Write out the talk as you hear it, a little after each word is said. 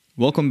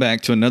Welcome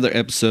back to another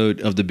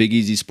episode of the Big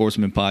Easy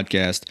Sportsman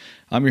Podcast.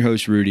 I'm your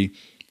host, Rudy.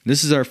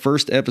 This is our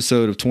first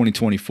episode of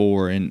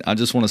 2024, and I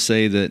just want to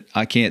say that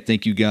I can't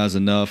thank you guys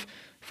enough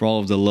for all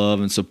of the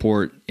love and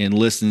support and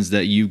listens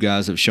that you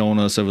guys have shown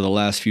us over the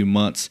last few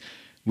months.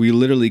 We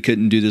literally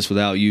couldn't do this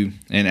without you,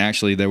 and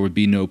actually there would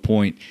be no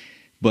point.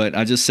 But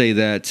I just say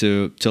that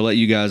to let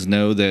you guys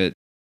know that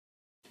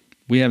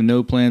we have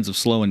no plans of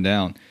slowing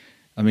down.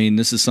 I mean,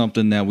 this is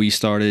something that we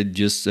started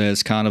just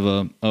as kind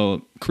of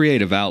a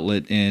creative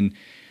outlet, and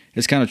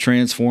it's kind of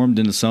transformed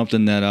into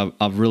something that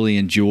I've really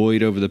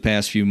enjoyed over the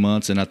past few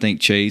months, and I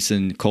think Chase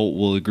and Colt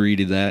will agree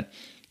to that.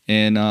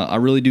 And I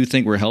really do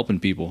think we're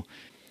helping people.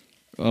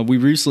 We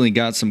recently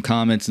got some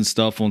comments and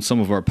stuff on some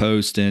of our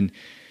posts, and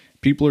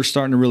people are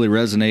starting to really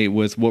resonate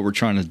with what we're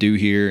trying to do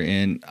here.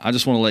 And I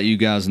just want to let you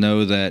guys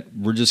know that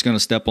we're just going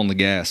to step on the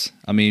gas.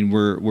 I mean,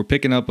 we're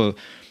picking up a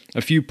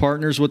few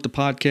partners with the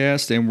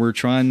podcast, and we're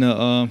trying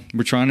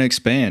to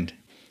expand.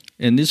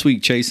 And this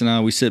week, Chase and I,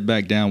 we sit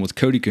back down with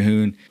Cody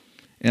Cohoon,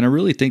 and I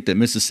really think that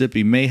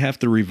Mississippi may have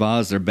to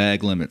revise their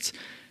bag limits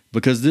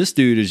because this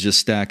dude is just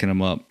stacking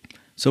them up.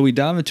 So we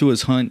dive into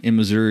his hunt in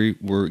Missouri,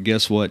 where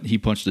guess what? He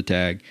punched a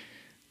tag.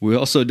 We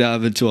also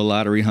dive into a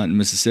lottery hunt in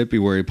Mississippi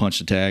where he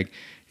punched a tag.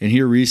 And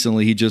here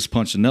recently, he just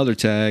punched another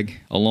tag,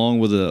 along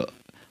with a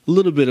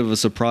little bit of a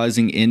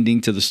surprising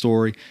ending to the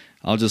story.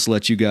 I'll just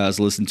let you guys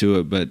listen to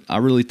it, but I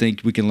really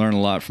think we can learn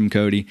a lot from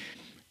Cody,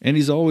 and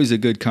he's always a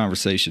good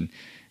conversation.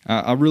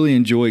 I really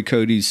enjoy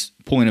Cody's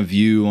point of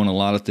view on a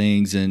lot of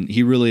things, and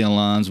he really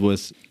aligns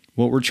with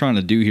what we're trying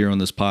to do here on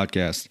this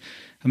podcast.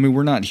 I mean,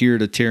 we're not here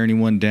to tear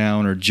anyone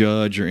down or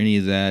judge or any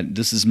of that.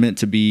 This is meant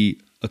to be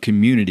a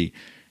community,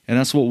 and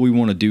that's what we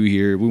want to do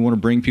here. We want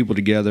to bring people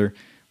together.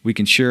 We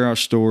can share our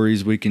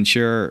stories. We can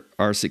share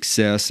our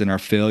success and our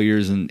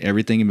failures and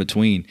everything in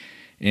between.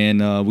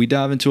 And we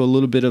dive into a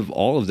little bit of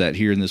all of that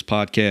here in this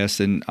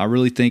podcast, and I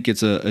really think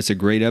it's a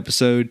great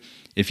episode.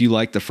 If you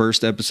like the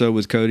first episode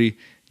with Cody,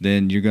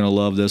 then you're going to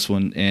love this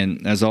one.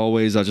 And as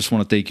always, I just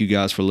want to thank you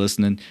guys for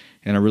listening,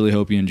 and I really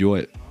hope you enjoy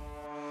it.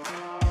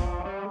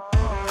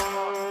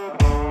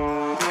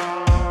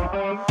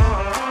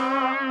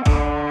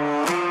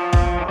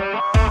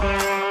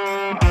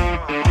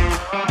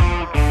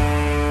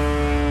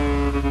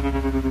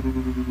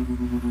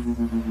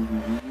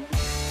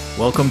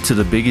 Welcome to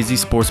the Big Easy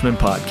Sportsman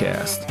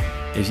Podcast.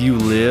 If you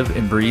live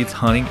and breathe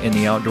hunting in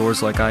the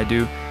outdoors like I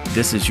do,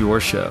 this is your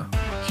show.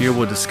 Here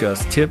we'll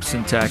discuss tips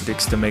and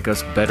tactics to make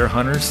us better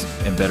hunters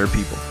and better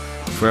people,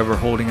 forever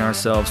holding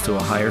ourselves to a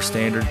higher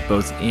standard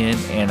both in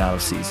and out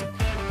of season.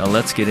 Now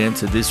let's get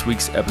into this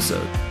week's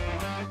episode.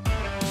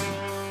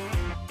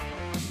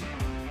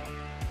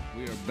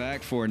 We are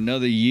back for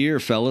another year,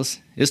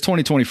 fellas. It's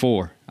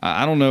 2024.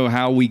 I don't know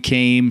how we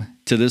came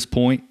to this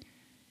point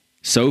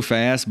so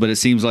fast, but it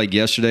seems like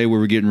yesterday we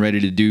were getting ready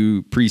to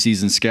do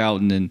preseason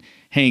scouting and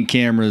hang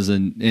cameras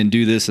and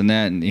do this and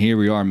that, and here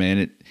we are,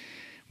 man.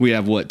 We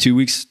have, 3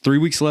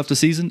 weeks left of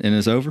season, and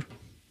it's over?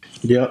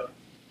 Yep.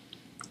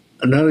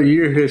 Another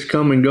year has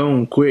come and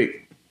gone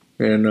quick,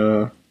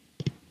 and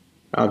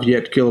I've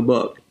yet to kill a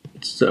buck.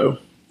 So.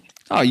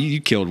 Oh,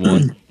 you killed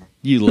one.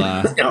 You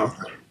lie.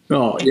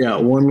 Oh, yeah,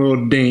 one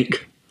little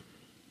dink.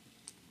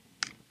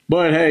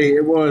 But hey,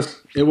 it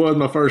was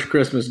my first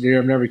Christmas deer.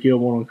 I've never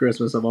killed one on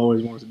Christmas. I've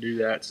always wanted to do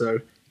that, so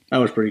that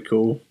was pretty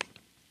cool.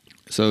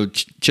 So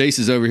Chase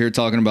is over here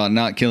talking about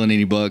not killing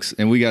any bucks,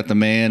 and we got the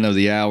man of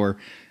the hour.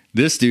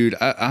 This dude,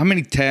 how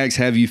many tags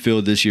have you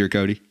filled this year,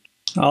 Cody?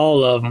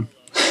 All of them.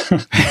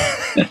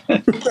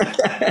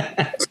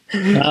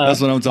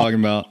 That's what I'm talking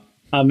about.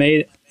 I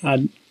made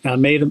them.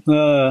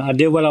 I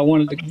did what I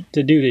wanted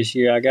to do this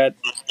year. I got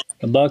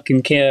a buck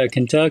in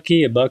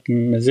Kentucky, a buck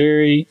in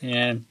Missouri,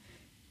 and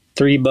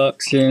 3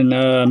 bucks in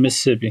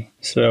Mississippi.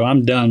 So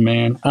I'm done,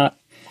 man.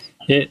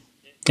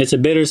 It's a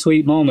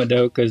bittersweet moment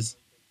though, because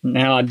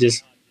now I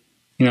just,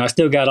 I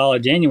still got all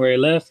of January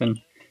left,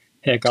 and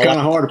heck, it's kind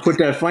of hard to put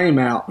that flame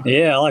out.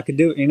 Yeah, all I could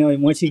do,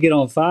 once you get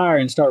on fire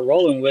and start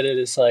rolling with it,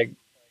 it's like,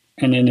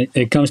 and then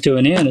it comes to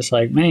an end. It's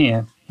like,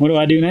 man, what do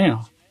I do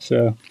now?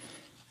 So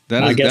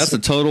that's a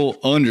total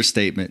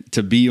understatement.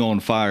 To be on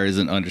fire is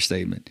an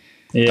understatement.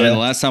 Yeah. I mean, the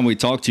last time we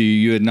talked to you,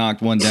 you had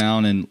knocked one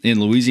down in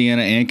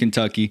Louisiana and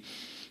Kentucky,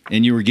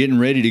 and you were getting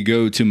ready to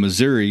go to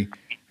Missouri.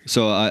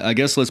 So I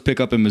guess let's pick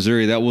up in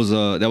Missouri. That was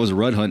a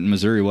rut hunt in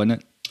Missouri, wasn't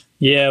it?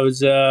 Yeah, it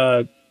was.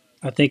 I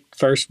think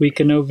first week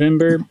of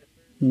November,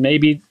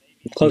 maybe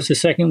close to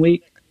second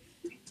week.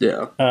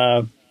 Yeah.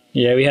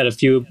 Yeah, we had a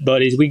few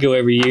buddies. We go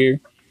every year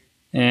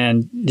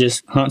and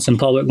just hunt some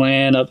public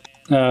land up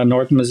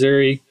north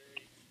Missouri.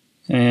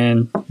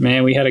 And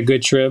man, we had a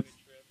good trip.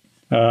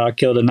 I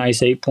killed a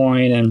nice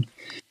 8-point, and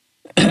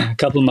a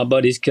couple of my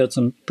buddies killed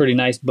some pretty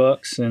nice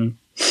bucks.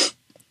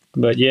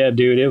 But yeah,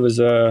 dude, it was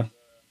a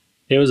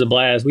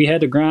blast. We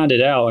had to grind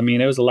it out. I mean,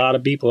 there was a lot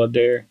of people up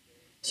there.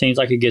 Seems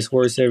like it gets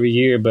worse every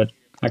year, but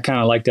I kind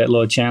of like that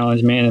little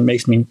challenge, man. It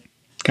makes me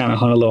kind of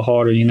hunt a little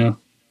harder,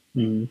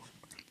 Mm.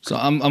 So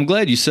I'm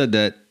glad you said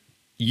that.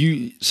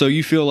 So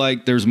you feel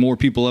like there's more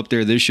people up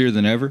there this year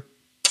than ever?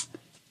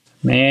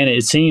 Man,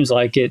 it seems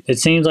like it. It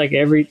seems like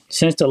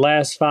since the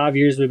last 5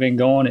 years we've been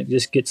going, it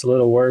just gets a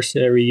little worse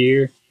every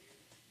year.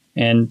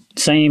 And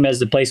same as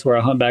the place where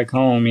I hunt back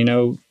home.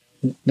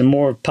 The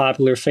more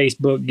popular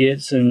Facebook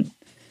gets and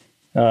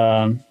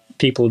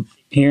people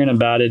hearing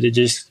about it, it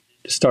just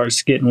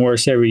starts getting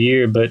worse every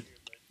year. But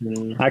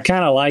I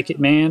kind of like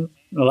it, man.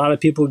 A lot of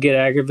people get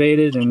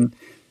aggravated, and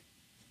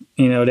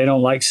they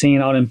don't like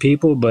seeing all them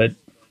people. But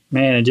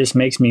man, it just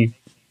makes me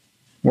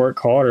work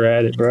harder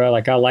at it, bro.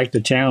 Like I like the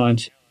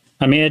challenge.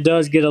 I mean, it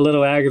does get a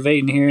little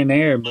aggravating here and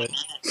there, but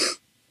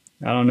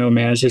I don't know,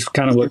 man. It's just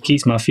kind of what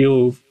keeps my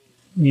fuel,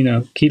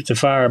 keeps the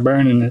fire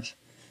burning. It's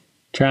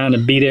trying to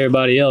beat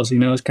everybody else.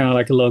 It's kind of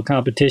like a little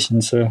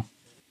competition. So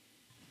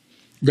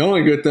The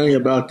only good thing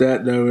about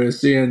that, though, is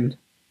seeing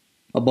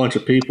a bunch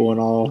of people and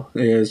all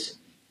is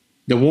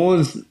the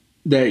ones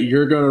that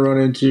you're going to run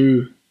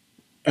into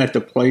at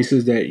the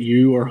places that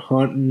you are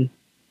hunting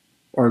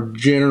are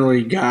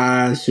generally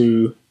guys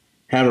who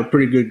have a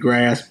pretty good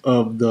grasp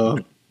of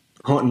the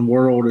hunting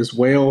world as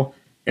well.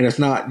 And it's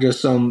not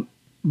just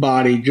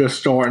somebody just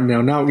starting.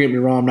 Now, don't get me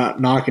wrong, I'm not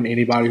knocking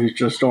anybody who's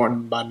just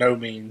starting by no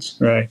means.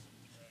 right.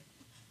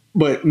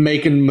 But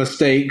making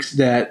mistakes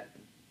that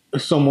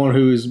someone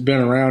who's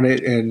been around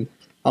it and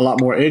a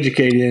lot more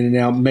educated in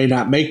now may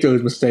not make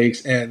those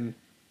mistakes. And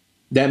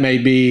that may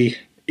be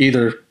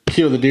either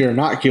kill the deer or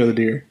not kill the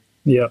deer.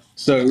 Yeah.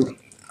 So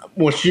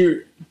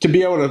to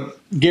be able to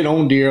get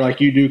on deer like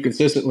you do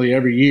consistently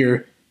every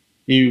year,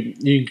 you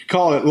can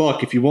call it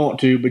luck if you want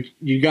to, but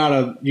you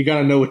gotta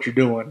know what you're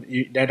doing.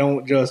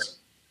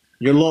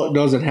 Your luck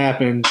doesn't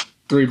happen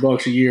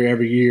 $3 a year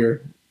every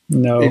year.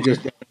 No.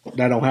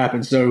 That don't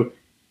happen. So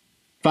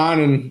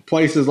finding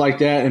places like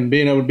that and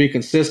being able to be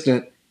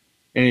consistent,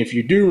 and if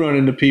you do run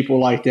into people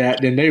like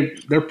that, then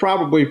they're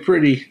probably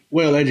pretty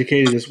well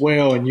educated as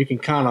well, and you can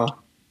kind of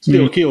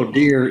still kill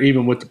deer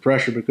even with the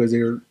pressure because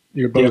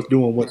you're both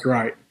doing what's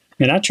right.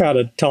 And I try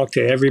to talk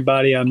to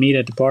everybody I meet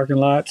at the parking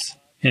lots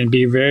and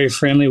be very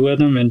friendly with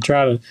them and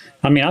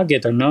I'll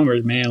get their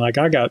numbers, man. Like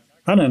I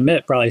done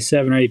met probably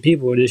 7 or 8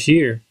 people this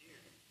year.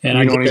 And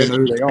you don't even know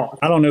who they are.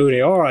 I don't know who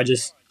they are. I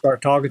just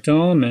start talking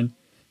to them and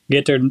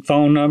get their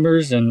phone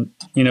numbers, and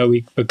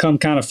we become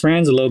kind of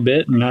friends a little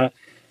bit. And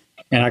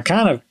I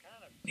kind of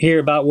hear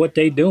about what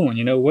they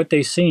doing, what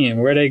they seeing,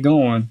 where they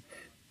going.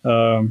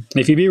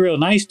 If you be real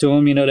nice to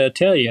them, they'll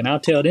tell you, and I'll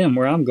tell them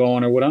where I'm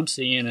going or what I'm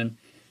seeing. And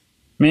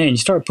man, you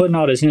start putting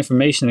all this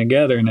information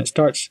together, and it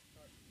starts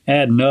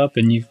adding up,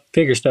 and you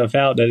figure stuff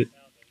out that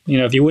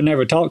if you would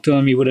never talk to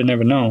them, you would have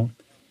never known.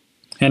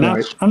 And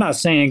right. I'm not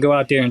saying go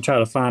out there and try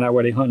to find out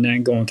where they hunting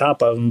and go on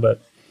top of them, but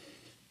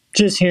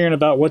just hearing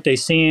about what they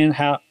seeing,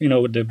 how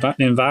the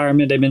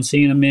environment they've been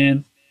seeing them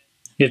in,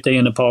 if they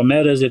in the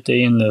palmettos, if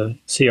they in the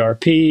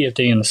CRP, if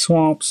they in the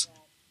swamps,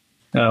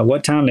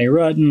 what time they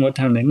rutting, what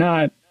time they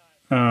not.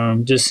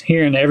 Just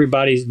hearing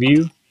everybody's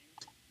view,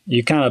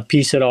 you kind of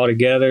piece it all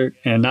together,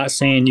 and not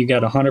saying you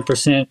got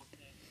 100%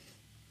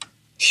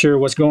 sure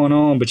what's going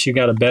on, but you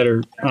got a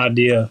better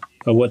idea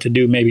of what to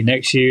do maybe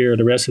next year or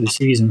the rest of the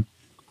season.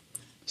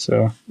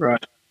 So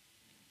right.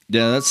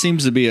 Yeah, that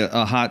seems to be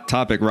a hot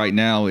topic right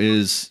now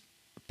is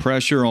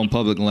pressure on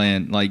public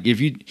land. Like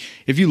if you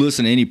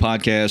listen to any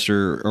podcast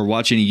or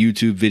watch any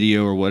YouTube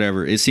video or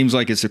whatever, it seems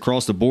like it's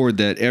across the board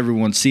that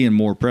everyone's seeing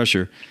more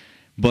pressure.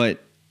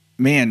 But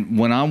man,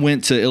 when I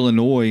went to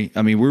Illinois,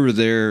 I mean, we were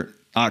there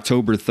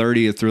October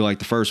 30th through like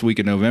the first week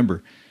of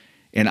November,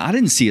 and I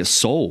didn't see a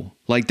soul.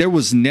 Like there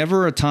was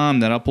never a time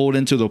that I pulled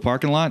into the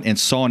parking lot and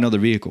saw another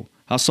vehicle.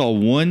 I saw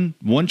one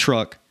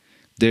truck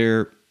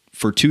there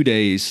for 2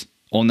 days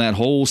on that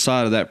whole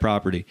side of that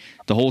property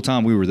the whole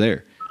time we were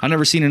there. I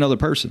never seen another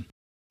person.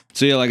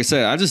 So yeah, like I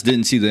said, I just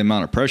didn't see the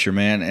amount of pressure,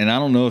 man. And I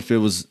don't know if it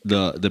was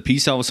the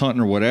piece I was hunting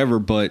or whatever,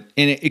 but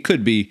it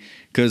could be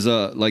because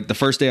like the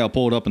first day I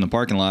pulled up in the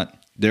parking lot,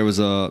 there was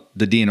the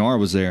DNR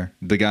was there,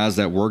 the guys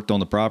that worked on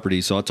the property.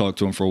 So I talked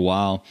to him for a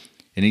while,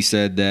 and he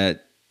said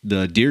that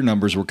the deer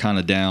numbers were kind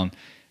of down,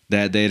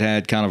 that they'd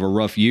had kind of a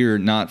rough year,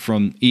 not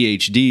from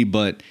EHD,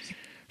 but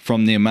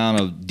from the amount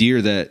of deer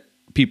that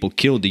people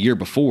killed the year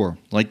before.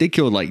 Like they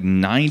killed like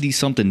 90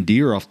 something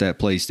deer off that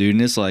place, dude.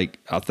 And it's like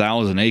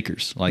 1,000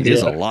 acres. Like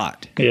it's a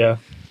lot. Yeah.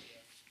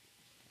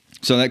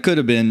 So that could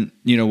have been,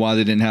 why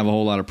they didn't have a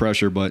whole lot of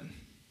pressure, but.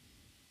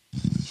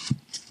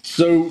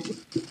 So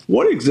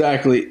what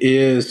exactly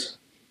is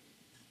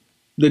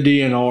the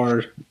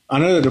DNR? I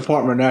know the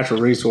Department of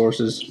Natural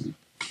Resources,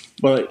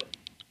 but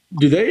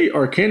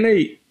can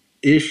they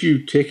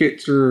issue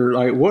tickets or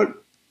like what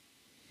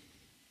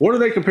are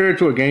they compared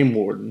to a game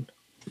warden?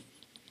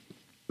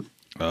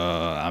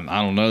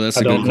 I don't know. That's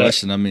a good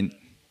question. I mean,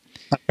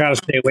 I try to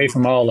stay away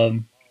from all of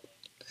them.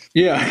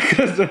 Yeah,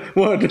 because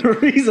the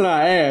reason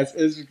I asked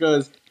is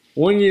because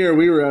one year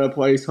we were at a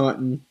place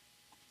hunting,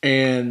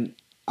 and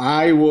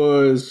I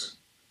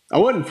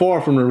wasn't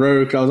far from the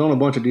road because I was on a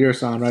bunch of deer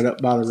sign right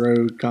up by the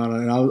road, kind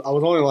of, and I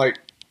was only like,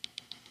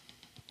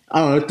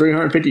 I don't know,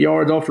 350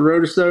 yards off the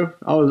road or so.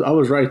 I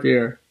was right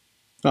there.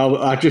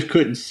 I just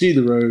couldn't see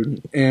the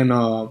road, and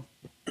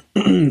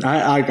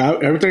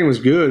everything was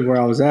good where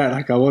I was at.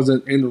 Like I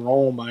wasn't in the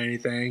wrong by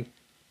anything.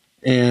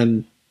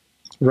 And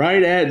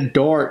right at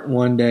dark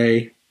one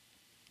day,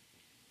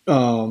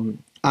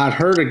 I'd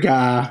heard a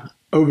guy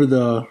over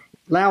the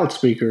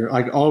loudspeaker,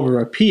 like over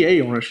a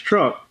PA on his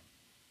truck,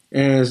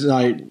 and it's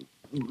like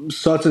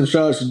such and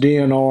such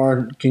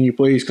DNR. Can you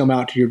please come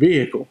out to your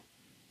vehicle?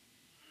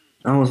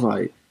 I was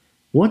like,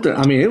 what the?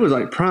 I mean, it was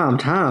like prime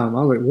time.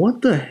 I was like,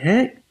 what the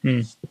heck?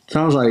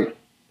 So I was like,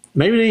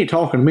 maybe they ain't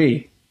talking to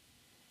me.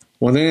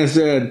 Well, then it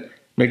said,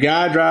 the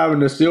guy driving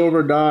the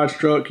silver Dodge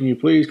truck, can you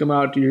please come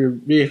out to your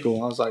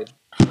vehicle? I was like,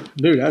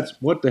 dude, that's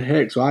what the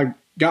heck? So I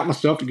got my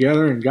stuff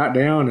together and got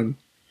down and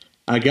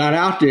I got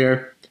out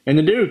there. And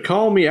the dude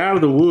called me out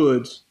of the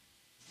woods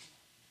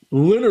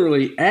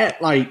literally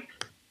at like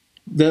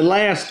the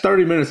last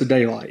 30 minutes of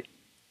daylight.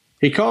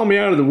 He called me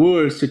out of the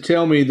woods to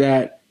tell me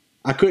that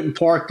I couldn't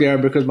park there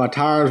because my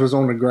tires was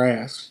on the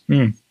grass.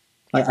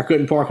 Like I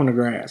couldn't park on the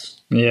grass.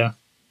 Yeah.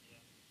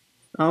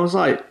 I was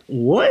like,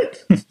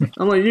 what?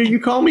 I'm like, you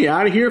called me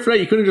out of here for that?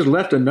 You could have just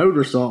left a note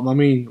or something. I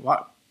mean,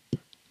 what?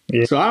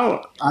 Yeah.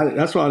 So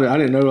that's why I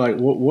didn't know like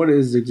what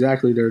is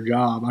exactly their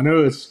job. I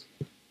know it's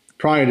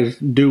probably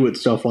to do with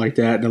stuff like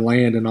that, the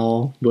land and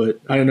all,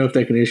 but I didn't know if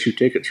they can issue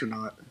tickets or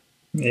not.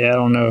 Yeah, I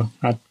don't know.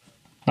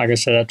 Like I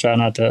said, I try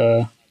not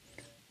to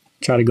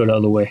try to go the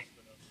other way.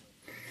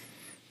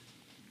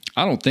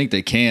 I don't think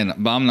they can,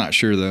 but I'm not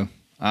sure though.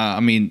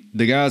 I mean,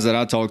 the guys that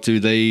I talk to,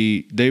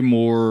 they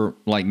more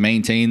like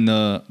maintain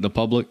the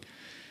public.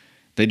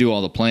 They do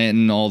all the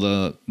planting, all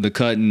the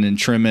cutting and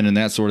trimming and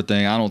that sort of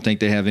thing. I don't think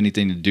they have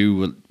anything to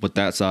do with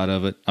that side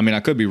of it. I mean,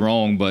 I could be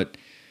wrong, but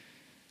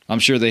I'm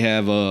sure they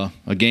have a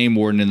game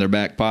warden in their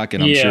back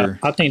pocket, I'm sure.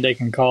 I think they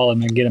can call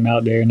them and get them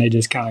out there, and they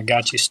just kind of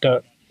got you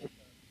stuck.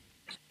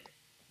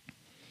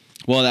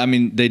 Well, I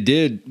mean, they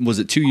did, was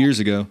it 2 years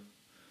ago?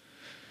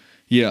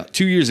 Yeah,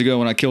 2 years ago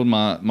when I killed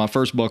my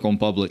first buck on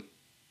public,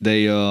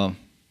 they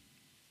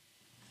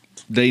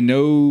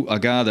know a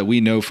guy that we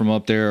know from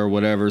up there or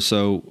whatever,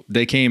 so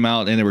they came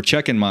out and they were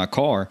checking my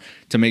car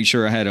to make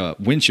sure I had a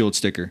windshield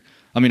sticker.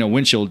 I mean, a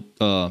windshield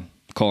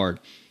card.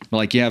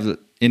 Like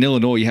in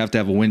Illinois, you have to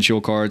have a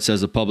windshield card,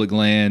 says a public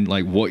land,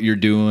 like what you're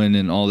doing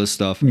and all this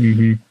stuff.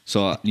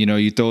 So,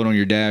 you throw it on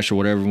your dash or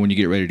whatever when you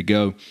get ready to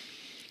go.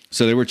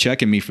 So they were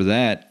checking me for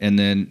that, and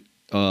then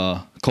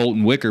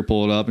Colton Wicker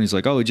pulled up, and he's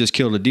like, oh, he just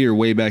killed a deer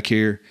way back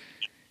here.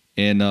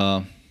 And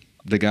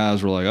the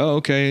guys were like, oh,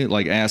 okay,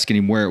 like asking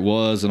him where it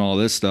was and all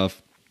this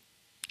stuff.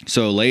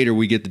 So later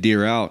we get the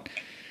deer out,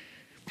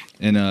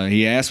 and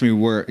he asked me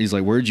he's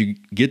like, where'd you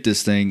get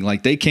this thing?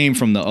 Like they came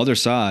from the other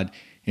side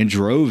and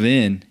drove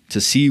in to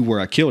see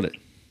where I killed it.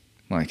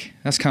 Like,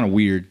 that's kind of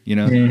weird,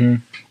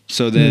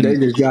 So then they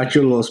just got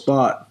your little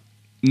spot.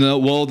 No,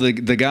 well, the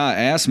guy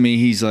asked me,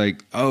 he's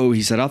like, oh,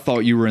 he said, I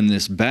thought you were in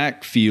this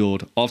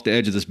backfield, off the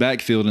edge of this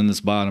backfield in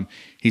this bottom.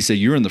 He said,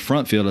 you're in the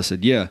front field. I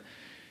said, yeah.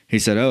 He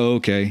said, oh,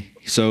 okay.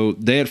 So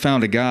they had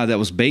found a guy that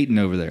was baiting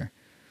over there.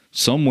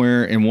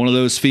 Somewhere in one of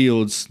those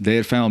fields, they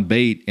had found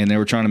bait, and they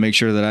were trying to make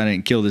sure that I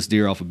didn't kill this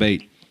deer off of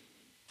bait.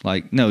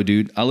 Like, no,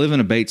 dude, I live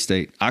in a bait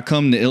state. I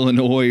come to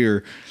Illinois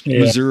or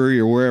Missouri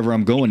or wherever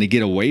I'm going to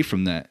get away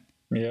from that.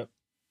 Yep.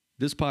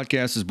 This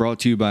podcast is brought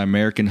to you by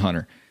American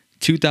Hunter.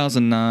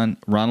 2009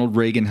 Ronald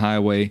Reagan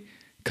Highway,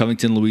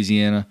 Covington,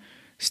 Louisiana.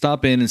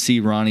 Stop in and see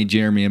Ronnie,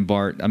 Jeremy, and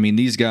Bart. I mean,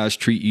 these guys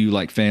treat you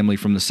like family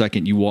from the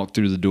second you walk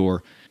through the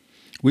door.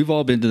 We've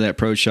all been to that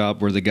pro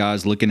shop where the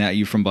guy's looking at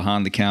you from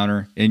behind the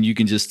counter, and you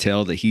can just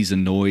tell that he's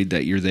annoyed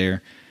that you're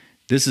there.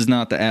 This is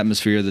not the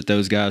atmosphere that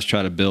those guys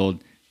try to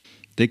build.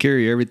 They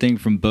carry everything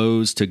from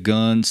bows to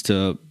guns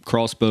to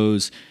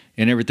crossbows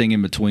and everything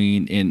in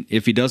between. And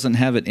if he doesn't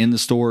have it in the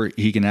store,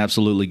 he can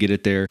absolutely get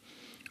it there.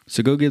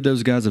 So go give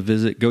those guys a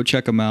visit. Go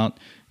check them out.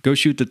 Go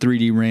shoot the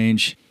 3D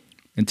range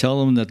and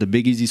tell them that the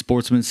Big Easy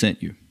Sportsman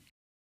sent you.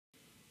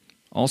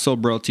 Also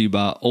brought to you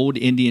by Old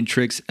Indian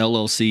Tricks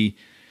LLC.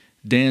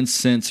 Dan's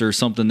scents are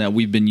something that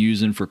we've been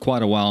using for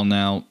quite a while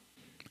now,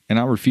 and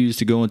I refuse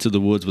to go into the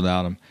woods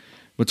without them.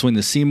 Between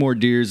the Seymour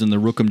deers and the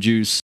Rookham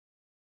juice,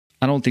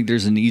 I don't think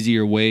there's an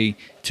easier way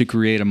to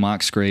create a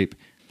mock scrape.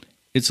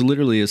 It's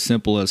literally as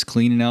simple as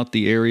cleaning out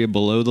the area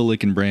below the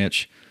licking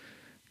branch,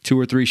 2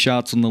 or 3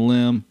 shots on the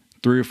limb,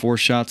 3 or 4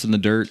 shots in the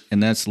dirt,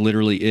 and that's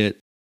literally it.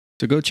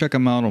 So go check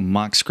them out on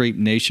Mock Scrape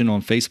Nation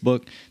on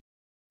Facebook,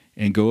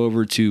 and go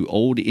over to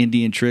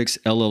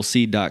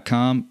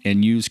oldindiantricksllc.com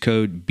and use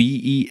code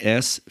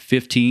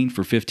BES15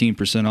 for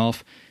 15%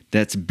 off.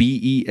 That's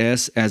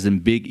BES as in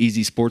Big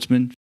Easy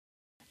Sportsman.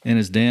 And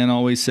as Dan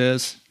always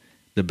says,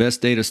 the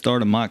best day to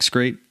start a mock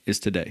scrape is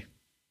today.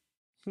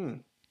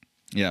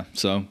 Yeah,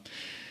 so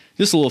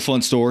just a little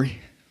fun story.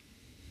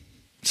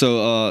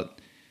 So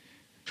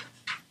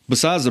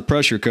besides the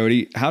pressure,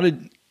 Cody, how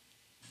did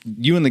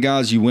you and the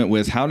guys you went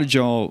with, how did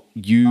y'all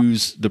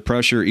use the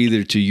pressure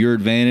either to your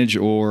advantage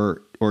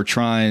or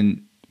try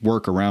and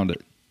work around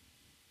it?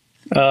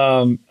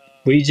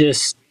 We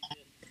just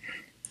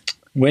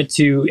went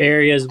to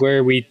areas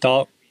where we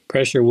thought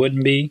pressure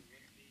wouldn't be,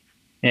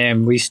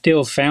 and we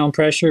still found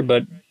pressure,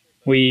 but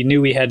we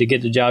knew we had to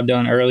get the job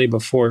done early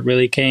before it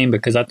really came,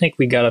 because I think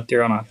we got up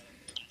there on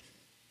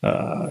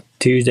a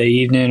Tuesday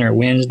evening or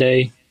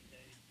Wednesday,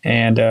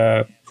 and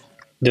the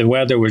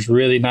weather was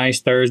really nice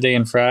Thursday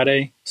and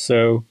Friday.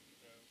 So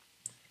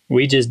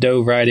we just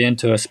dove right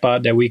into a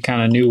spot that we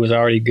kind of knew was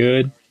already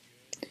good.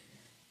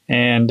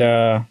 And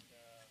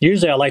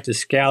usually I like to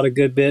scout a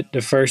good bit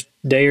the first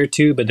day or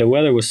two, but the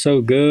weather was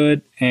so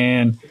good,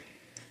 and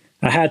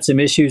I had some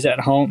issues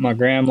at home. My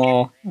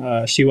grandma,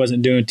 she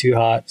wasn't doing too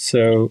hot,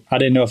 so I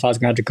didn't know if I was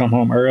going to have to come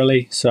home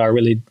early. So I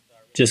really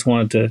just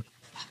wanted to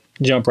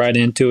jump right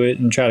into it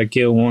and try to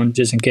kill one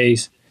just in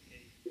case.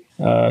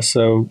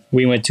 So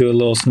we went to a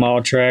little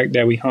small track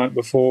that we hunt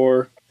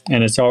before,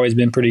 and it's always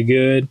been pretty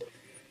good.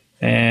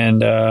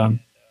 And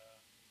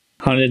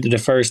hunted the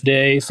first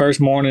day.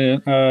 First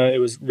morning, it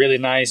was really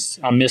nice.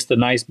 I missed a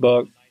nice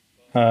buck.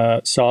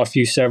 Saw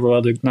several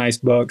other nice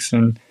bucks,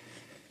 and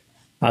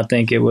I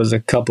think it was a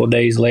couple of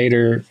days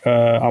later,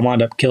 I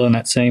wound up killing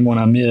that same one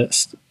I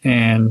missed.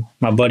 And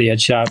my buddy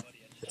had shot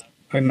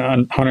a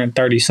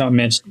 130 something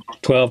inch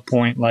 12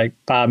 point like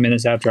 5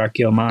 minutes after I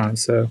killed mine.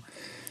 So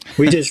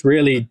we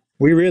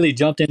really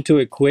jumped into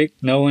it quick,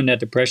 knowing that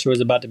the pressure was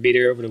about to be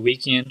there over the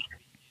weekend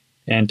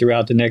and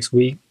throughout the next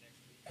week.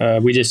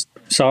 We just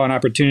saw an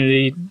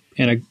opportunity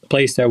in a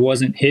place that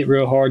wasn't hit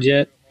real hard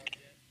yet,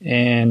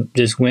 and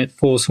just went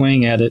full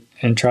swing at it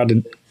and tried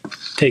to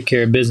take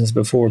care of business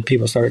before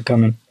people started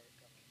coming.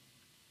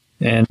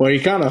 And well, you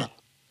kind of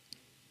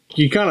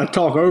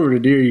talk over the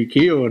deer you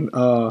killed.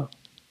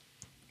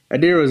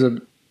 That deer was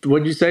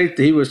what'd you say?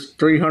 He was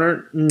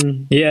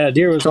 300. Yeah,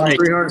 deer was like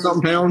 300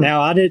 something pounds.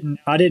 Now I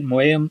didn't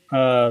weigh him.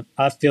 I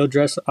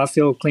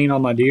feel clean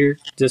on my deer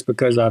just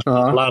because a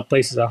lot of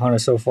places I hunted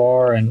so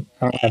far, and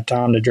I don't have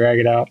time to drag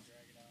it out.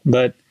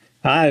 But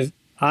I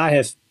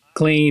have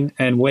cleaned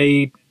and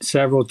weighed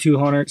several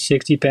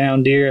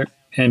 260-pound deer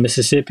in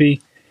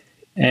Mississippi,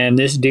 and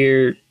this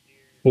deer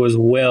was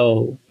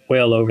well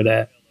over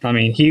that. I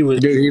mean, he was.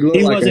 Dude,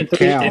 he wasn't. like a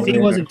cow, if he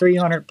wasn't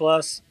 300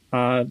 plus,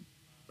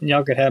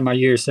 y'all could have my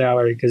year's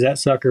salary, because that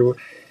sucker.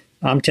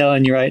 I'm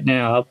telling you right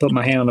now, I'll put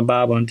my hand on the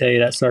Bible and tell you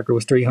that sucker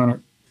was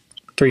 300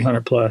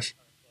 plus.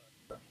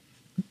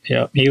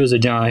 Yeah, he was a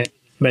giant,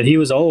 but he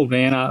was old,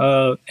 man.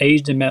 I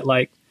aged him at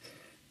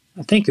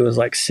I think it was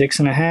like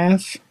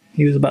 6.5.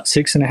 He was about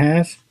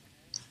 6.5.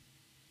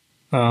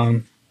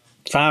 5.5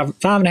 or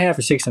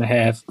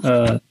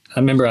 6.5. I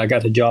remember I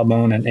got the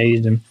jawbone and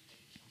aged him,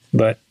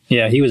 but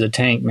yeah, he was a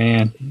tank,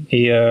 man.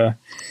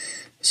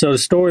 So the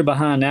story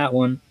behind that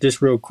one,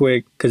 just real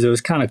quick, because it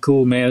was kind of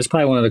cool, man. It's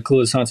probably one of the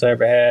coolest hunts I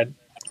ever had.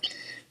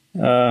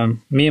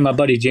 Me and my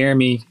buddy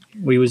Jeremy,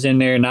 we was in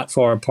there not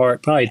far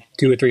apart, probably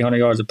 200 or 300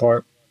 yards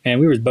apart, and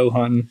we was bow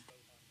hunting.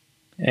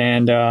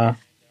 And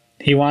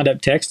he wound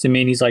up texting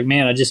me, and he's like,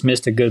 "Man, I just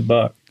missed a good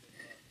buck."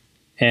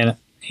 And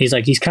he's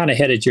like, "He's kind of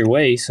headed your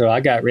way." So I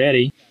got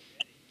ready,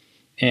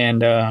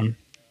 and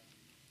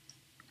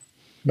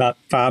about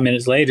 5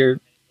 minutes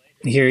later,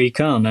 here he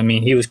come. I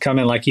mean, he was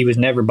coming like he was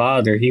never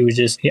bothered. He was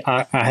just,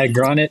 I had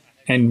grunted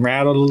and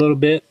rattled a little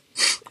bit,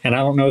 and I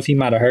don't know if he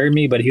might have heard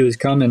me, but he was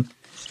coming,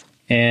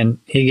 and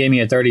he gave me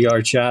a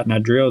 30-yard shot, and I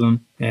drilled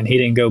him, and he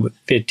didn't go but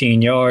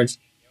 15 yards.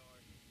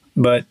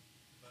 But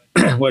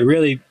what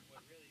really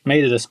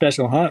made it a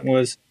special hunt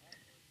was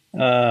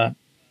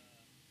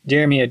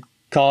Jeremy had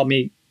called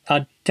me.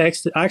 I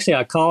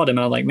called him, and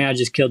I was like, "Man, I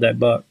just killed that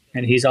buck,"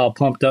 and he's all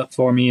pumped up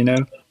for me,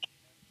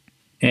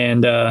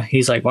 And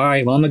he's like, "All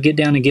right, well, I'm going to get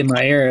down and get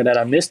my arrow that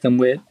I missed him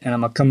with, and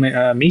I'm going to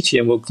come meet you,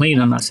 and we'll clean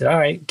them." I said, "All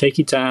right, take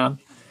your time."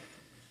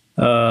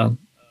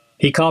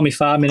 He called me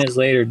 5 minutes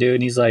later, dude,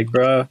 and he's like,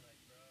 "Bruh,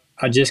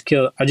 I just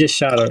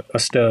shot a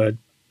stud."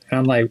 And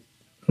I'm like,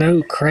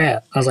 "No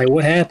crap." I was like,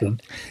 "What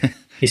happened?"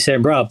 He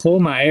said, "Bro, I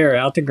pulled my arrow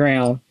out the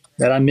ground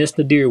that I missed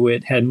the deer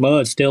with, had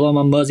mud still on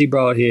my muzzy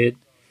broadhead."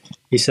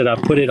 He said, "I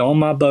put it on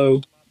my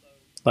bow,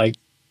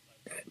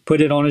 put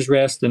it on his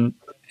rest and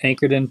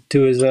anchored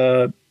into his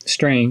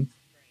string."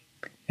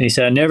 And he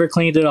said, "I never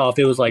cleaned it off.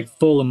 It was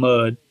full of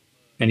mud."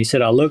 And he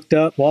said, "I looked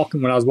up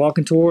when I was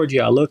walking towards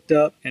you, I looked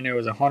up, and there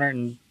was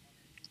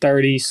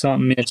 130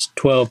 something inch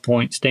 12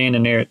 point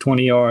standing there at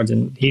 20 yards,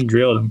 and he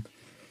drilled him."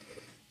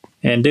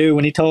 And dude,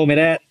 when he told me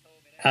that,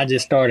 I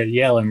just started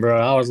yelling, bro.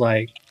 I was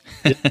like,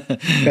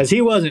 because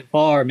he wasn't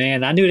far,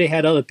 man. I knew they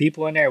had other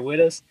people in there with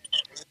us,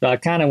 so I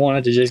kind of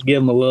wanted to just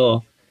give him a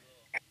little,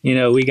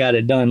 we got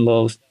it done,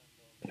 little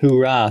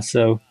hoorah.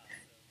 So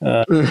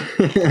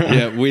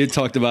yeah, we had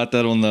talked about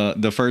that on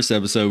the first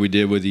episode we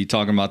did with you,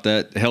 talking about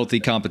that healthy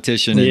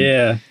competition. And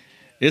yeah,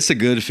 it's a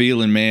good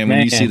feeling, man,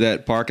 when you see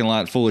that parking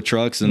lot full of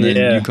trucks and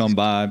then you come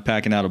by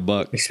packing out a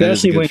buck.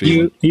 Especially when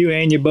you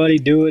and your buddy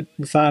do it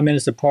 5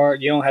 minutes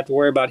apart. You don't have to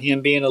worry about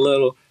him being a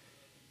little,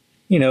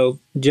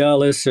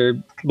 jealous or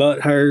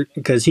butthurt,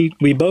 because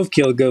we both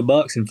killed good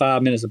bucks in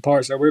 5 minutes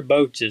apart. So we're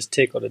both just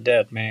tickled to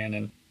death, man.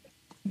 And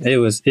it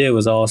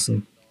was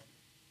awesome.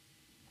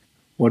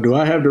 Well, do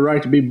I have the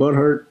right to be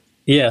butthurt?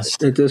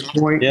 Yes. At this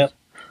point? Yep.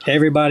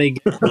 Everybody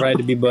gets the right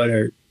to be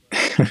butthurt.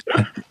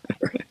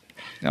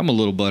 I'm a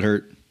little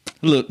butthurt.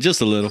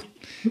 Just a little.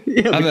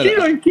 Yeah, I but bet you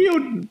done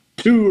killed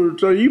two,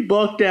 so you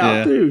bucked out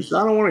Yeah. too. So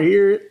I don't want to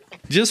hear it.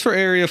 just for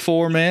Area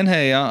 4, man.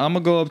 Hey, I'm gonna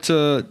go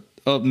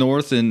up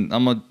north, and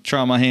I'm gonna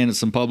try my hand at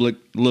some public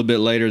a little bit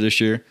later this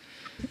year.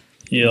 I'm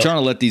Yeah. trying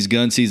to let these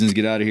gun seasons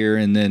get out of here,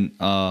 and then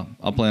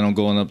I'll plan on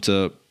going up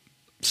to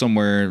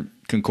somewhere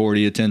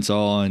Concordia,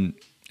 Tensall,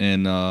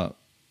 and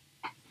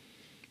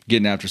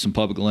getting after some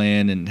public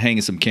land and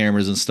hanging some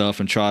cameras and stuff,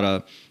 and try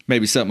to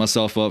maybe set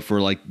myself up for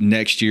like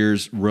next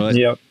year's rut.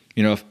 Yep.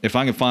 You know, if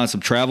I can find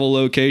some travel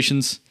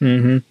locations,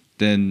 Mm-hmm.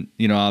 then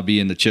I'll be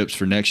in the chips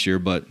for next year.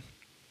 But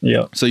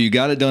Yep. so you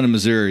got it done in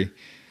Missouri.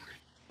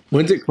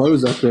 When's it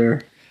close up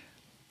there?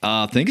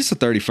 I think it's the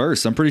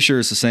 31st. I'm pretty sure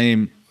it's the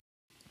same.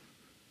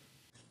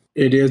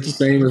 It is the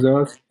same as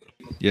us.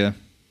 Yeah.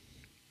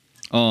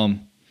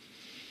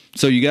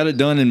 So you got it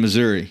done in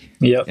Missouri.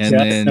 Yep. And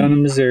Got it then done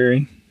in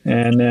Missouri.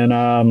 And then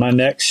my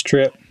next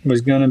trip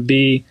was going to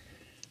be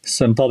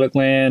some public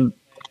land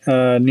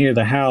near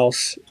the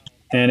house.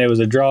 And it was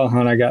a draw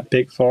hunt I got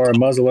picked for, a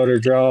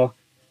muzzleloader draw.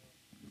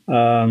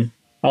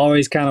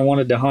 Always kind of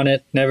wanted to hunt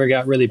it, never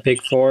got really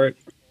picked for it.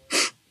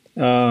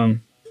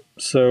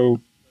 So,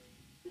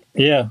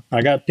 yeah,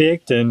 I got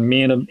picked, and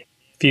me and a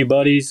few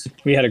buddies,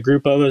 we had a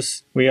group of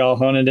us, we all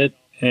hunted it,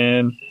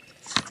 and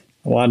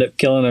wound up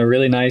killing a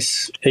really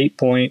nice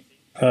 8-point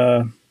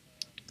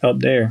up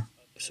there.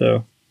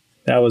 So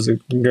that was a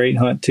great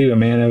hunt too,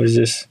 man. It was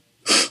just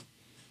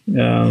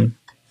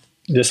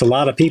a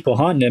lot of people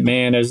hunting it,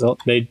 man.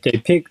 They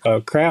pick a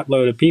crap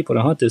load of people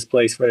to hunt this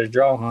place for the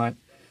draw hunt.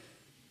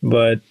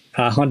 But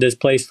I hunt this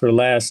place for the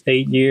last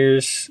 8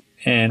 years,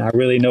 and I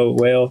really know it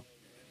well.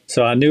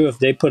 So I knew if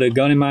they put a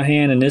gun in my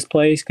hand in this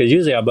place, because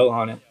usually I bow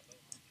hunt it,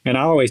 and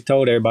I always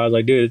told everybody, I was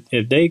like, dude,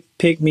 if they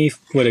pick me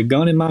with a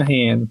gun in my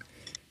hand,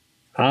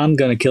 I'm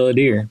gonna kill a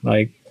deer.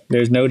 Like,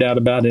 there's no doubt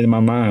about it in my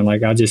mind.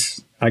 Like,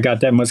 I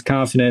got that much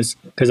confidence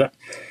because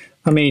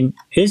I mean,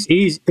 it's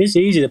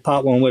easy to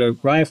pop one with a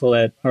rifle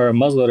or a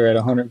muzzleloader at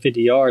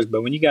 150 yards,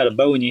 but when you got a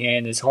bow in your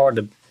hand, it's hard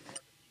to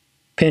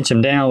pinch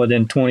them down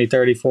within 20,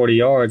 30, 40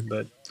 yards.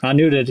 But I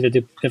knew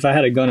that if I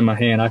had a gun in my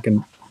hand, I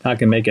can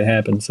make it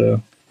happen.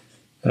 So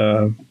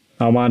I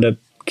wound up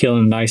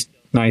killing a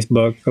nice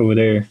buck over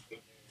there.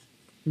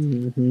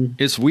 Mm-hmm.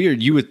 it's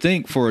weird. You would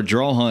think for a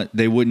draw hunt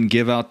they wouldn't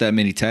give out that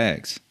many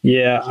tags.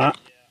 Yeah,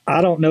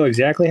 I don't know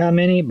exactly how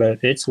many, but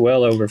it's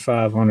well over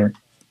 500,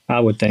 I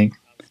would think.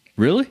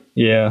 Really?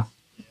 Yeah.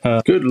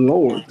 Good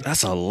Lord.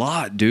 That's a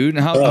lot, dude.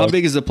 How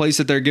big is the place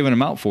that they're giving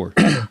them out for?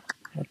 I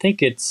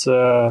think it's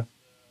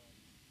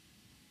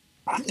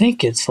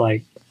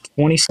like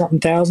 20 something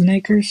thousand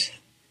acres,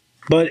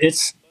 but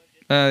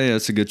Yeah,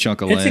 it's a good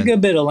chunk of it's land. a good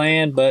bit of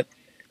land, but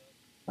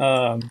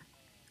a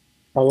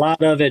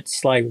lot of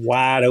it's like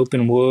wide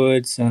open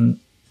woods, and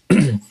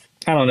I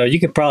don't know. You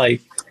could probably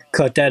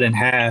cut that in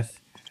half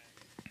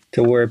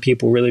to where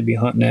people really be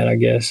hunting at, I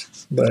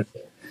guess. But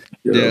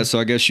Yeah, so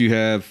I guess you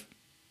have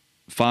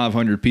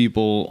 500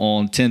 people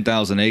on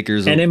 10,000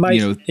 acres of, and it might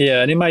and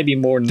it might be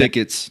more than that.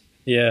 thickets.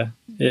 Yeah,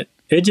 it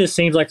just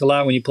seems like a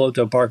lot when you pull up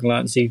to a parking lot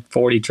and see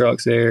 40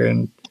 trucks there,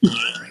 and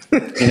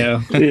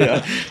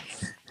Yeah.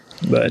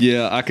 But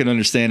Yeah, I can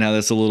understand how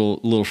that's a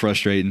little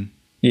frustrating.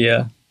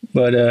 yeah,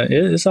 but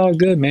it's all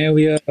good, man.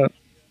 We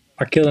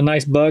I killed a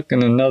nice buck,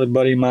 and another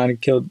buddy of mine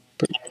killed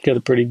a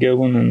pretty good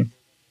one, and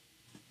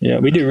yeah,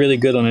 we do really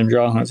good on them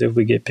draw hunts if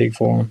we get picked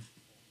for them.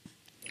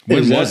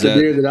 When was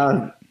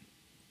that?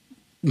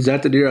 Is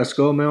that the deer I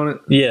skull mounted?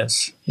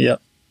 Yes,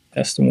 yep,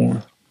 that's the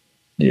one.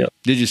 Yep.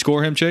 Did you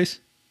score him, Chase?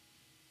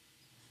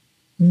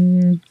 I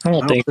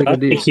don't think think I I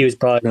did. think he was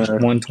probably No.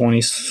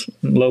 120,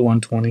 low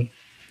 120.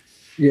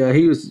 Yeah,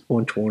 he was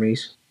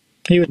 120s.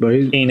 He was But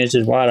 18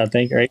 inches wide, I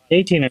think, or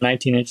 18 or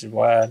 19 inches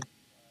wide.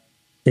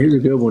 he was a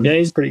good one. Yeah,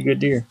 he's a pretty good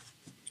deer.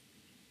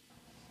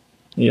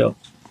 Yep.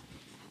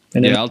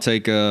 And then, Yeah, I'll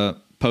take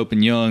Pope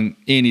and Young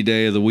any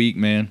day of the week,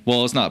 man.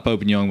 Well, it's not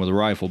Pope and Young with a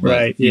rifle, but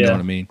Right, you yeah. know what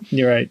I mean.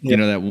 you're right. You Yep.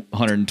 know, that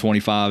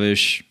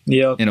 125-ish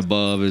Yep. and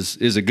above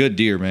is a good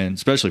deer, man,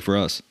 especially for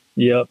us.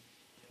 Yep.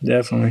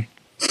 Definitely.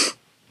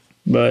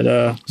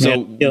 But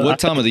So man, what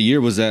time of the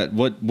year was that?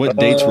 What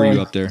dates were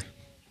you up there?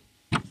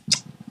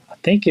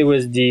 I think it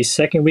was the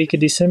second week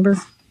of December.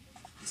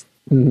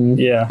 Mm-hmm.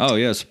 Yeah. Oh,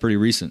 yeah, it's pretty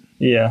recent.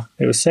 Yeah.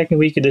 It was second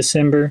week of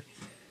December.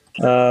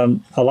 A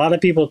lot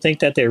of people think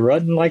that they're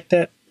rutting like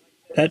that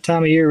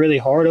time of year really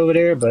hard over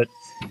there, but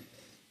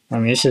I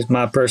mean, it's just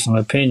my personal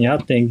opinion. I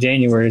think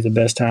January is the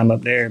best time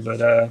up there,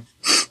 but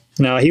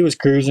no, he was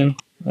cruising.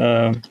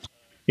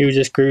 He was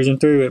just cruising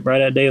through it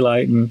right at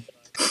daylight, and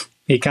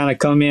he kind of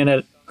come in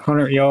at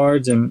 100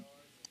 yards, and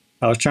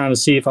I was trying to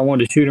see if I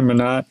wanted to shoot him or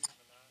not.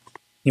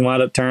 He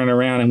wound up turning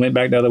around and went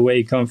back the other way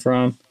he come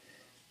from,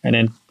 and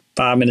then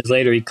 5 minutes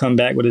later, he come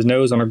back with his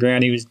nose on the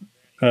ground. He was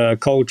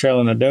cold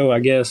trailing a doe, I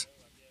guess.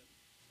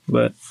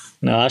 But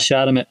no, I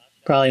shot him at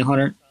probably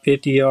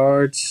 150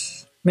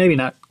 yards, maybe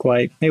not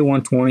quite, maybe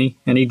 120,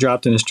 and he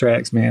dropped in his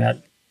tracks,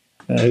 man.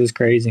 It was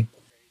crazy.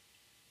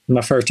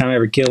 My first time I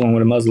ever killed one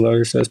with a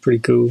muzzleloader, so it's pretty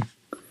cool.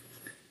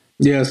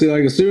 Yeah, see,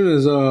 like as soon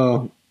as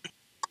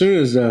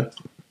the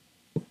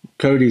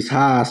Cody's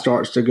high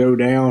starts to go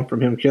down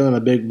from him killing a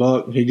big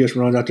buck, he just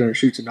runs out there and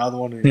shoots another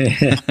one.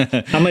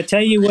 And I'm gonna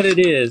tell you what it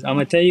is.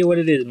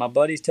 My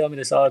buddies tell me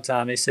this all the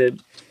time. They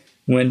said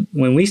when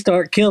we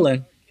start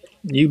killing,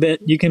 you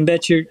can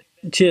bet your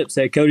chips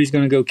that Cody's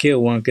gonna go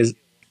kill one because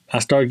I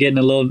start getting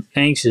a little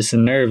anxious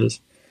and nervous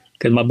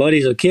because my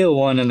buddies will kill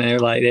one and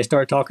they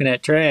start talking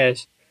that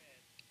trash,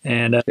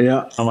 and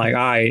yeah, I'm like,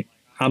 all right,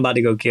 I'm about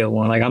to go kill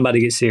one. Like I'm about to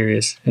get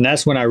serious, and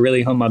that's when I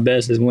really hunt my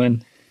best is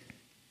when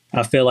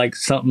I feel like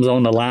something's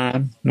on the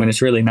line when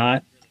it's really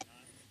not.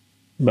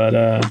 But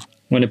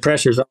when the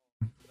pressure's on.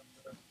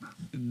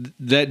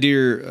 That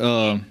deer,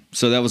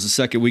 so that was the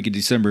second week of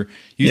December.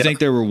 You think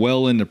they were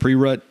well in the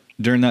pre-rut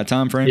during that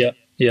time frame?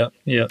 Yep,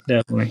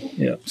 definitely.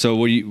 Yep. So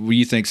what do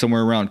you think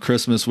somewhere around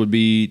Christmas would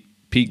be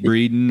peak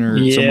breeding or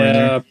somewhere in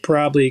there? Yeah,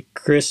 probably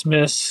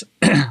Christmas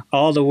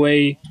all the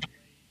way.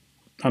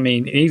 I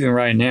mean, even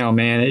right now,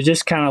 man, it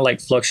just kind of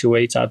like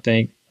fluctuates, I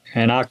think.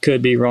 And I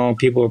could be wrong.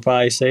 People will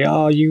probably say,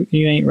 oh, you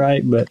ain't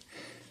right. But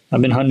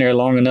I've been hunting there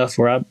long enough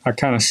where I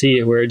kind of see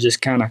it, where it just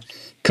kind of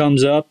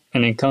comes up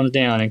and then comes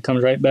down and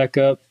comes right back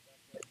up.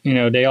 You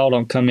know, they all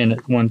don't come in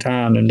at one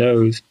time, and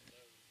those.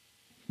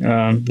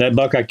 That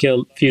buck I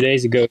killed a few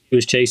days ago, he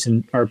was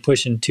chasing or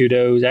pushing 2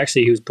 does.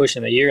 Actually, he was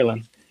pushing a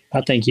yearling.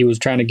 I think he was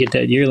trying to get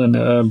that yearling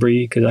to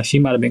breed because she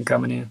might have been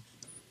coming in.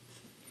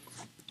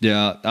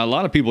 Yeah, a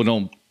lot of people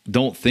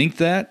don't think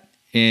that,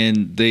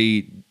 and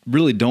they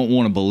really don't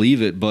want to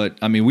believe it. But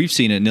I mean, we've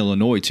seen it in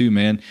Illinois too,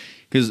 man.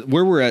 Because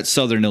where we're at,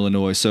 Southern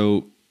Illinois,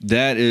 so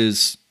that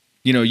is,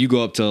 you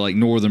go up to like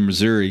Northern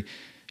Missouri,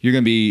 you're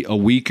going to be a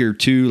week or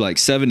two, like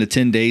 7 to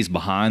 10 days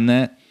behind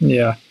that.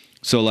 Yeah.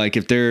 So like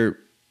if they're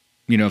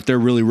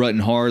really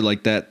rutting hard,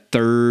 like that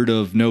 3rd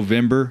of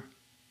November,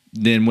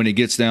 then when it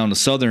gets down to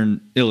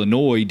Southern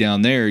Illinois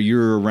down there,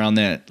 you're around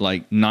that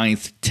like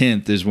 9th,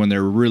 10th is when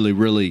they're really,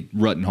 really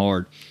rutting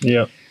hard.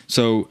 Yeah.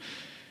 So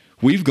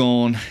we've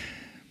gone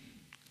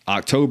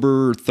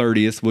October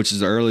 30th, which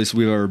is the earliest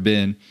we've ever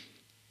been.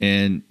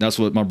 And that's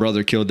what my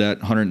brother killed that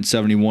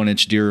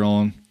 171-inch deer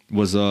on,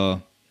 was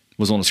on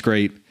a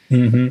scrape.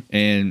 Mm-hmm.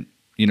 And,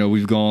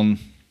 we've gone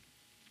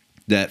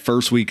that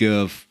first week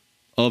of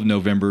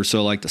November.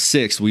 So like the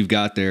 6th we've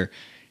got there.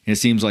 And it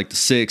seems like the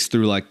 6th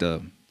through like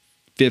the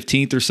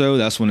 15th or so,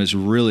 that's when it's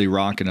really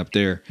rocking up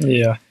there.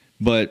 Yeah.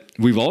 But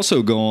we've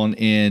also gone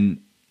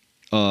in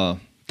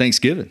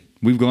Thanksgiving.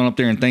 We've gone up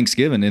there in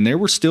Thanksgiving, and there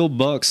were still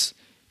bucks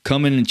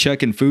coming and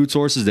checking food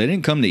sources. They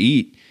didn't come to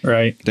eat.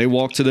 Right. They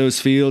walked to those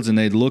fields and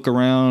they'd look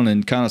around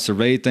and kind of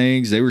survey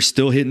things. They were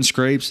still hitting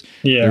scrapes.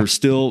 Yeah. They were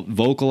still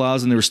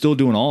vocalizing. They were still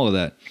doing all of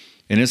that.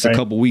 And it's a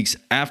couple weeks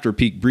after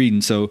peak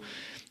breeding. So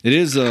it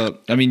is, the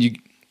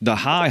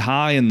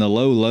high and the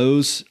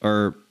lows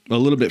are a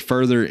little bit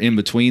further in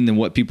between than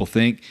what people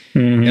think.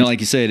 Mm-hmm. And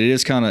like you said,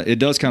 it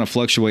does kind of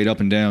fluctuate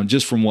up and down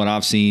just from what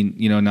I've seen,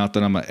 not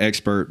that I'm an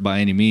expert by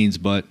any means,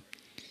 but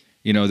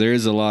there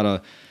is a lot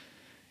of,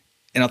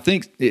 and I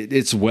think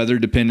it's weather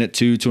dependent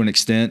too, to an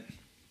extent.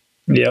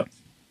 Yep.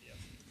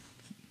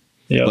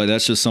 Yeah. But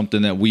that's just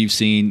something that we've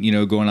seen,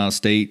 going out of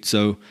state.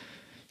 So,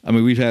 I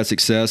mean, we've had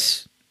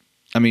success.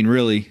 I mean,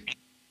 really,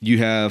 you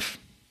have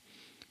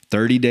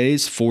 30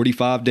 days,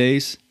 45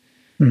 days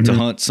to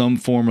hunt some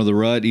form of the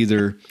rut,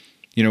 either,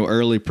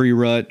 early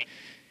pre-rut,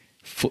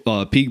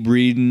 peak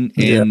breeding,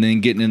 and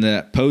then getting into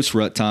that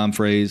post-rut time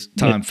phase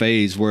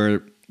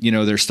where,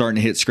 they're starting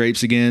to hit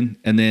scrapes again.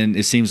 And then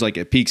it seems like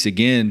it peaks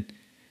again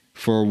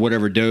for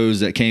whatever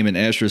does that came in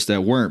estrus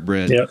that weren't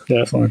bred. Yep,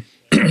 definitely.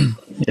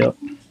 Yep.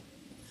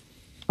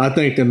 I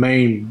think the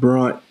main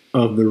brunt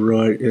of the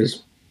rut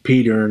is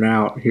petering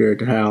out here at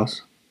the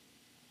house.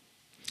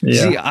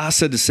 Yeah. See, I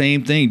said the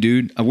same thing,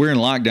 dude. We're in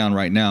lockdown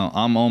right now.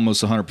 I'm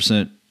almost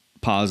 100%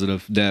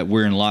 positive that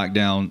we're in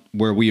lockdown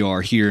where we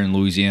are here in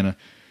Louisiana.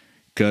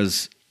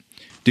 Because,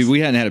 dude, we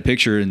hadn't had a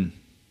picture in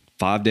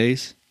 5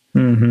 days.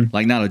 Mm-hmm.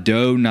 Like, not a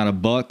doe, not a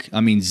buck.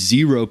 I mean,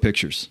 0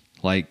 pictures.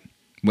 Like,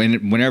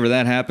 whenever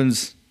that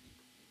happens.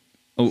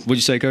 Oh, what'd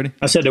you say, Cody?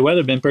 I said the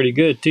weather been pretty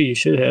good, too. You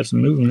should have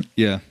some movement.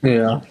 Yeah.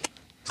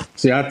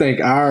 See, I think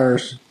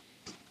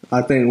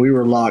we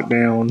were locked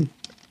down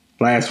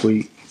last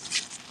week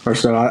or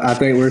so. I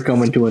think we're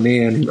coming to an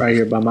end right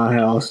here by my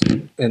house.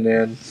 And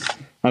then,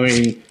 I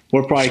mean,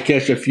 we'll probably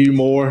catch a few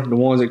more, the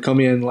ones that come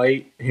in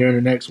late here in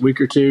the next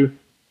week or two.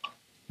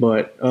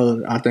 But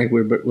I think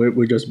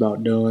we're just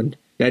about done.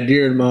 That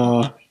deer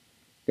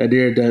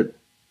that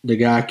the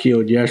guy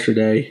killed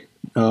yesterday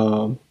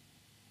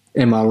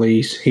in my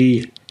lease,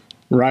 he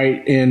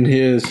right in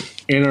his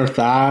inner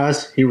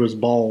thighs, he was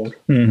bald.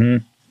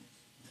 Mm-hmm.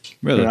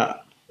 Really?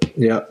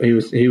 Yeah, he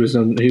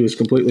was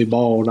completely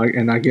bald,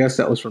 and I guess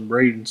that was from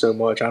breeding so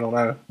much. I don't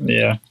know.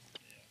 Yeah,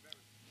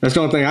 that's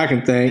the only thing I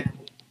can think.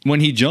 When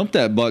he jumped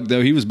that buck,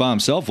 though, he was by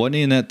himself, wasn't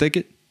he, in that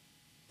thicket?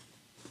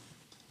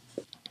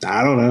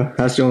 I don't know.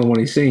 That's the only one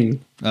he's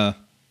seen. Yeah.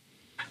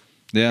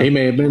 He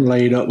may have been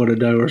laid up with a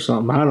doe or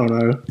something. I don't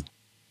know.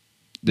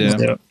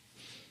 Yeah.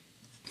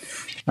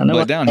 I know.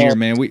 But down here,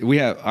 man, we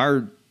have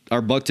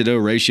our buck to doe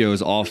ratio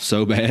is off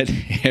so bad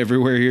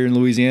everywhere here in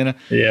Louisiana.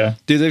 Yeah.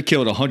 Dude, they've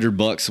killed 100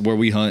 bucks where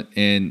we hunt,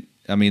 and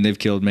I mean they've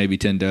killed maybe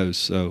 10 does.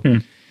 So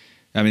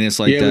I mean it's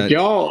like Yeah, but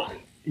that.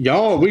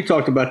 y'all, we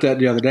talked about that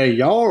the other day.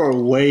 Y'all are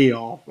way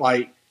off.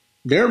 Like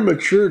they're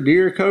mature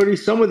deer, Cody.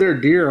 Some of their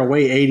deer are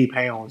weigh 80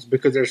 pounds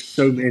because there's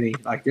so many.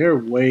 Like they're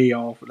way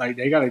off. Like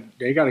they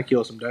gotta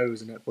kill some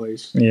does in that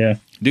place. Yeah.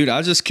 Dude,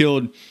 I just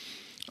killed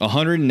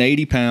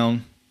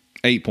 180-pound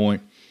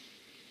 8-point,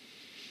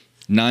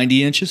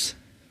 90 inches.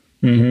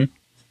 Mm-hmm.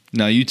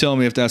 Now you tell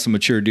me if that's a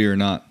mature deer or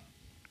not.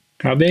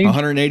 How big?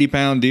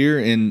 180-pound deer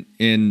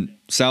in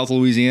South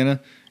Louisiana,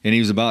 and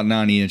he was about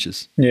 90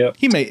 inches. Yeah.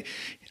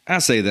 I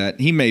say that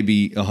he may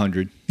be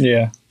 100.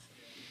 Yeah.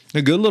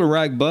 A good little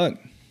rack buck.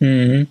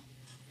 Mm-hmm.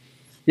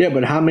 Yeah,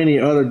 but how many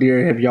other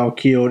deer have y'all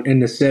killed in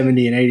the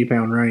 70 and 80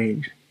 pound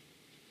range?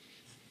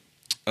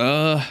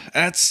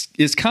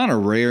 It's kind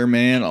of rare,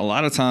 man. A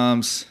lot of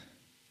times.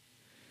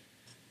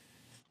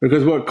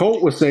 Because what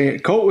Colt was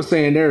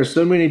saying there are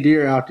so many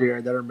deer out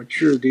there that are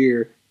mature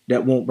deer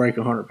that won't break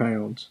 100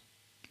 pounds.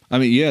 I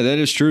mean, yeah, that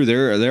is true.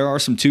 There are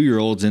some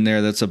 2-year-olds in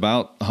there that's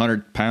about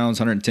 100 pounds,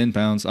 110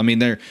 pounds. I mean,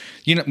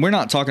 we're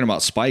not talking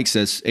about spikes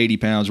that's 80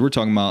 pounds. We're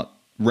talking about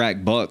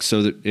rack bucks.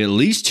 So that at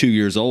least 2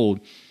 years old,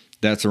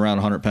 that's around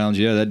 100 pounds.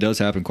 Yeah, that does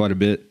happen quite a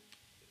bit.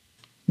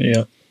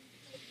 Yeah.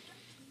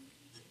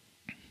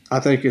 I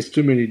think it's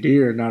too many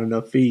deer and not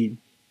enough feed.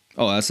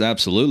 Oh, that's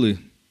absolutely.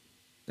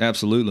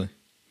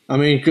 I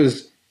mean,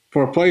 because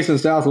for a place in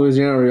South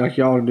Louisiana where like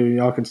y'all do,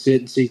 y'all can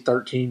sit and see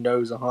 13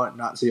 does a hunt and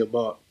not see a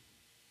buck.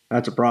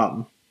 That's a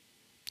problem.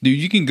 Dude,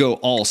 you can go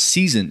all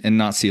season and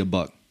not see a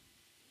buck.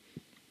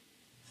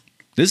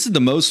 This is the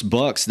most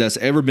bucks that's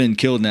ever been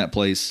killed in that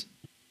place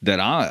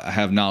that I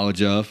have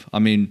knowledge of. I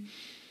mean,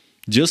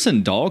 just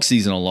in dog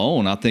season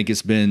alone, I think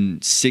it's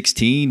been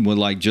 16 with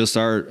like just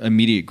our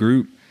immediate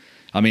group.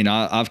 I mean,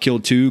 I've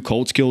killed 2.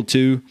 Colt's killed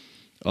 2.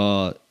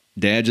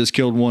 Dad just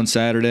killed 1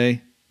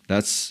 Saturday.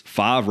 That's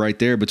 5 right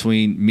there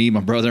between me, my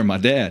brother, and my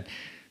dad.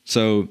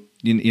 So,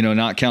 you know,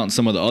 not counting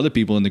some of the other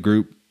people in the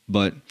group,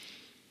 but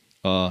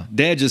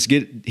Dad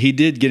he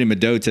did get him a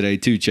doe today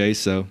too, Chase.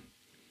 So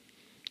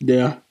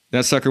Yeah.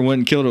 that sucker went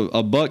and killed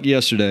a buck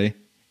yesterday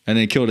and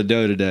then killed a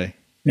doe today.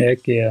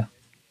 Heck yeah.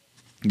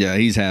 Yeah,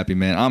 he's happy,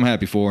 man. I'm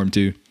happy for him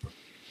too.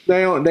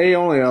 They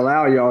only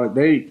allow y'all,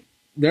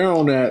 they're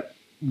on that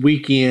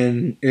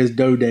weekend is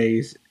doe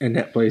days in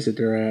that place that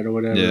they're at or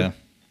whatever. Yeah.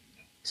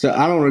 So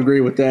I don't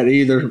agree with that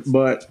either,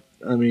 but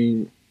I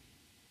mean,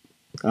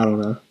 I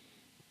don't know.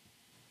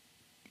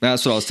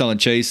 That's what I was telling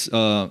Chase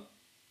a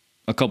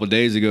couple of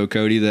days ago,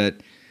 Cody, that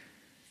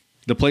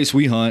the place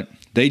we hunt,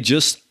 they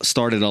just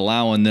started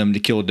allowing them to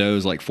kill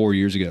does like 4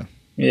 years ago.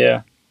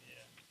 Yeah.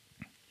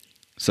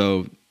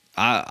 So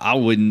I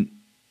wouldn't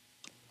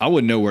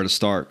know where to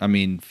start. I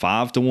mean,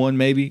 5-1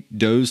 maybe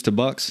does to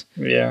bucks.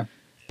 Yeah.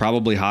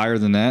 Probably higher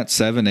than that,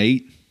 7,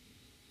 8.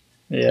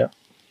 Yeah.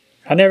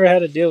 I never had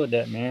to deal with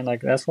that, man.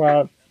 Like that's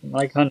why I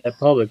like hunting at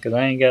public because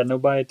I ain't got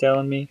nobody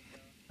telling me.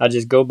 I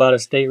just go by the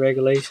state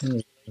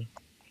regulations.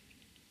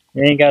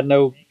 You ain't got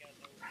no.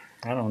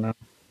 I don't know.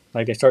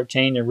 Like they start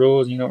changing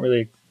rules, you don't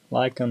really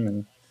like them,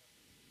 and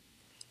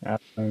I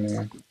don't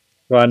know.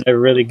 Well, I never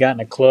really got in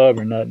a club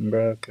or nothing,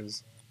 bro.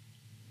 Because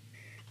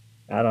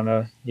I don't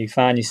know. You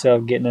find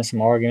yourself getting in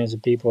some arguments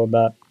with people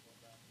about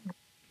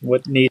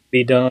what needs to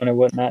be done or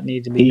what not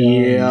needs to be done.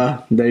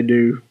 Yeah, they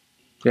do.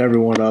 Every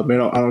one of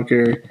them. I don't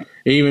care.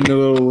 Even the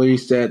little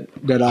lease that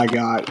I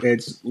got,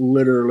 it's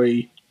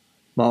literally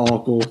my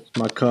uncle,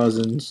 my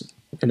cousins,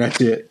 and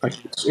that's it. Like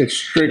it's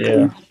strictly.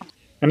 Yeah.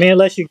 I mean,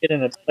 unless you get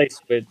in a place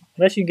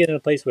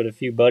with a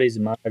few buddies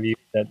in my view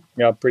that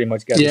y'all pretty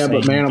much got the Yeah,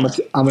 but same. man,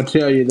 I'm gonna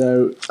tell you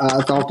though,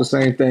 I thought the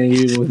same thing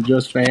even with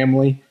just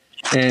family,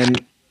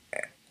 and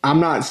I'm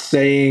not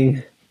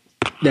saying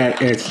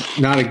that it's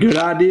not a good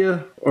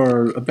idea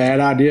or a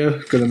bad idea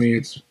because I mean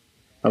it's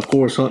of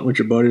course hunting with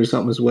your buddies or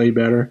something is way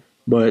better,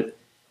 but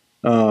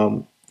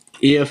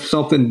if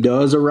something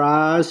does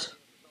arise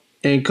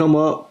and come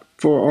up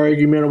for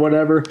argument or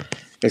whatever,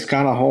 it's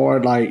kind of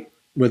hard. Like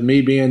with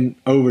me being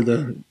over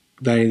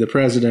the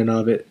president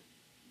of it,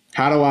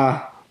 how do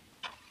I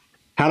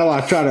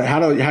try to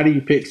how do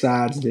you pick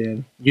sides?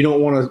 Then you don't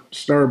want to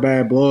stir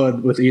bad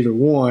blood with either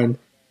one,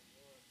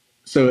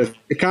 so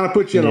it kind of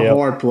puts you in a Yep.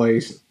 hard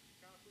place.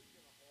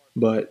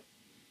 But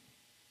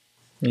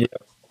Yeah,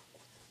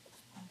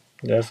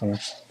 definitely.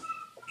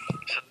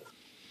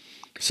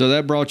 So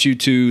that brought you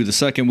to the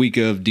second week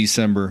of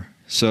December.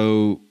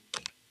 So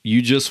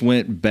you just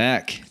went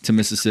back to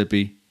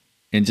Mississippi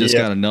and just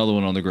Yep. got another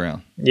one on the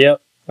ground.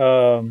 Yep.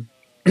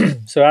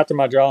 So after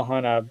my draw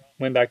hunt, I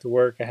went back to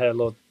work. I had a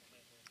little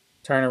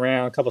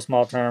turnaround, a couple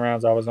small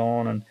turnarounds I was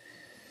on, and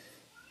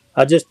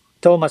I just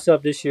told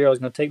myself this year I was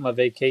going to take my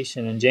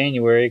vacation in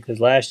January because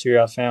last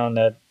year I found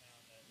that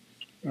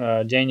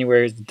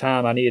January is the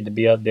time I needed to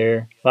be up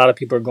there. A lot of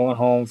people are going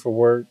home for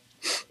work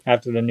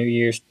after the New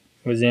Year's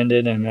was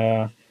ended, and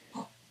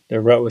the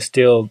rut was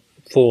still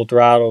full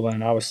throttle,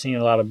 and I was seeing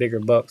a lot of bigger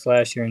bucks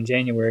last year in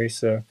January.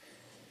 So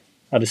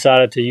I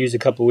decided to use a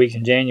couple weeks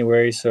in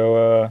January.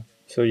 So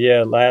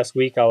yeah, last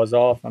week I was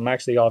off. I'm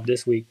actually off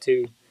this week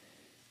too.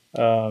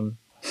 Um,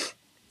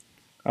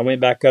 I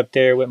went back up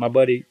there with my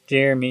buddy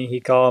Jeremy.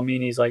 He called me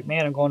and he's like,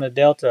 "Man, I'm going to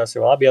Delta." I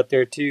said, "Well, I'll be up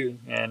there too."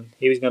 And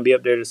he was going to be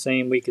up there the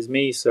same week as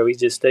me, so he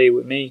just stayed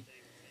with me.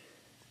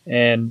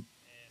 And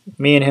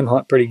me and him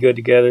hunt pretty good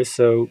together.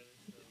 So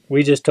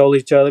we just told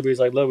each other, we was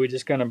like, "Look, we're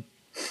just gonna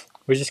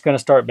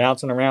start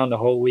bouncing around the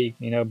whole week.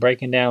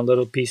 Breaking down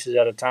little pieces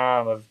at a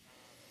time. Of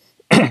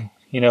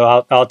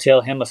I'll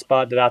tell him a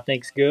spot that I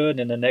think's good,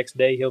 and the next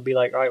day he'll be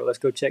like, "All right, well, let's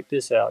go check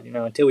this out."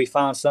 Until we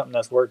find something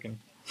that's working.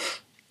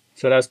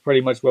 So that's pretty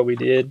much what we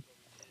did.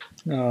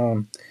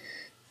 Um,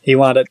 he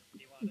wound up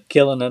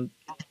killing them.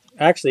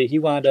 Actually, he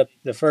wound up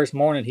the first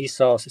morning he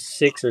saw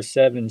 6 or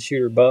 7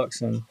 shooter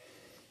bucks, and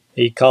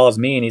he calls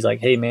me and he's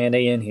like, "Hey man,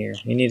 they in here.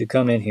 You need to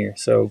come in here."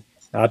 So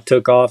I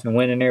took off and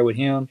went in there with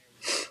him.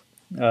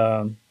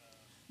 Um,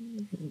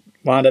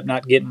 Wound up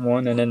not getting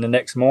one, and then the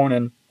next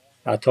morning,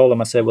 I told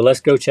him, I said, "Well,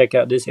 let's go check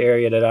out this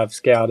area that I've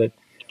scouted."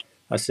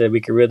 I said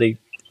we could really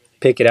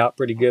pick it out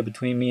pretty good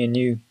between me and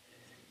you.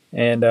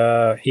 And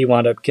he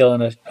wound up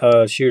killing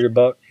a shooter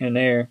buck in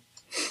there.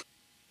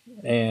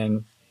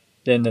 And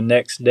then the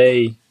next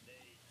day,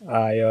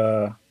 I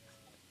uh,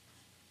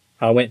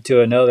 I went to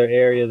another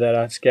area that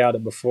I've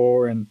scouted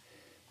before and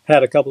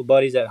had a couple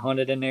buddies that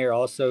hunted in there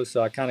also.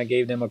 So I kind of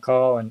gave them a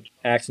call and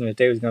asked them if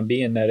they was going to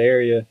be in that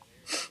area,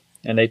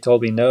 and they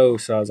told me no.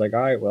 So I was like,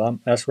 all right, well,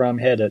 that's where I'm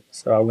headed.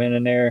 So I went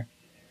in there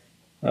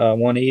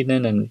one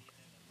evening, and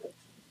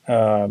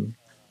um,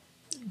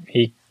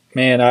 he,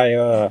 man,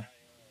 I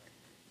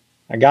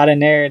got in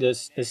there.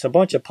 There's a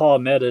bunch of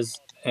palmettos,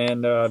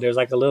 and there's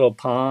like a little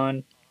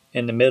pond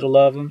in the middle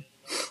of them.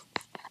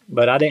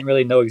 But I didn't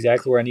really know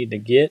exactly where I needed to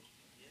get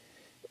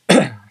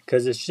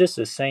because it's just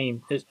the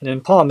same.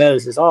 In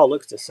palmettos, it all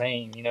looks the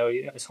same.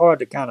 It's hard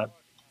to kind of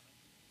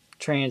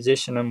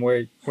transition them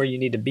where you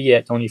need to be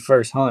at on your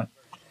first hunt.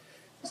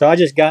 So I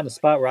just got in a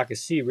spot where I could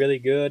see really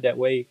good that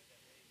way,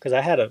 because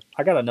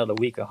I got another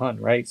week of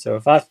hunting, right? So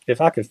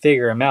if I could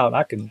figure them out,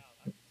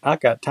 I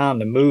got time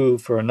to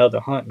move for another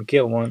hunt and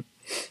kill one.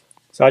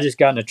 So I just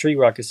got in a tree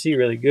where I could see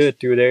really good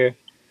through there,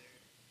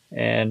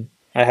 and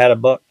I had a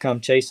buck come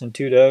chasing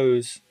two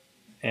does,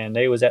 and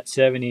they was at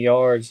 70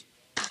 yards.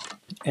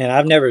 And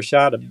I've never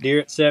shot a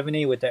deer at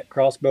 70 with that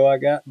crossbow I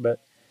got, but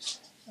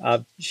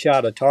I've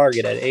shot a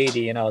target at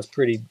 80, and I was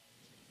pretty,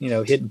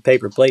 hitting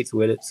paper plates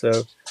with it.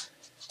 So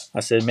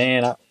I said,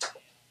 man,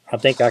 I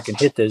think I can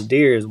hit this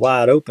deer is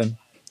wide open.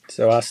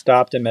 So I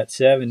stopped him at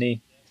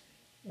 70,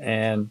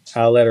 and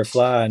I let her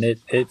fly, and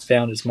it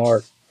found its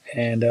mark.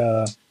 And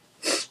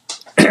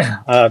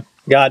I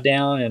got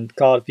down and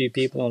called a few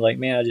people and was like,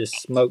 man, I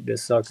just smoked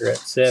this sucker at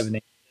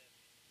 70.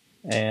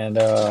 And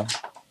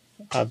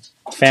I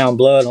found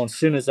blood on as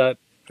soon as I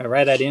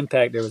right at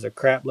impact. There was a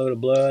crap load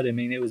of blood. I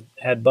mean, it was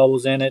had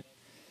bubbles in it,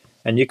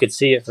 and you could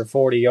see it for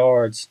 40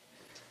 yards.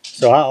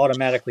 So I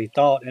automatically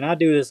thought, and I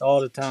do this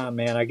all the time,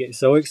 man. I get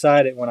so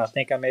excited when I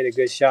think I made a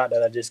good shot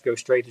that I just go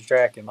straight to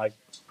tracking, like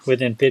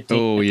within 15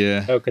 Oh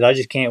minutes, yeah. because I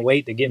just can't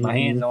wait to get my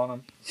hands Mm-hmm. on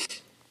them.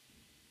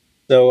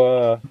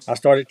 So I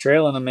started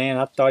trailing him, man.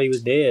 I thought he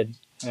was dead,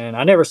 and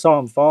I never saw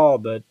him fall,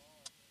 but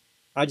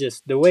I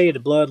just the way the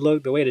blood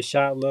looked, the way the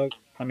shot looked.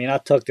 I mean, I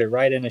tucked it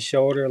right in the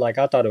shoulder, like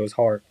I thought it was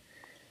heart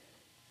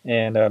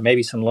and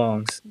maybe some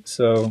lungs.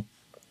 So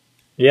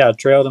yeah, I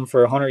trailed him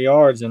for 100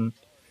 yards, and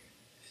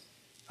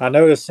I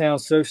know this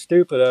sounds so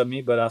stupid of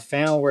me, but I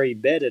found where he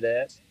bedded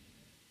at,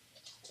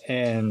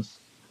 and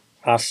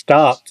I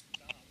stopped,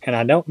 and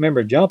I don't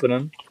remember jumping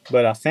him,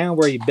 but I found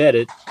where he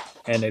bedded,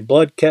 and the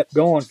blood kept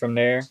going from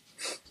there.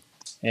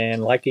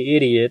 And like an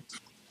idiot,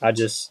 I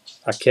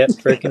kept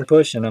freaking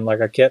pushing him,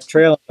 like I kept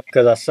trailing him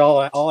because I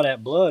saw all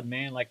that blood,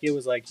 man. Like it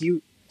was like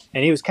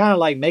and he was kind of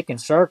like making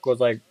circles,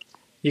 like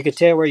you could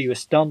tell where he was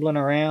stumbling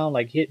around,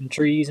 like hitting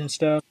trees and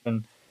stuff.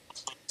 And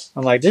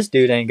I'm like, this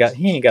dude he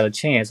ain't got a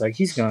chance. Like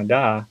he's gonna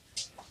die.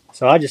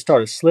 So I just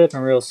started slipping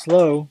real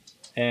slow,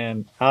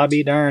 and I'll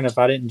be darned if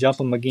I didn't jump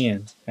him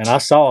again. And I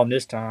saw him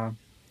this time,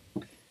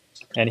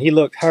 and he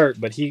looked hurt,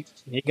 but he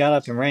got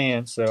up and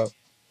ran. So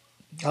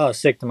I was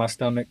sick to my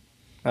stomach.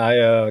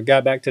 I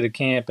got back to the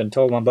camp and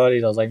told my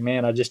buddies. I was like,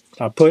 man, I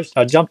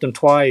jumped him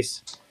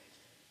twice.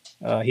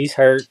 He's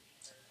hurt.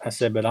 I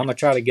said, but I'm gonna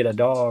try to get a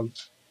dog.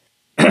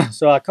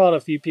 So I called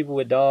a few people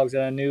with dogs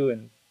that I knew,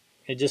 and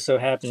it just so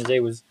happens they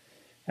was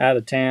out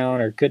of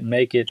town or couldn't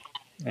make it.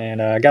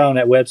 And I got on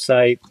that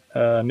website,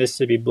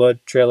 Mississippi Blood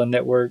Trailing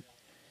Network.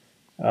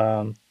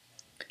 Um,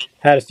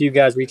 Had a few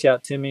guys reach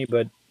out to me,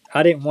 but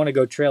I didn't want to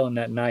go trailing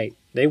that night.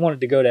 They wanted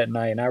to go that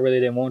night, and I really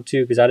didn't want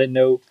to because I didn't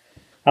know.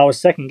 I was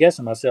second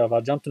guessing myself. I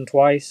jumped him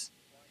twice.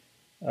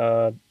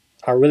 Uh,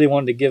 I really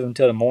wanted to give him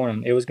till the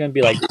morning. It was going to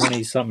be like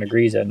 20 something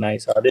degrees that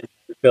night, so I didn't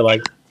feel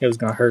like it was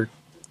going to hurt.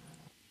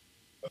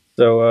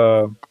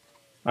 So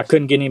I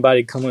couldn't get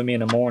anybody to come with me in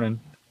the morning.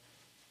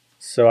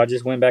 So I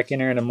just went back in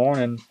there in the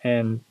morning,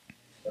 and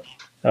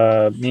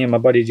me and my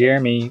buddy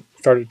Jeremy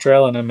started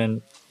trailing him,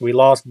 and we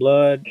lost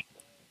blood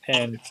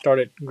and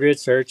started grid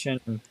searching.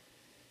 And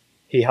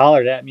he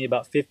hollered at me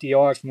about 50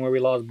 yards from where we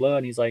lost blood.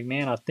 And he's like,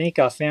 man, I think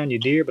I found your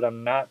deer, but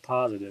I'm not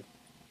positive.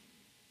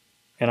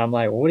 And I'm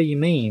like, what do you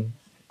mean?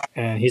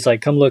 And he's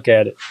like, come look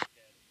at it.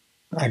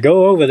 I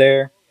go over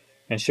there,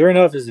 and sure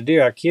enough, it's the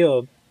deer I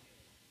killed.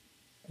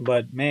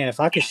 But man, if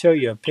I could show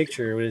you a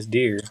picture of this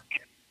deer,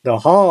 the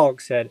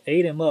hogs had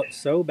ate him up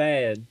so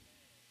bad,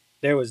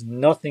 there was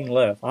nothing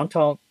left. I'm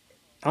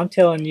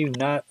telling you,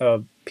 not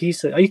a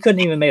piece of. You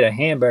couldn't even make a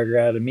hamburger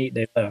out of the meat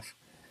they left.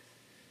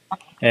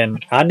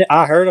 And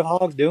I heard of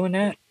hogs doing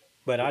that,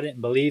 but I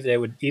didn't believe they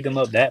would eat them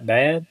up that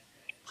bad.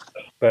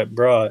 But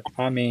bro,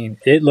 I mean,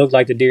 it looked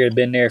like the deer had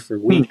been there for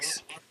Hmm.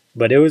 weeks.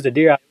 But it was the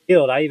deer I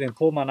killed. I even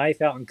pulled my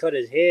knife out and cut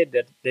his head.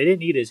 That they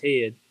didn't eat his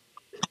head.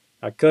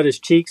 I cut his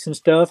cheeks and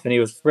stuff, and he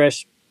was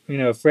fresh,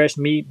 fresh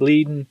meat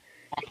bleeding.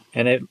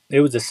 And it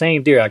was the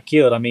same deer I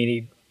killed. I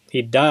mean,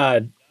 he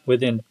died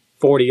within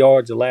 40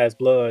 yards of last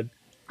blood.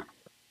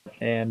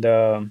 And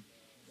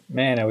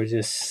man, it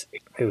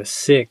was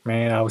sick,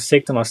 man. I was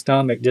sick to my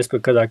stomach just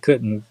because I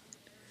couldn't.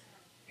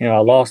 I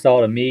lost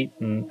all the meat,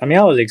 and I mean,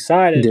 I was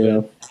excited, but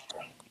Yeah.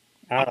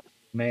 I don't know,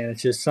 man,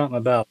 it's just something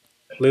about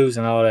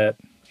losing all that.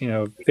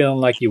 Feeling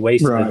like you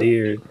wasted a Right.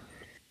 deer.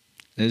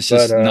 It's But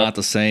just not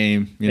the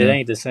same, it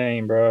ain't the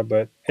same, bro.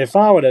 But if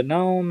I would have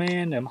known,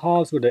 man, them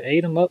hogs would have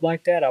ate them up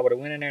like that, I would have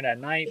went in there that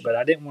night. But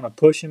I didn't want to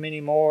push them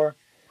anymore.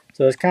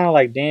 So it's kind of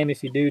like, damn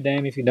if you do,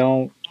 damn if you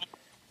don't.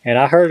 And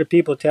I heard of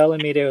people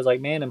telling me they was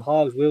like, man, them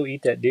hogs will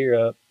eat that deer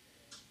up.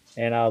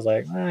 And I was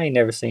like, I ain't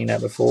never seen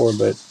that before.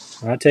 But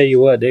I tell you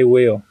what, they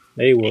will.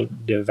 They will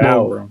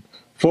devour Well, them.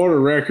 for the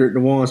record, the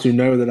ones who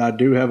know that I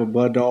do have a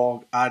blood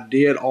dog, I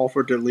did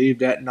offer to leave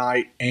that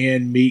night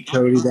and meet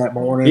Cody that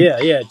morning. Yeah,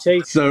 yeah,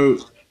 Chase. So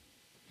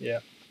Yeah.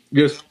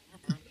 just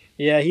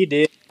Yeah, he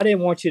did. I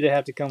didn't want you to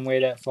have to come way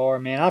that far,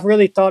 man. I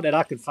really thought that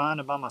I could find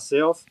him by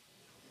myself.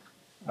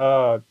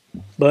 Uh,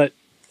 but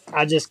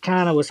I just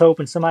kind of was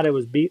hoping somebody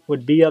would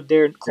be up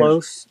there yeah.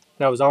 close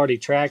that was already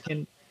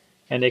tracking,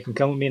 and they can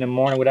come with me in the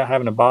morning without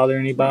having to bother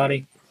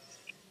anybody.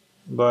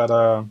 But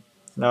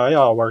no, it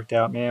all worked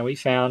out, man. We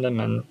found him,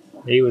 and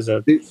he was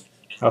Do,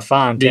 a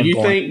fine do you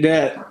 10 point. think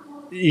that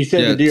you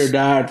said the Yeah. deer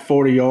died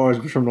 40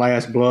 yards from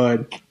last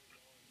blood?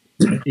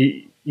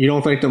 You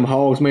don't think them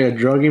hogs may have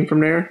drug him from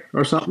there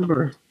or something?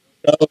 Or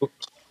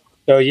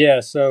So,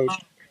 so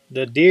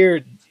the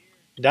deer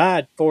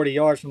died 40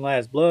 yards from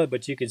last blood,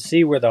 but you could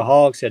see where the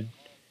hogs had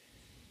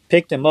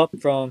picked him up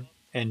from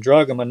and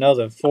drug him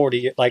another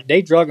 40. Like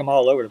they drug him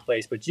all over the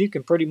place, but you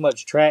can pretty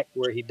much track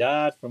where he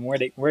died from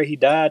where he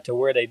died to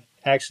where they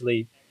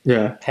actually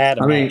yeah, had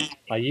I him mean, at.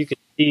 Like you could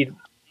see,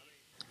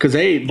 because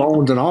they ate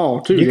bones and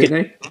all too, you could,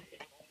 didn't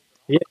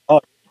they? yeah,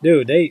 oh,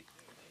 dude,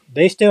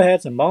 they still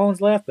had some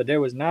bones left, but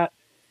there was not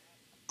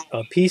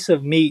a piece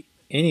of meat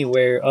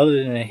anywhere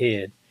other than the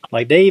head.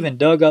 Like they even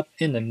dug up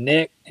in the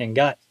neck and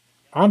got.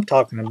 I'm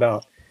talking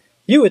about.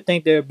 You would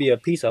think there would be a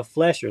piece of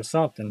flesh or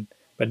something,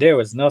 but there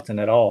was nothing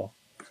at all.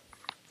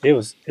 It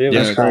was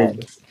That's Yeah. crazy.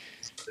 solid.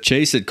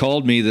 Chase had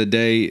called me the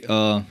day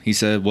he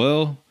said,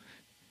 well,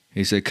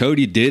 he said,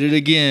 Cody did it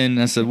again.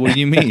 I said, what do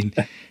you mean?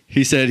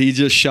 He said he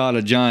just shot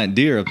a giant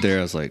deer up there.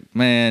 I was like,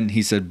 man,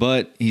 he said,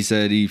 but he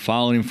said he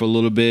followed him for a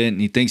little bit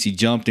and he thinks he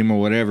jumped him or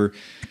whatever.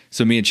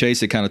 So me and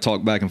Chase had kind of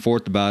talked back and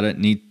forth about it.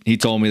 And he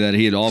told me that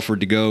he had offered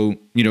to go,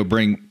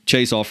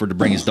 Chase offered to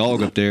bring his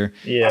dog up there.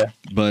 Yeah,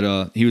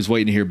 But he was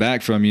waiting to hear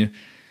back from you.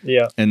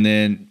 yeah, And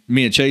then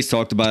me and Chase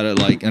talked about it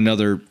like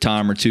another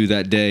time or two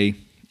that day.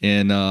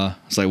 And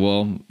it's like,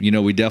 well,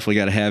 we definitely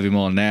got to have him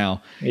on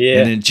now. yeah,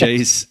 And then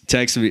Chase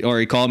texted me, or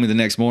he called me the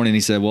next morning. He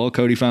said, well,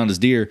 Cody found his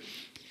deer.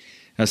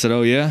 I said,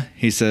 oh, yeah?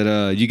 He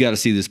said, you got to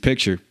see this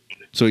picture.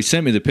 So he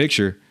sent me the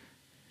picture.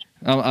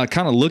 I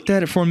kind of looked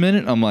at it for a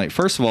minute. I'm like,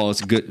 first of all, it's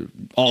a good,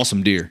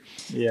 awesome deer.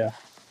 yeah,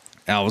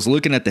 I was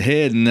looking at the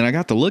head, and then I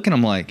got to looking.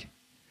 I'm like,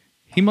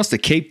 he must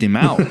have caped him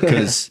out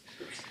because,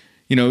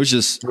 it was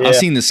just, I Yeah.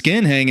 seen the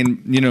skin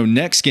hanging,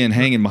 neck skin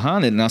hanging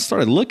behind it. And I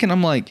started looking.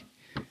 I'm like,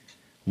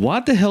 why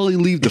the hell he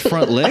leave the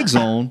front legs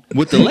on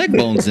with the leg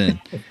bones in?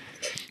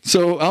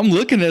 So I'm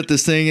looking at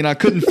this thing and I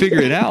couldn't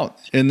figure it out.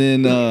 And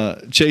then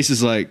Chase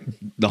is like,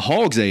 the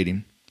hogs ate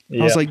him.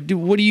 yeah. I was like, dude,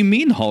 what do you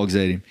mean the hogs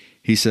ate him?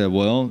 He said,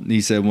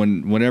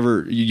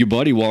 whenever your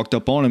buddy walked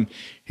up on him,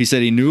 he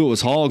said he knew it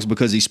was hogs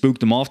because he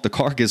spooked him off the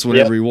carcass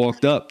whenever he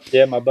walked up.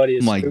 Yeah, my buddy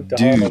has I'm like, spooked the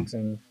dude. hogs,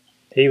 and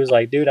he was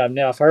like, "Dude,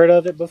 I've heard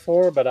of it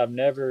before, but I've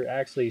never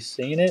actually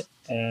seen it,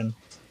 and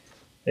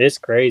it's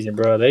crazy,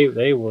 bro.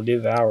 They will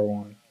devour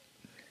one."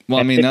 Well,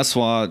 I mean, that's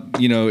why,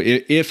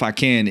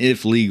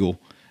 if legal,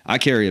 I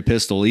carry a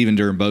pistol even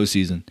during bow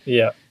season.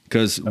 Yeah,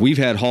 Because we've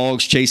had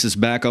hogs chase us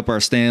back up our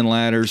stand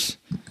ladders.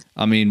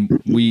 I mean,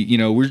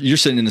 you're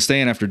sitting in the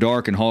stand after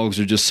dark and hogs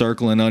are just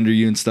circling under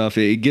you and stuff.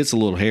 It gets a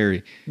little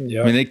hairy.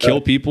 yeah. I mean, they kill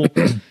people.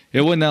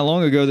 It wasn't that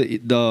long ago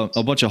that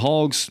a bunch of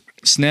hogs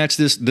snatched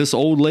this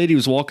old lady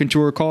was walking to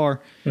her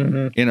car,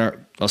 and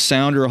a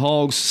sounder of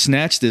hogs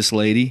snatched this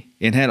lady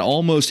and had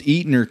almost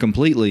eaten her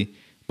completely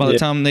by the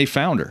time they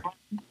found her.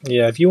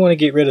 Yeah, if you want to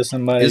get rid of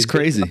somebody, It's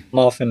crazy. get them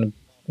off in the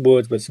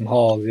woods with some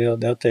hogs.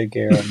 They'll take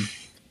care of them.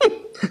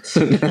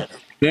 So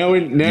Now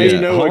you Yeah,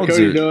 know what hogs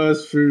Cody are.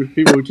 does for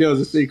people who tells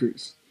the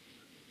secrets.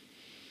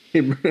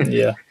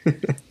 Yeah.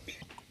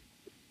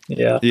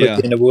 Yeah. Put Yeah.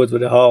 you in the woods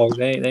with the hogs.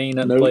 They ain't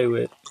nothing to Nope. play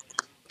with.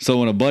 So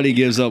when a buddy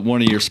gives up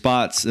one of your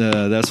spots,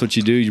 that's what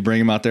you do. You bring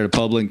him out there to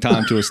public and tie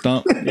him to a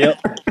stump. Yep.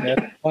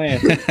 That's the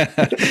plan.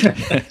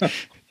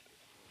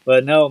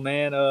 But no,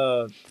 man,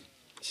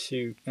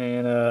 shoot,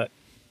 man,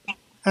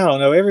 I don't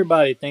know.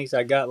 Everybody thinks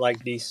I got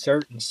like these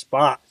certain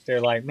spots.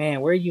 They're like,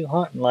 man, where are you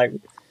hunting? Like,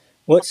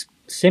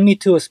 send me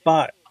to a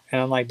spot.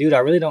 And I'm like, dude, I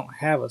really don't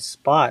have a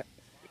spot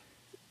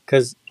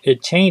because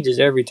it changes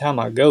every time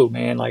I go,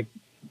 man. Like,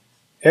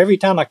 every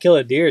time I kill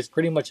a deer, it's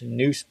pretty much a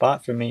new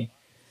spot for me.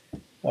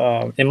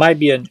 It might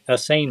be a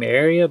same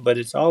area, but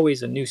it's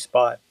always a new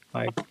spot.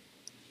 Like,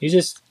 you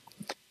just,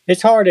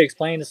 it's hard to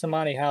explain to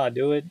somebody how I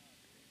do it.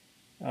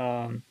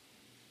 Um,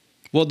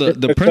 Well, just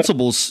the because,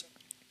 principles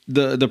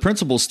the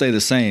principles stay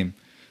the same.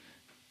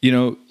 You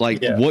know,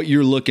 like yeah, what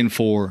you're looking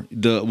for,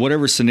 the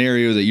whatever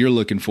scenario that you're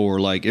looking for.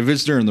 Like if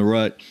it's during the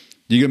rut,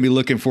 you're gonna be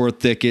looking for a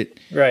thicket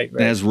right, that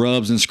right. has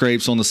rubs and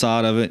scrapes on the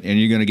side of it, and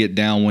you're gonna get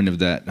downwind of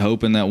that,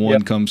 hoping that one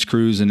Yep, comes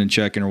cruising and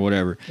checking or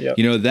whatever. yep,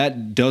 You know,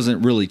 that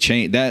doesn't really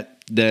change. That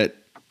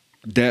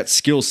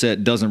skill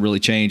set doesn't really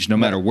change no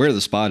matter no, where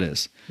the spot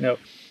is. no,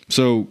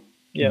 So,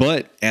 yep,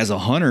 but as a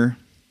hunter,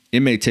 it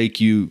may take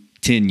you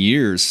 10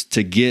 years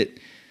to get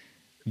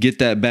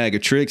that bag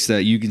of tricks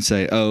that you can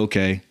say, oh,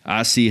 okay,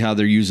 I see how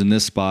they're using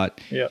this spot.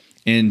 yep.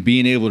 And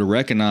being able to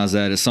recognize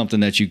that is something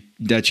that you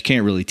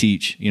can't really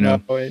teach, you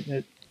No, know?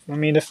 I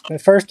mean, the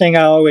first thing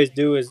I always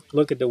do is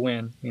look at the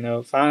wind,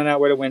 finding out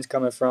where the wind's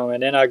coming from.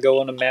 And then I go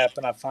on the map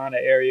and I find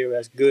an area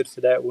that's good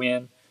for that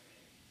wind.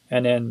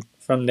 And then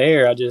from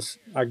there,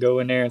 I go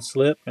in there and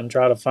slip and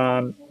try to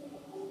find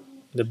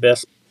the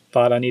best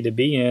spot I need to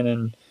be in.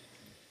 And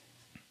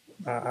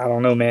I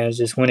don't know, man. It's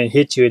just when it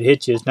hits you, it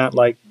hits you. It's not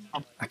like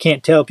I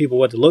can't tell people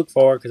what to look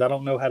for because I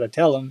don't know how to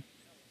tell them.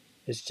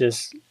 It's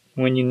just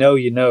when you know,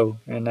 you know.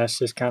 And that's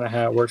just kind of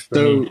how it works for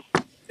me.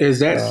 So is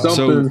that So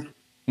something?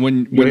 Go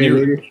when ahead, you're,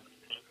 Rudy.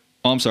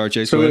 oh, I'm sorry,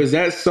 Chase, go So ahead. is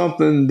that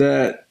something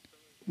that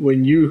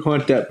when you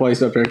hunt that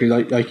place up there,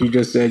 because like you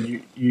just said,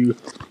 you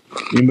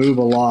move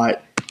a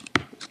lot.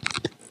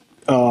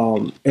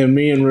 And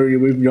me and Rudy,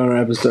 we've done an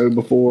episode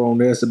before on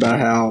this about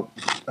how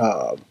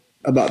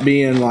about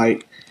being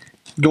like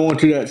going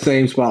to that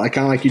same spot, like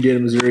kind of like you did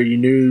in Missouri. You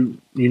knew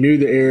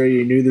the area,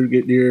 you knew there were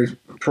good deer.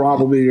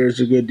 Probably there's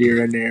a good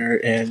deer in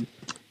there, and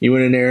you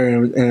went in there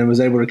and was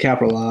able to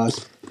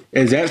capitalize.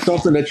 Is that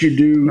something that you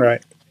do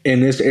Right. in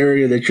this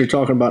area that you're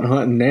talking about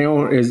hunting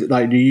now? Is it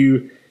like do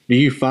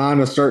you find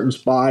a certain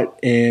spot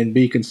and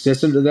be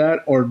consistent to that,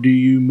 or do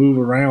you move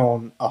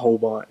around a whole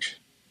bunch?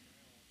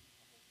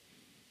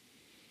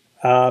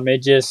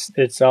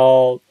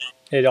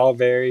 It all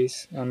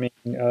varies. I mean,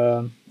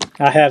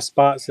 I have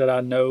spots that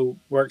I know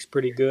works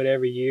pretty good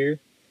every year,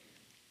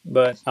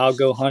 but I'll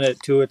go hunt it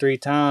two or three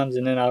times,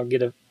 and then I'll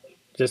get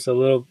just a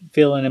little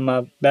feeling in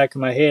my back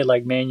of my head,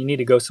 like, man, you need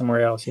to go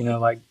somewhere else.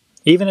 Like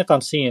even if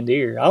I'm seeing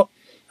deer,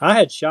 I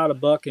had shot a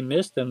buck and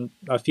missed him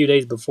a few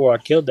days before I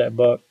killed that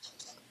buck,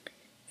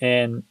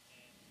 and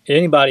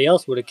anybody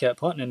else would have kept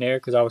hunting in there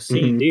because I was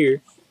seeing Mm-hmm.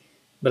 deer,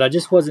 but I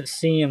just wasn't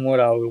seeing what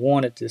I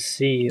wanted to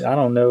see. I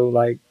don't know,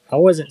 like I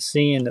wasn't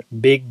seeing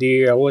big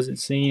deer. I wasn't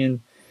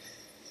seeing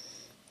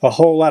a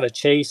whole lot of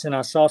chasing.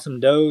 I saw some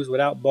does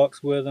without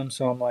bucks with them,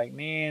 so I'm like,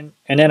 man.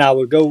 And then I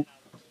would go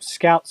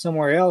scout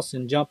somewhere else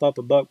and jump up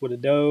a buck with a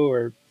doe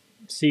or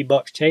see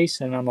bucks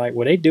chasing. I'm like,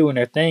 well, they doing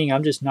their thing.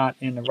 I'm just not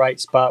in the right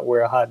spot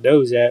where a hot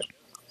doe's at.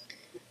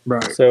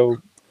 Right.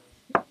 So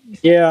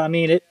yeah, I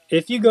mean,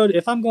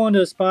 if I'm going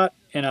to a spot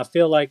and I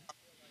feel like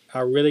I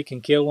really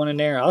can kill one in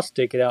there, I'll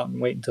stick it out and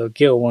wait until I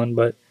kill one.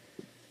 But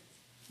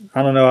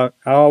I don't know.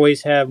 I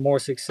always have more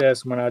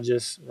success when I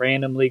just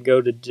randomly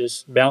go to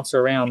just bounce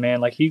around,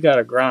 man. Like you got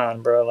to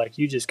grind, bro. Like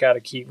you just got to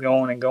keep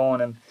going and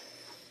going, and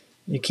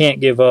you can't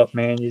give up,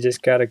 man. You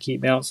just got to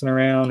keep bouncing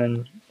around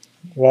and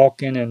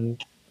walking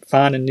and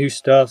finding new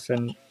stuff,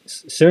 and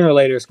sooner or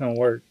later it's gonna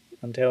work.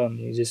 I'm telling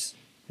you, it's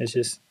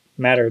just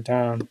a matter of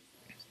time.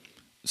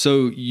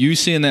 So you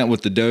seeing that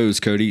with the does,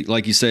 Cody,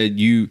 like you said,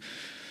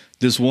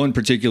 this one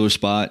particular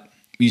spot,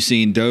 you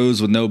seen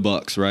does with no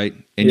bucks, right?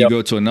 And you Yep,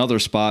 go to another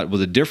spot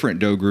with a different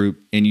doe group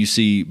and you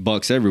see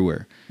bucks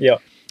everywhere.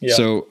 yep, yep.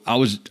 So I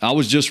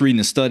was just reading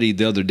a study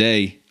the other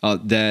day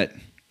that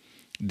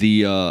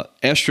the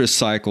estrus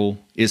cycle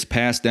is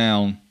passed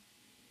down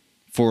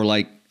for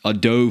like a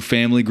doe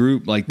family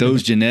group. Like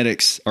those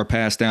genetics are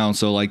passed down.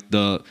 So like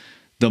the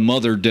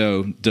mother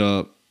doe,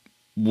 the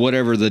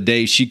whatever the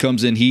day she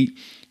comes in heat,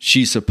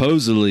 she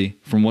supposedly,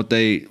 from what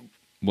they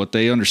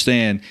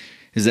understand,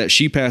 is that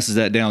she passes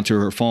that down to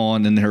her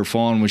fawn, and her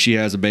fawn, when she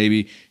has a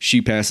baby,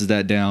 she passes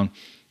that down.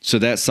 So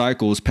that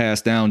cycle is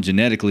passed down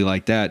genetically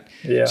like that.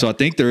 Yeah. So I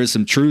think there is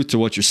some truth to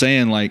what you're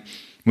saying. Like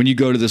when you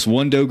go to this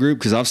one doe group,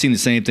 because I've seen the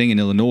same thing in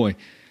Illinois.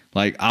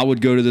 Like I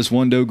would go to this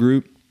one doe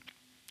group,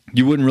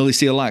 you wouldn't really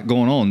see a lot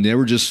going on. They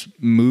were just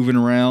moving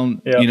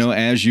around, Yep.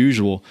 as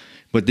usual.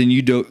 But then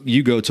you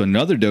go to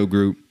another doe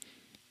group,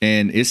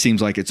 and it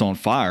seems like it's on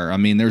fire. I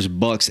mean, there's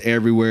bucks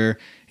everywhere,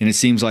 and it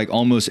seems like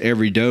almost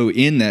every doe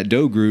in that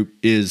doe group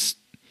is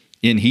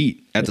in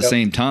heat at the Yep.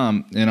 same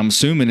time. And I'm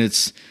assuming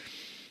it's,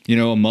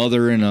 a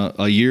mother and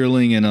a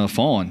yearling and a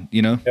fawn,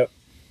 Yep.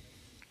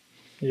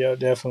 Yeah,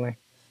 definitely.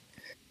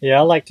 Yeah,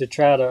 I like to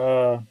try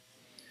to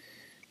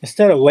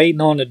instead of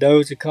waiting on the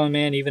does to come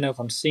in, even if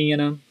I'm seeing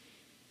them,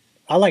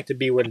 I like to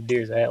be where the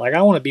deer's at. Like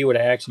I want to be where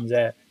the action's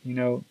at,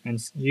 and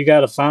you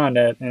got to find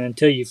that. And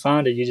until you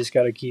find it, you just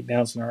got to keep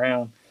bouncing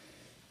around.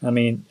 I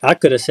mean, I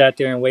could have sat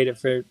there and waited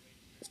for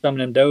some of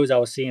them does I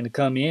was seeing to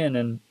come in,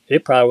 and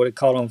it probably would have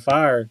caught on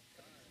fire.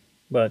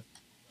 But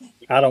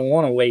I don't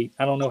want to wait.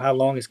 I don't know how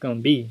long it's going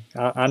to be.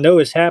 I know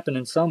it's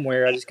happening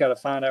somewhere. I just got to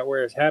find out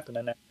where it's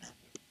happening at,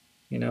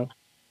 you know?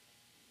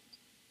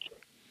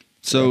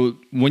 So, So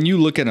when you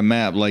look at a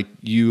map, like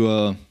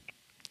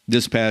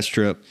this past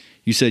trip,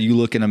 you said you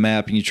look at a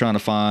map and you're trying to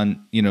find,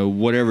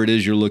 whatever it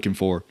is you're looking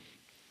for.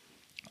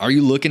 Are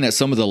you looking at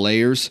some of the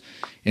layers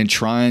and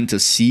trying to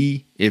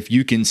see if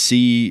you can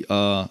see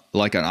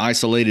like an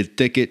isolated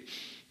thicket?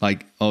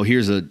 Like, oh,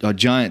 here's a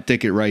giant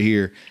thicket right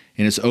here,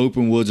 and it's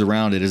open woods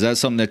around it. Is that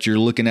something that you're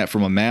looking at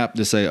from a map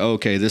to say, oh,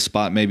 okay, this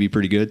spot may be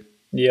pretty good?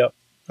 yep.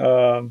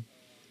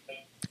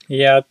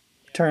 Yeah, I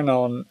turn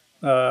on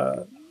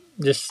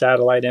just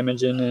satellite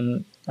imaging,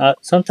 and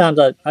sometimes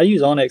I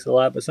use Onyx a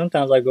lot, but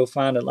sometimes I go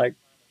find it like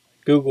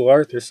Google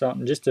Earth or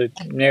something just to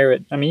narrow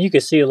it. I mean, you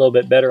can see a little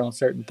bit better on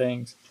certain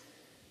things,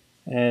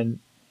 and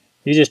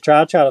you just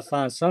try to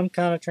find some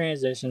kind of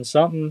transition,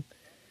 something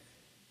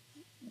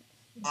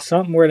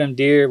where them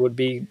deer would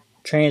be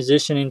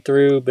transitioning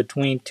through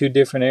between two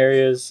different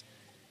areas,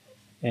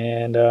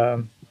 and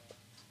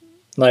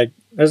like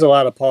there's a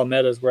lot of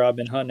palmettos where I've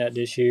been hunting at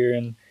this year,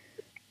 and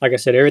like I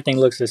said, everything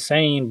looks the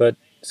same, but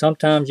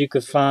sometimes you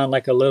could find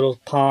like a little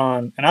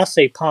pond. And I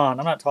say pond,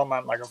 I'm not talking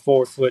about like a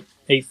 4 foot,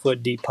 8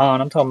 foot deep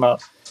pond. I'm talking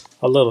about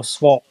a little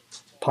swamp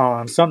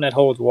pond, something that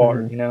holds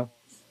water, Mm-hmm.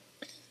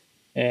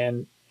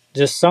 and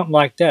just something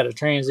like that, a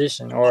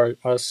transition or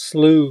a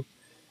slough,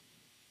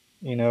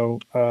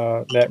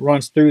 that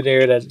runs through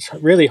there that's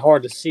really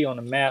hard to see on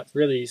the map.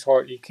 Really, it's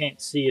hard. You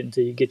can't see it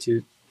until you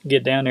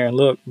get down there and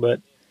look.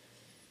 But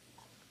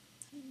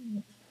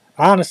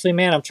honestly,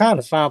 man, I'm trying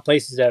to find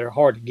places that are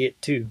hard to get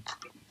to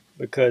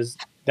because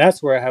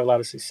that's where I have a lot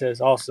of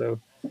success. Also,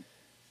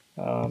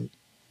 um,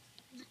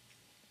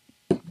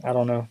 I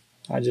don't know.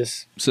 I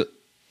just So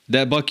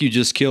that buck you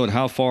just killed,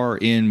 how far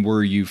in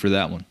were you for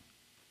that one?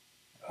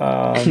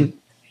 um,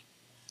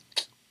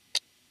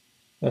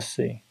 let's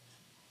see.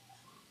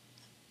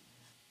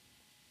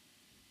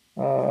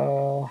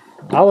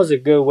 I was a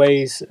good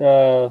ways.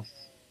 Man,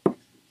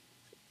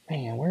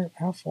 where?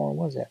 How far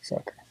was that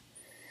sucker?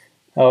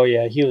 Oh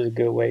yeah, he was a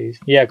good ways.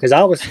 Yeah, because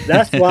I was.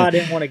 That's why I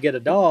didn't want to get a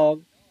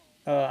dog.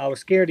 I was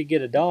scared to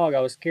get a dog.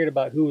 I was scared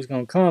about who was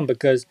going to come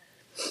because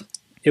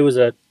it was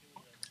a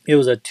it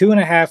was a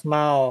 2.5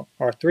 mile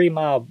or 3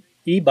 mile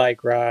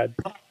e-bike ride,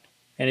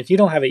 and if you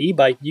don't have an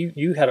e-bike,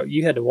 you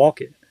had to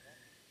walk it.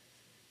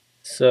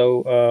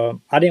 So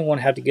I didn't want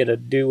to have to get a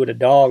do with a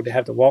dog to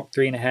have to walk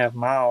 3.5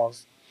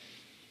 miles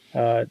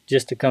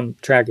just to come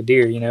track a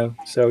deer.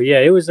 So yeah,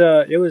 it was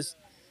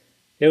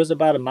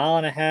about a mile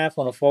and a half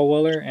on a four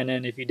wheeler, and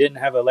then if you didn't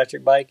have an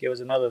electric bike, it was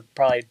another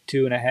probably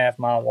 2.5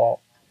 mile walk.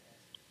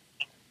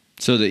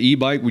 So the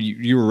e-bike,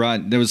 you were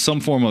riding, there was some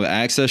form of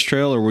access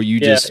trail, or were you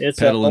Yeah, just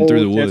pedaling through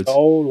the it's an woods?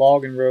 old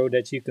logging road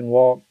that you can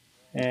walk,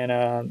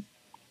 and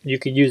you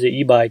could use an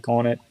e-bike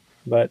on it.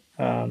 But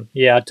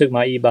yeah, I took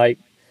my e-bike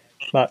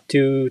about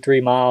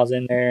 2-3 miles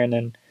in there, and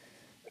then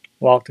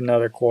walked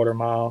another quarter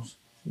mile.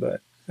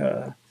 But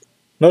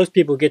most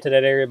people get to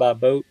that area by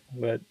boat,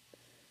 but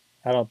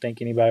I don't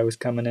think anybody was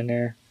coming in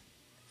there.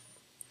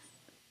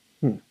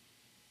 Hmm.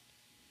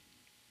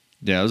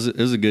 Yeah, it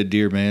was a good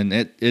deer, man.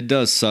 It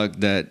does suck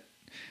that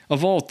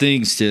of all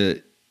things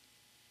to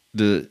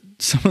the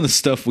some of the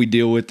stuff we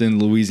deal with in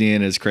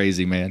Louisiana is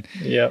crazy, man.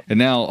 Yep. And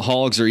now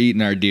hogs are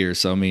eating our deer.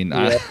 So I mean,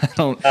 I, Yeah. I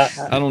don't I,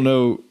 I don't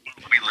know.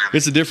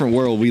 It's a different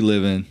world we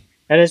live in.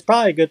 and it's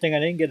probably a good thing I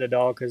didn't get a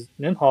dog because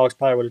them hogs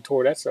probably would have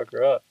tore that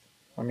sucker up.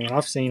 I mean,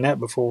 I've seen that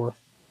before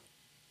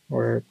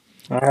where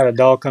I had a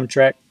dog come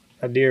track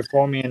a deer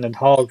for me, and the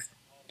hog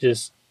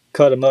just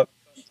cut him up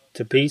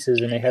to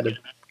pieces, and they had to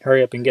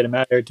hurry up and get him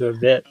out there to a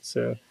vet.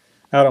 So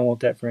I don't want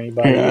that for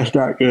anybody Yeah, either. that's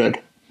not good.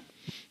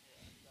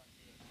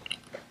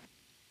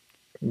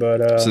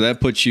 But So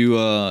that puts you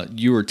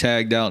were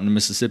tagged out in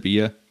Mississippi,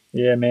 yeah.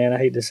 yeah, man, I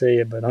hate to say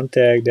it, but I'm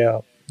tagged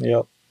out.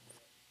 Yep.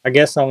 I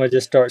guess I'm gonna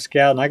just start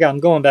scouting. I'm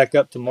going back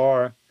up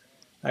tomorrow.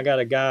 I got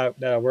a guy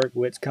that I work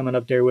with's coming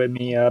up there with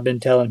me. I've been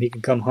telling him he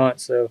can come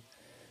hunt, so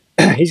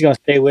he's gonna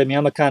stay with me.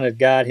 I'm gonna kind of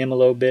guide him a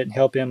little bit and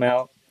help him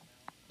out,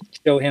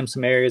 show him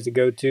some areas to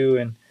go to,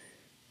 and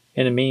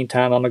in the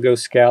meantime, I'm gonna go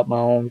scout my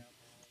own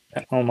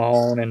on my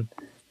own and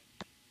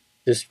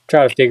just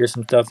try to figure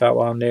some stuff out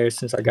while I'm there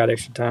since I got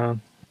extra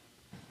time.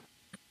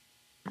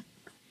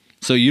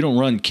 So you don't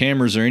run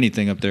cameras or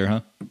anything up there,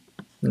 huh?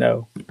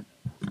 No,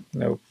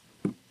 nope,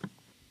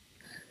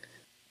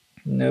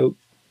 nope.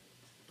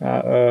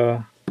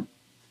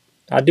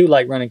 I I do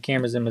like running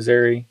cameras in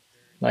Missouri,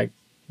 like,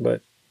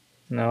 but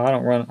no, I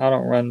don't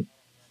run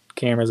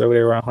cameras over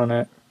there where I hunt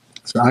at.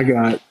 So I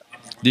got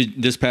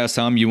Did this past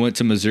time you went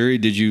to Missouri?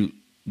 Did you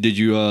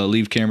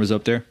leave cameras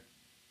up there?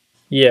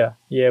 Yeah,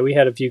 yeah, we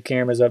had a few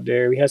cameras up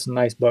there. We had some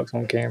nice bucks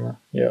on camera.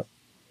 Yeah,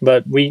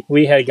 but we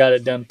had got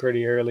it done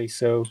pretty early,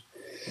 so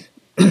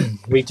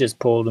we just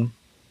pulled them.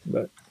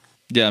 But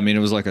Yeah, I mean it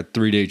was like a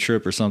 3-day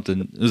trip or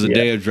something. It was a yeah,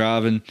 day of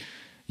driving.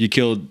 You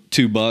killed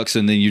 $2,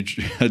 and then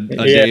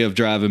a yeah, day of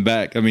driving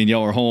back. I mean,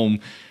 y'all were home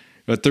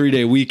a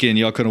 3-day weekend.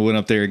 Y'all could have went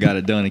up there and got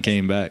it done and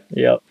came back.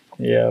 yep,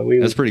 yeah.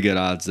 That's pretty good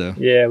odds, though.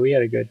 Yeah, we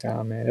had a good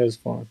time, man. It was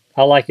fun.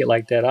 I like it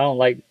like that. I don't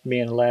like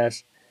being the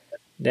last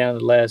down to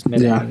the last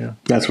minute. yeah.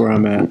 That's where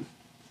I'm at.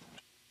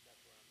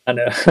 I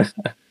know.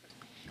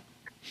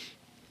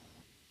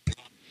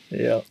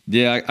 Yeah,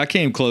 Yeah, I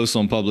came close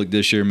on public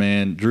this year,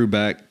 man. Drew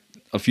back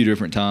a few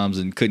different times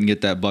and couldn't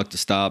get that buck to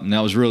stop. And that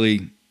was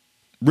really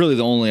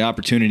the only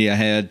opportunity I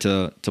had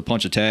to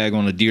punch a tag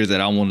on a deer that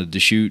I wanted to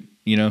shoot,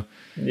 yeah,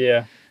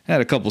 I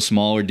had a couple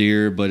smaller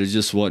deer, but it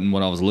just wasn't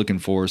what I was looking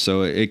for.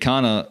 So it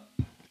kind of,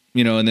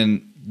 and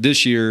then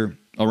this year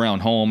around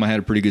home, I had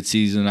a pretty good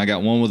season. I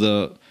got one with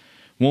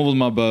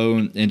my bow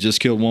and just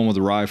killed one with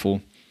a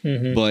rifle.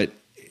 mm-hmm. But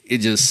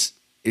it's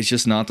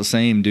just not the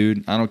same,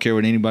 dude. I don't care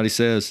what anybody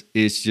says.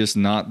 It's just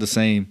not the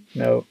same.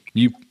 No,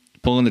 You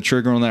pulling the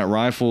trigger on that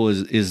rifle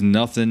is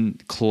nothing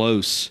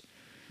close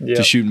yeah,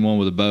 to shooting one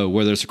with a bow,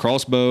 whether it's a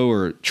crossbow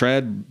or a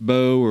trad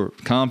bow or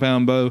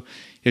compound bow.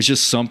 It's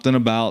just something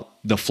about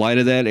the flight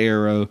of that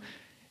arrow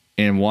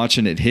and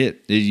watching it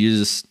hit.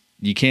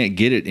 You can't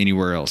get it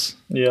anywhere else.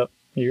 yep.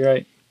 You're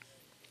right.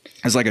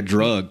 It's like a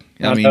drug.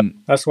 I know.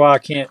 mean, That's why I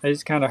can't. It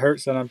just kind of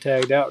hurts that I'm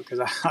tagged out because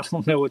I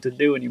don't know what to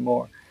do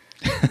anymore.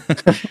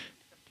 I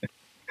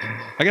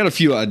got a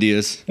few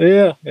ideas.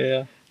 Yeah,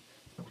 yeah.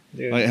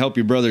 Dude. Might help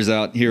your brothers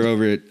out here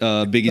over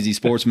at Big Easy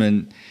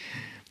Sportsman.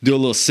 Do a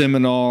little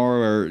seminar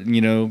or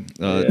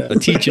a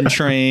teach and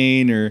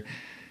train or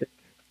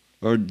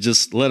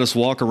just let us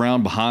walk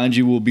around behind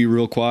you. We'll be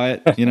real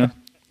quiet.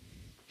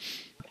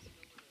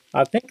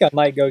 I think I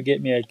might go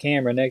get me a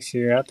camera next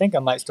year. I think I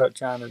might start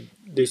trying to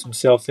do some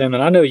self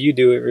filming. I know you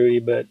do it, Rudy,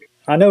 but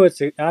I know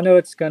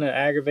it's gonna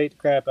aggravate the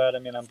crap out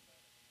of me. And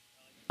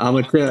I'm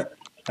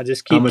I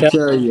just keep gonna telling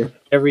tell you,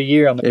 every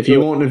year I'm gonna if do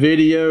you it. want the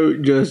video,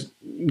 just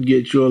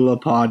get you a little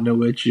partner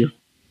with you.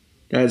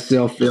 That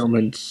self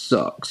filming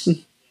sucks.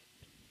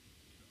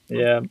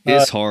 Yeah,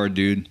 It's hard,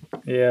 dude.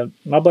 yeah.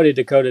 My buddy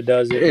Dakota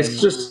does it.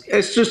 It's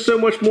just so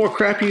much more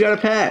crap you got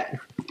to pack.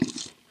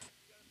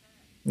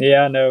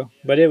 Yeah, I know,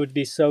 but it would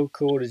be so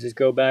cool to just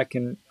go back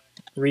and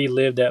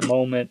relive that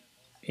moment.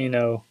 I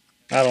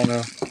don't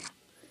know.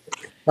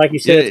 Like you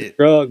said, it's a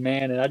drug,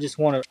 man, and I just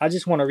want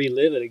to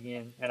relive it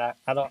again. And I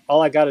don't.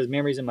 All I got is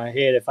memories in my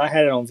head. If I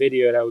had it on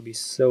video, that would be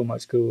so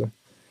much cooler.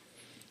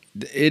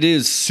 It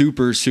is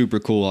super, super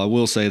cool. I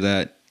will say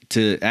that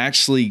to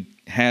actually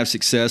have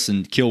success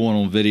and kill one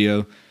on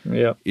video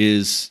Yeah,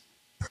 is,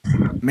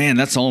 man,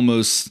 that's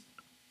almost,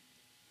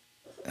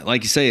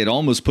 like you say, it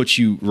almost puts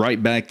you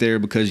right back there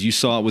because you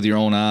saw it with your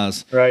own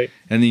eyes. right.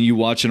 And then you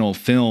watch it on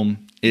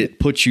film, it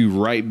puts you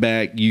right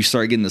back. You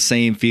start getting the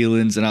same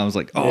feelings. And I was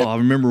like, oh, Yeah. I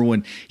remember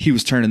when he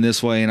was turning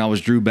this way and I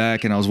was drew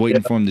back and I was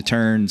waiting for him to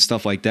turn and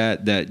stuff like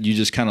that, that you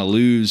just kind of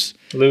lose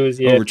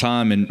Yeah, over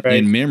time and Right.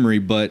 in memory.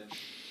 But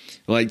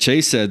like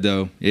Chase said,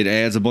 though, it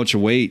adds a bunch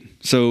of weight.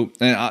 So,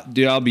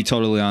 dude, I'll be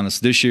totally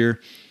honest. This year,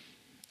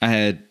 I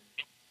had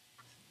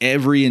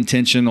every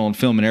intention on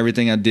filming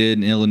everything I did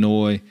in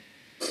Illinois.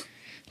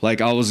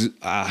 Like I was,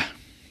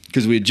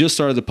 because we had just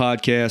started the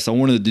podcast. I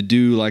wanted to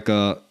do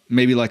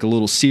maybe like a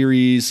little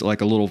series,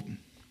 like a little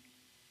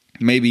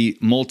maybe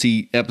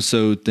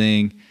multi-episode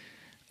thing.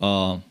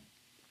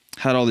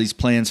 Had all these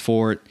plans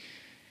for it.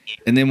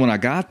 And then when I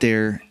got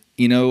there,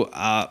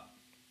 I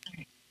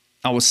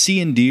was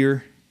seeing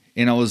deer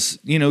and I was,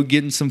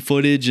 getting some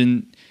footage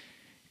and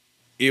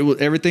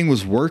everything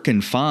was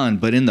working fine.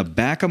 But in the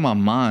back of my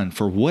mind,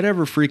 for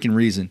whatever freaking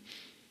reason,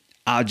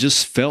 I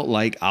just felt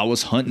like I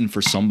was hunting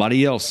for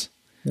somebody else.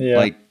 Yeah.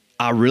 Like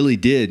I really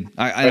did.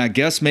 I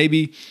guess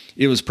maybe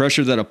it was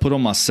pressure that I put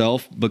on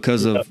myself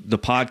because of the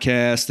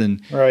podcast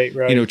and, Right.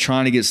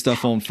 trying to get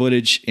stuff on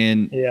footage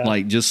and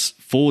like just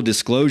full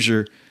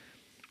disclosure,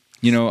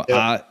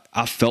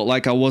 I felt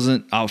like I was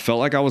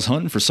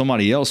hunting for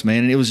somebody else,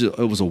 man. And it was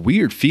a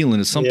weird feeling.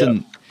 It's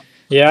something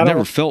I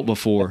never felt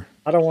before.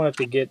 I don't want it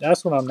to get.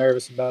 That's what I'm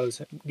nervous about.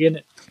 Is getting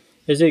it.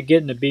 Is it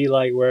getting to be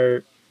like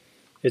where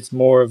it's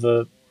more of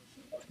a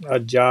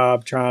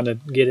job trying to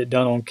get it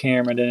done on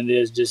camera than it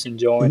is just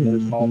enjoying the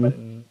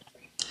moment.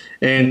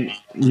 And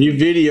you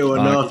video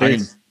enough,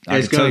 it's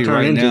can tell going you to turn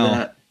right into now.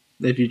 that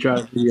if you try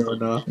to video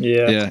enough.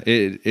 Yeah,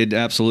 it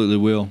absolutely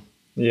will.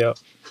 Yeah.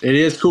 It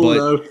is cool But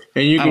though,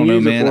 and you I can don't know,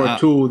 use man. it for a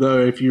tool though.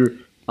 If you're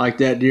like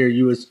that deer,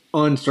 you was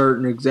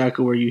uncertain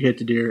exactly where you hit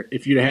the deer.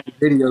 If you'd had a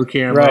video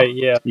camera, Right.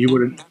 Yeah. you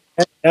would have.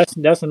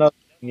 That's another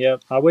thing. Yeah.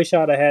 I wish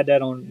I'd have had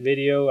that on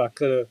video. I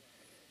could have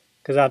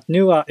because I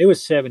knew it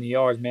was 70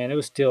 yards, man. It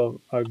was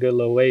still a good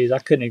little ways. I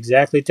couldn't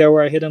exactly tell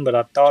where I hit him, but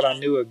I thought I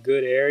knew a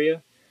good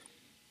area.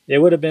 It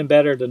would have been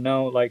better to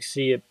know, like,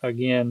 see it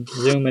again,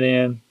 zoom it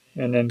in,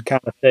 and then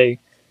kind of say,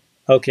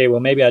 okay, well,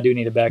 maybe I do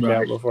need to back Right.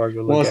 out before I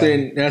go look Well, at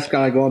him. see, that's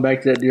kind of going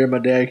back to that deer my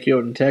dad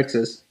killed in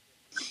Texas.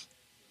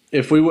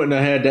 If we wouldn't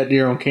have had that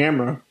deer on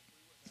camera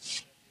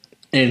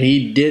and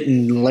he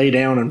didn't lay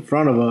down in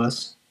front of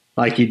us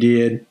like he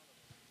did,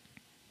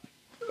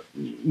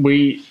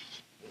 we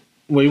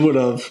we would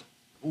have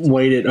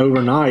waited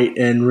overnight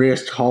and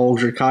risked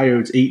hogs or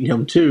coyotes eating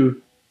him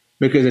too,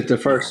 because at the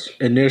first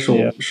Yeah.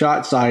 initial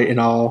shot site and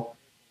all,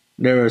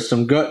 there was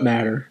some gut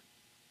matter.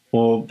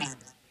 Well,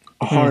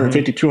 Mm-hmm.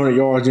 150, 200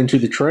 yards into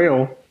the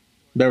trail,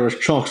 there was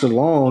chunks of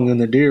long,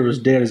 and the deer was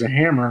dead as a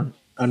hammer.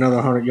 Another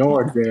 100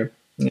 yards there.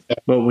 Yeah.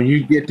 But when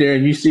you get there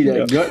and you see that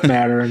Yep. gut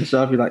matter and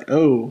stuff, you're like,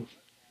 oh,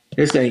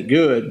 this ain't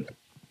good.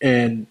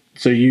 And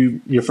so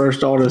your first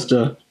thought is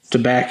to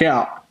back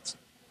out.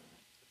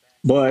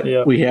 But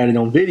Yep. we had it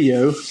on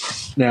video.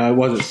 Now it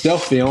wasn't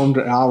self filmed.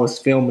 I was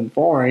filming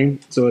for him,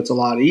 so it's a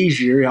lot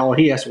easier. All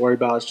he has to worry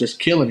about is just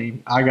killing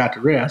him. I got to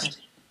rest,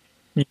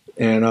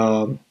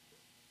 and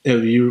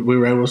we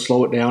were able to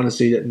slow it down and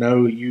see that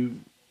no,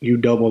 you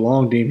double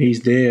longed him. He's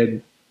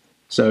dead.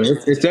 So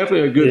it's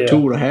definitely a good Yeah.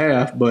 tool to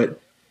have, but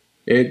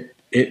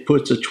it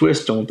puts a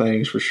twist on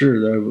things for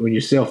sure though when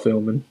you're self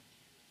filming.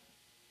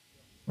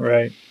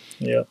 Right.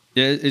 Yep.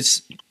 Yeah,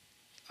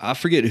 I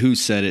forget who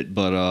said it,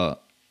 but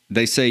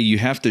they say you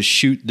have to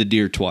shoot the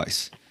deer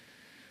twice.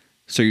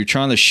 So you're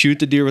trying to shoot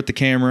the deer with the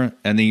camera,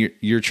 and then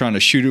you're trying to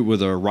shoot it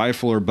with a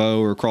rifle or bow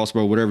or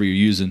crossbow, whatever you're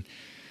using.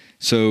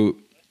 So,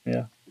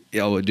 Yeah.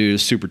 dude,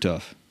 it's super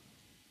tough.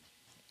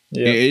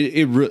 Yeah.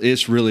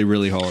 It's really,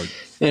 really hard.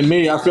 And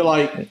me, Yeah. I feel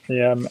like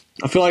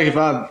if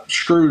I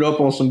screwed up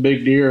on some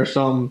big deer or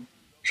something,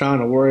 trying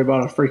to worry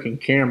about a freaking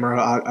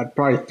camera, I'd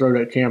probably throw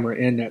that camera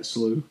in that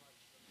slough.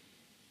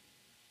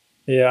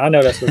 Yeah. I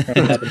know that's what's going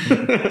to happen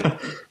to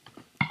me.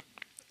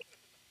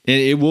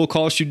 It will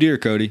cost you deer,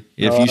 Cody.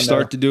 If Oh, you I know.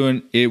 start to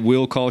doing, it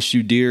will cost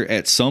you deer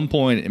at some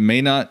point. It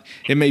may not.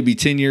 It may be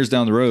 10 years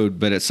down the road,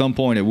 but at some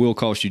point, it will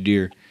cost you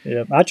deer.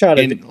 Yep. I tried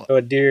to And video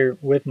a deer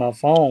with my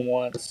phone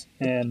once,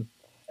 and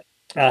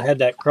I had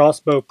that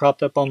crossbow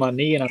propped up on my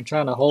knee, and I'm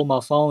trying to hold my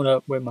phone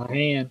up with my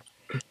hand.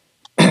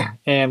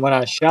 And when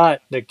I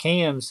shot, the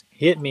cams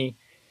hit me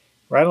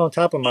right on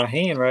top of my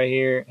hand right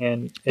here,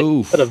 and it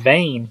cut a oof,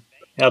 vein.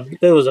 Now,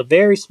 it was a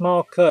very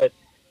small cut,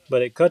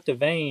 but it cut the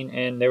vein,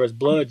 and there was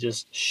blood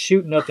just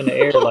shooting up in the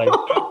air like,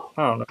 I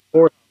don't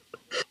know.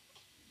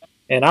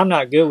 And I'm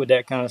not good with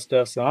that kind of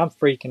stuff, so I'm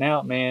freaking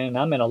out, man.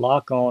 I'm in a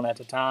lock on at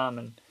the time,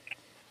 and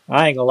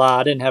I ain't gonna lie,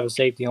 I didn't have a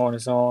safety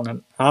harness on,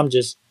 and I'm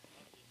just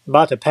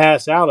about to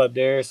pass out up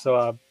there. So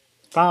I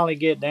finally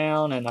get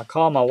down and I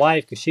call my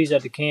wife because she's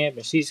at the camp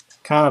and she's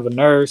kind of a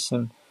nurse.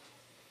 And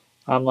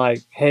I'm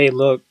like, hey,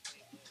 look,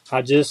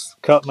 I just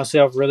cut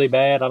myself really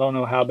bad. I don't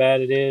know how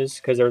bad it is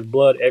because there's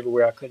blood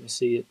everywhere. I couldn't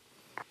see it.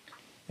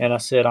 And I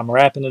said, I'm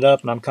wrapping it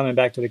up and I'm coming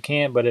back to the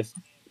camp. But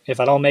if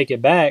I don't make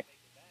it back,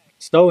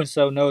 so and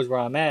so knows where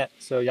I'm at.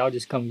 So y'all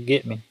just come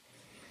get me.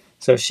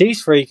 So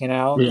she's freaking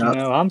out. Yeah.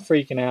 I'm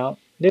freaking out.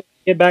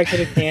 Get back to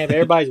the camp.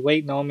 Everybody's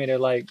waiting on me. They're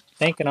like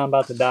thinking I'm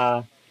about to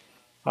die.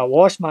 I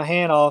washed my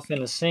hand off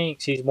in the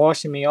sink. She's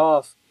washing me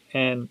off,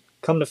 and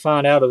come to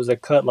find out, it was a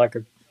cut like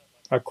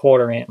a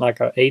quarter inch, like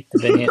an eighth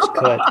of an inch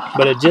cut.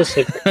 But it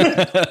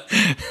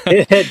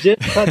had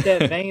just cut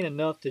that vein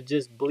enough to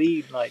just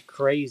bleed like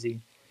crazy.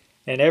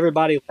 And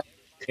everybody laughed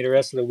at me the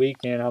rest of the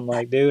weekend. I'm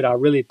like, dude, I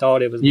really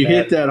thought it was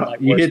bad,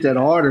 like You worse hit than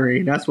that that. artery,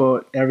 and that's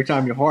what every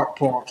time your heart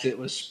pumps, it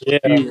was Yeah.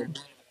 spewing.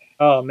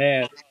 Oh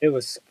man, it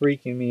was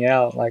freaking me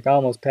out. Like I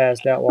almost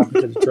passed out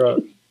walking to the truck.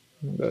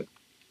 But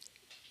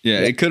yeah,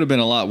 yeah, it could have been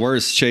a lot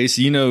worse. Chase,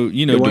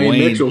 Dwayne Dwayne.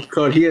 Mitchell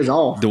cut his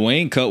off.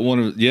 Dwayne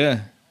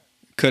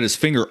cut his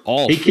finger He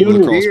off with a killed a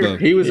deer. crossbow.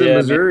 He was in yeah, man.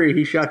 Missouri.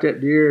 He shot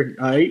that deer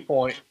 8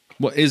 point.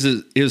 What is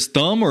it? His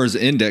thumb or his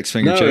index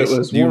finger, No, it Chase?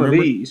 was Do you one of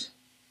remember? these.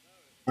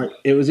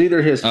 It was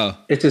either his. Oh,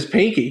 It's his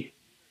pinky.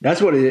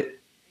 That's what it.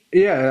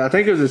 Yeah, I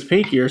think it was his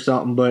pinky or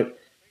something. But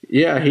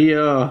yeah,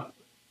 the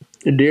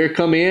deer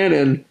come in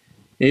and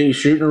he was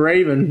shooting a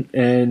raven,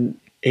 and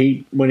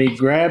when he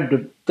grabbed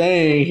the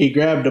thing, he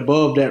grabbed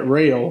above that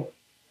rail,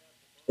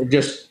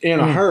 just in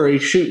a Mm, hurry,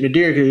 shooting the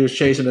deer because he was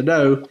chasing the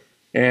doe,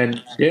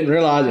 and didn't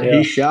realize that he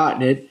yeah. shot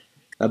and it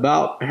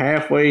about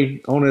halfway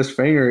on his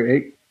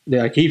finger.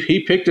 Like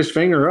he picked his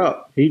finger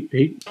up.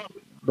 He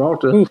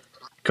brought the Ooh,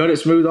 cut it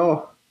smooth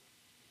off.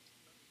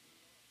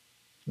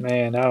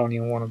 man, I don't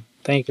even want to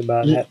think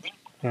about that.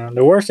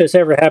 The worst that's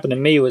ever happened to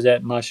me was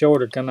that my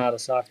shoulder come out of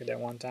socket at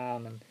one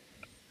time, and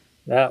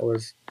that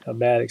was a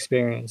bad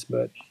experience.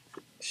 But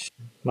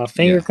my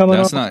finger yeah. coming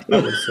off, that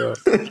would suck.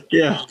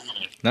 Yeah,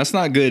 That's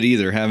not good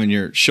either. Having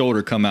your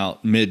shoulder come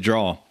out mid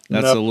draw.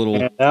 That's No, a man,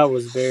 little. that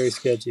was very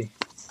sketchy.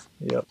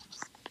 Yep.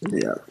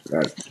 yeah.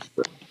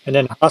 And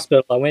then the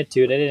hospital I went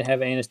to, they didn't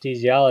have an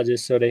anesthesiologist,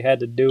 so they had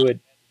to do it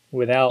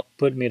without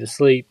putting me to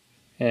sleep.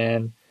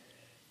 And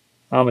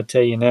I'm gonna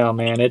tell you now,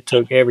 man, it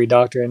took every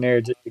doctor in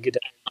there just to get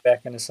that.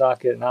 back in the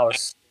socket, and I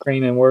was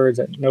screaming words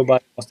that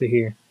nobody wants to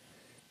hear.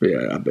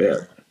 Yeah, I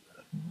bet.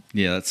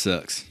 Yeah, that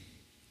sucks.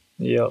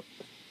 Yep.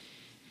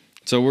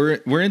 So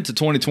we're into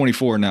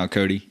 2024 now,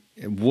 Cody.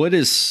 What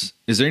is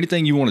there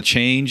anything you want to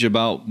change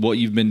about what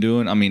you've been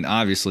doing? I mean,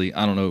 obviously,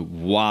 I don't know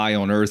why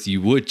on earth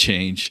you would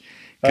change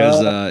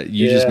because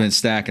you've just been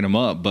stacking them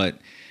up. But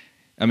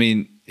I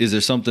mean, is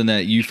there something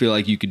that you feel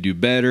like you could do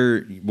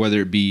better,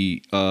 whether it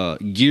be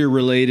gear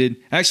related?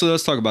 Actually,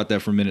 let's talk about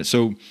that for a minute.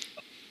 So,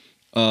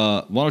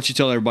 why don't you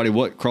tell everybody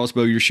what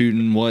crossbow you're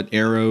shooting, what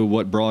arrow,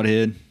 what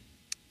broadhead?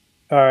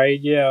 All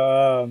right,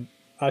 yeah.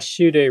 I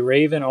shoot a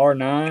Raven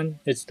R9.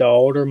 It's the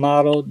older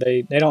model.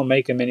 They don't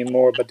make them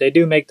anymore, but they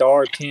do make the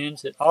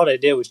R10s. All they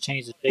did was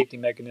change the safety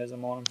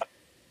mechanism on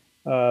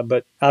them.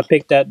 But I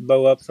picked that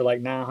bow up for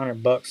like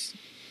 $900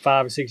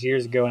 5 or 6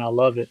 years ago, and I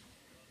love it.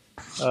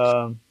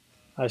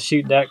 I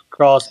shoot that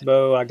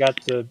crossbow. I got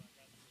the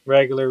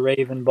regular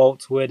Raven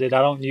bolts with it.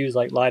 I don't use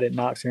like lighted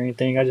nocks or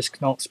anything. I just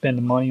don't spend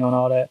the money on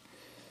all that.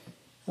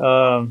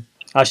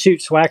 I shoot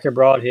Swacker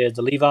broadheads,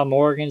 the Levi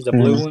Morgans, the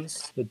blue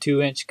ones, the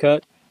 2-inch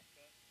cut.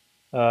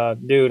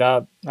 Dude,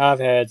 I've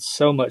had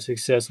so much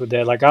success with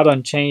that. Like I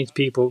done changed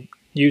people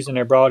using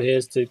their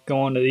broadheads to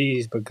go into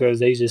these because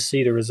they just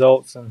see the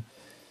results. And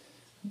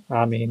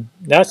I mean,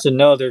 that's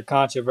another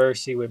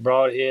controversy with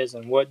broadheads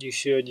and what you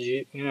should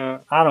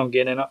I don't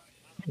get in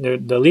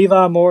the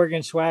Levi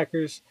Morgan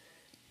Swackers.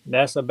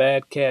 That's a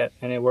bad cat,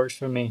 and it works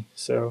for me.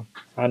 So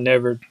I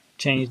never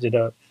changed it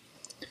up.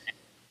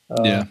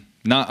 Yeah,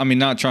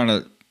 not trying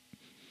to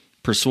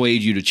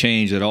persuade you to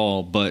change at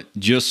all, but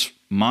just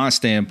my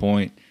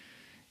standpoint,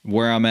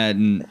 where I'm at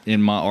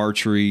in my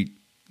archery,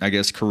 I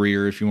guess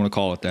career, if you want to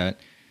call it that.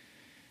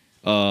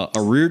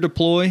 A rear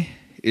deploy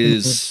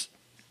is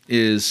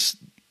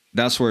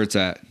that's where it's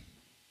at.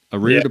 A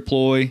rear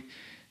deploy.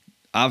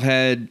 I've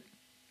had,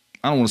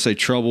 I don't want to say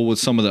trouble with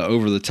some of the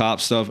over the top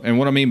stuff, and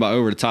what I mean by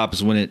over the top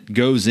is when it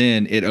goes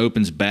in, it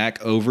opens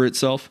back over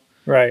itself.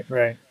 Right.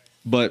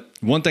 But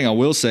one thing I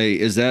will say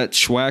is that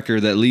Schwacker,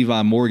 that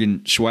Levi Morgan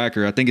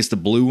Schwacker, I think it's the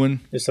blue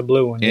one. It's the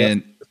blue one,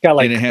 and it's got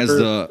like and it has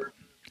the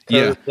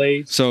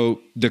blades.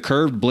 So the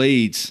curved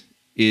blades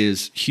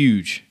is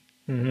huge.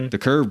 Mm-hmm. The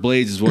curved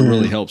blades is what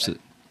really helps it.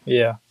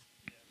 Yeah,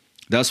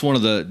 that is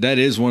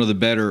one of the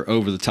better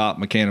over the top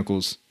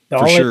mechanicals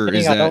for sure.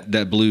 Is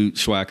that blue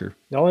Schwacker?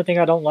 The only thing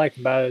I don't like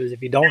about it is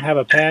if you don't have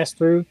a pass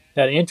through,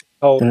 that entrance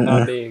hole is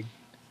not big.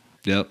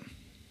 Yep.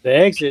 The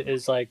exit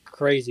is like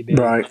crazy big,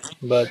 right?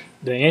 But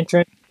the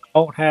entrance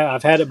don't have.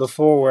 I've had it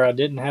before where I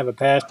didn't have a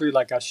pass through.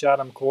 Like I shot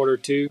them quarter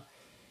two,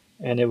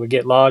 and it would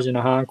get lodged in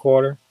the hind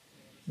quarter.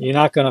 You're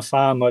not going to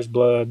find much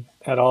blood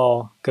at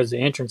all because the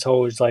entrance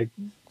hole is like,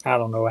 I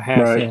don't know, a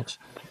half inch.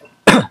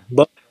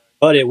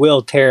 but it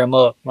will tear him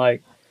up.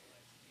 Like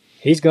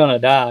he's going to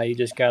die. You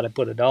just got to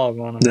put a dog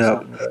on him or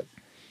something. But,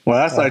 well,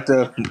 that's like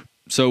the.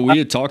 So we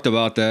had talked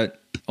about that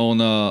on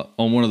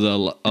one of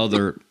the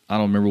other. I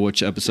don't remember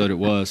which episode it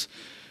was.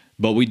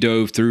 But we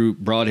dove through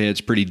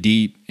broadheads pretty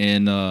deep,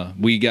 and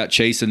we got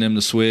chasing them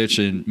to switch.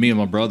 And me and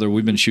my brother,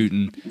 we've been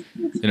shooting.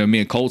 Me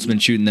and Colt's been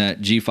shooting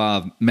that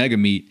G5 Mega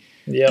Meat.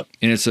 Yep.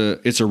 And it's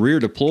a rear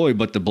deploy,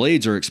 but the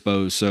blades are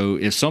exposed. So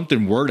if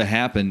something were to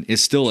happen,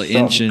 it's still an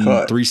inch and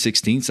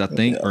 3/16, I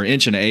think, or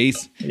inch and an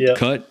eighth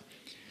cut.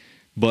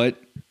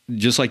 But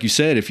just like you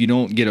said, if you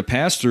don't get a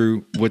pass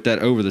through with that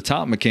over the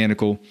top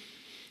mechanical.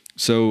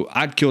 So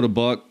I'd killed a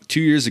buck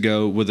 2 years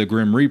ago with a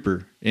Grim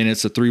Reaper, and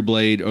it's a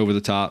 3-blade over the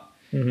top.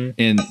 Mm-hmm.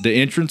 And the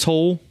entrance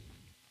hole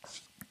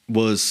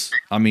was,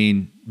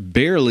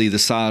 barely the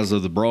size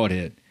of the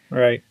broadhead.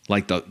 Right.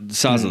 Like the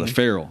size of the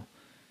ferrule.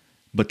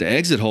 But the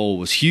exit hole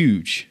was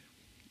huge.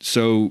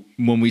 So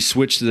when we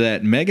switched to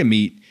that Mega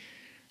Meat,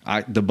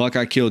 the buck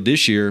I killed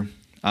this year,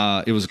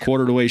 it was a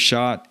quarter-to-way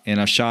shot,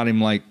 and I shot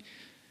him like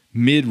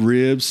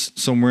mid-ribs,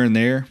 somewhere in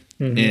there,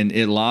 and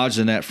it lodged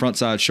in that front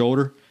side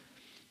shoulder.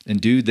 And,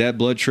 dude, that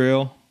blood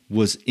trail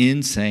was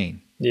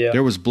insane. Yeah.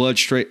 There was blood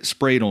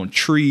sprayed on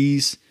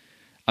trees.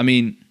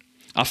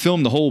 I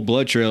filmed the whole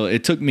blood trail.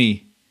 It took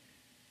me,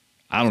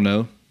 I don't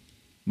know,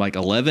 like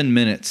 11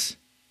 minutes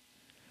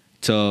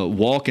to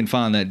walk and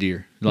find that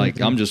deer.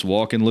 Like I'm just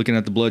walking, looking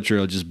at the blood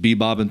trail, just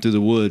bebopping through the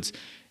woods.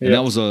 And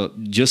that was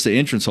just the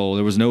entrance hole.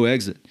 There was no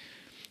exit.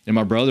 And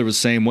my brother was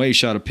the same way. He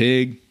shot a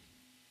pig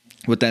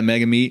with that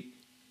Mega Meat.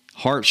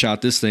 Heart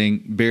shot this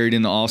thing, buried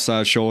in the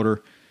offside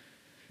shoulder.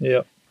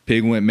 Yeah.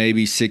 Pig went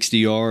maybe 60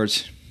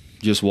 yards.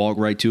 Just walk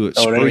right to it,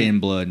 spraying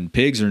blood. And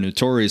pigs are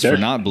notorious for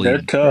not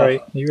bleeding. They're tough.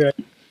 Right. You're right.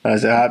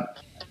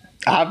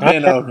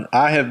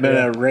 I have been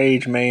a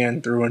rage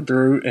man through and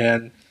through,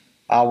 and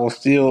I will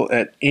still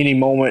at any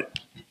moment,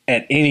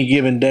 at any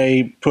given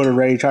day, put a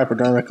rage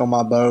hypodermic on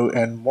my bow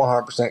and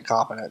 100%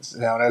 confidence.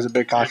 Now, there's a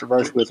big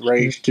controversy with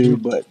rage too,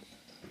 but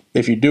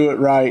if you do it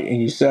right and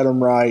you set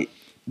them right,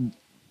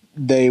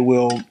 they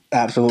will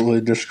absolutely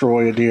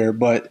destroy a deer.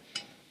 But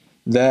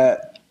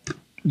that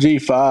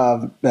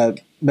G5, that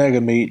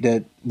Mega Meat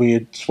that we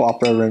had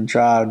swapped over and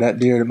tried, that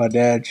deer that my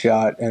dad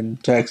shot in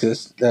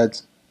Texas,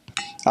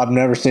 I've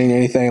never seen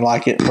anything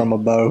like it from a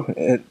bow.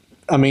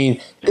 I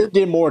mean, it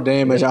did more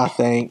damage, I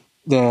think,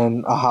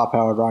 than a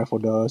high-powered rifle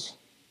does.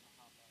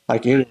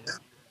 Like it.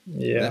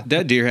 Yeah.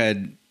 That deer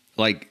had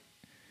like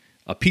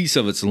a piece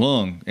of its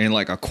lung and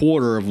like a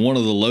quarter of one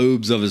of the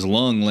lobes of his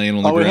lung laying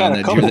on the Oh, we had ground. a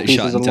That deer couple that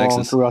shot pieces in of lung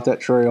Texas. throughout that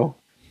trail.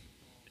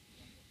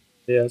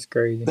 Yeah, it's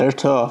crazy. They're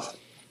tough.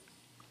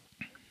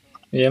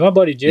 Yeah, my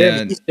buddy Jeremy,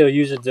 Yeah, he still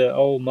uses the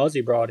old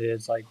Muzzy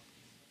broadheads. Like,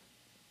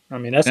 I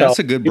mean, that's all. that's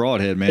a good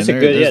broadhead, man. It's a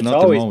good. Yeah, There's it's nothing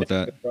always wrong been with a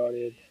that. good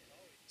broadhead.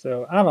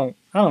 So I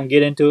don't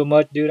get into it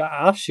much, dude.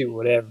 I'll shoot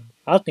whatever.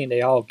 I think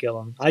they all kill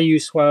them. I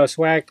use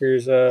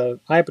Swackers,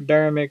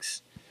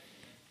 hypodermics.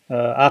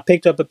 I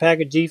picked up a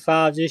pack of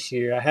G5s this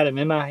year. I had them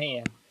in my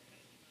hand,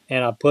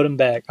 and I put them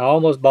back. I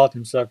almost bought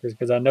them suckers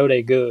because I know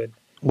they good,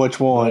 Which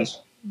but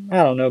ones?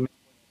 I don't know.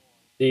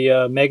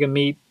 The Mega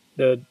Meat,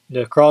 the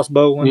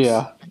crossbow ones,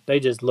 Yeah, they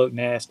just look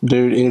nasty.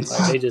 dude, Like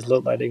it's they just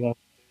look like they going.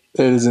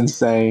 it is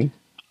insane.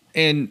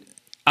 And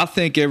I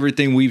think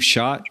everything we've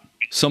shot,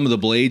 some of the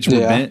blades were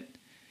Yeah, bent,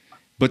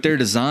 but they're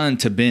designed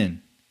to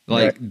bend.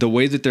 Right. Like the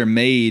way that they're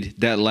made,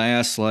 that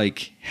last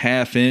like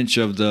half inch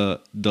of the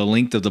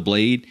length of the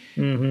blade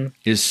Mm-hmm.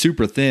 is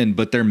super thin,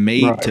 but they're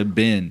made right. to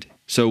bend.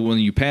 So when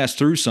you pass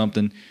through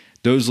something,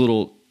 those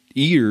little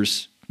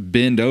ears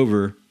bend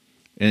over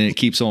and it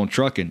keeps on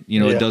trucking. You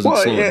know, it Yeah. doesn't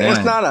Well, slow it it's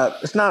down. not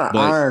an But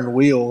iron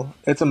wheel.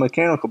 It's a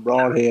mechanical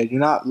broadhead.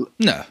 no,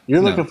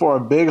 You're no. looking for a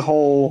big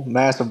hole,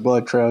 massive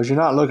blood trails. You're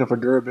not looking for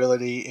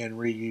durability and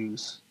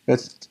reuse.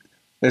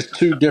 There's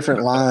two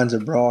different lines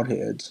of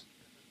broadheads.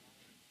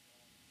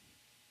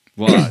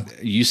 Well,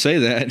 you say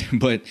that,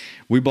 but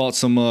we bought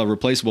some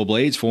replaceable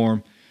blades for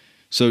him.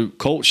 So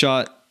Colt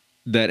shot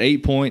that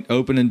 8-point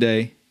opening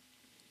day,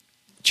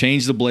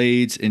 changed the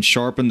blades and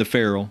sharpened the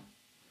ferrule.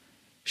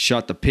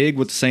 Shot the pig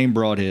with the same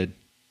broadhead.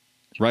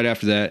 Right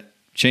after that,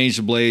 changed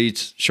the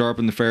blades,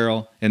 sharpened the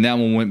ferrule, and that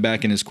one went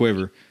back in his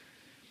quiver.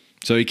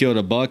 So he killed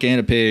a buck and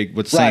a pig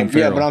with the same Right,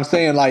 yeah, ferrule. but I'm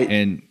saying like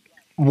And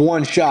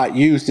one shot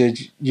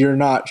usage, you're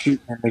not shooting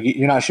it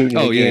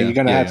oh again. yeah, You're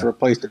gonna yeah, have yeah. to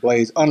replace the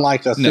blades,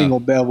 unlike a No, single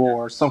bevel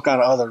or some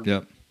kind of other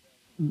yep.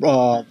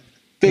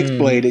 fixed Mm-hmm.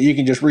 blade that you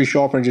can just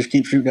resharpen and just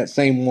keep shooting that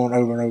same one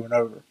over and over and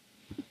over.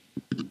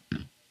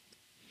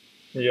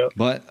 Yep.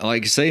 But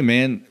like I say,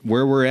 man,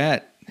 where we're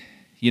at,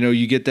 you know,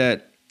 you get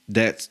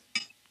that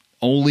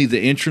only the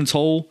entrance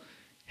hole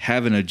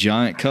having a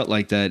giant cut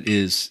like that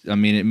is, I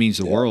mean, it means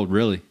the Yeah. world,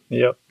 really.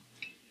 Yep.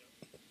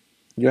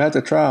 You have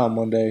to try them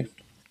one day.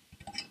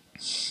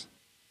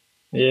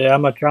 Yeah,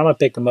 I'm gonna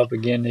pick them up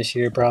again this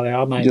year. Probably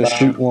I might Just buy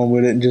shoot them. one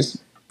with it and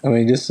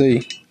just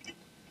see.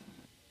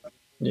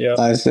 Yep.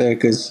 Like I said,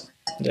 because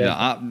Yeah,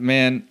 Definitely.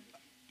 man,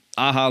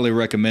 I highly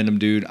recommend them,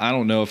 dude. I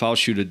don't know if I'll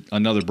shoot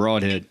another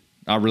broadhead.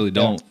 I really yeah,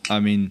 don't. I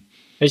mean,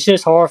 It's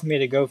just hard for me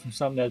to go from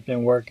something that's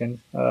been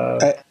working.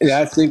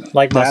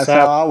 Like my that's how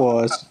saddle, I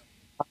was.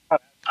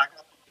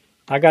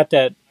 I got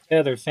that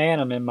Feather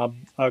Phantom, and my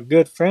a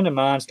good friend of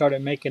mine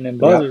started making them Yeah,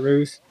 Buzzard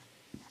Roost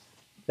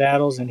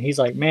saddles, and he's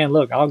like, "Man,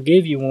 look, I'll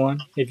give you one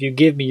if you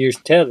give me your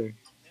tether."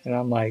 And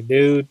I'm like,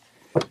 "Dude,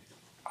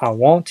 I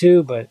want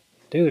to, but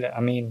dude,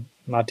 I mean,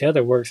 my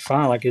tether works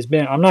fine. Like it's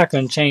been. I'm not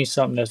going to change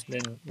something that's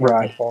been working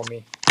right, for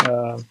me.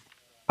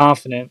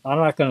 Confident. I'm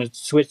not going to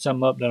switch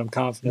something up that I'm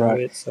confident right.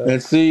 with. So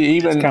And see,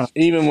 it's kind of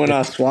even when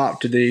I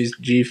swapped to these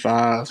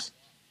G5s,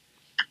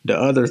 the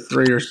other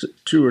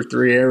two or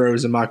three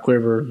arrows in my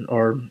quiver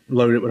are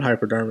loaded with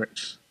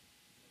hypodermics.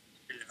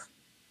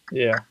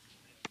 yeah,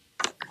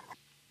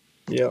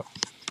 yeah,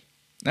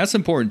 that's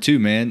important too,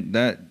 man.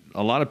 That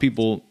a lot of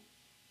people,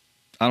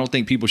 I don't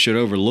think people should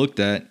overlook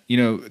that. You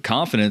know,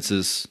 confidence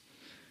is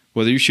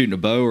whether you're shooting a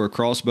bow or a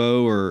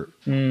crossbow or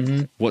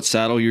mm-hmm, what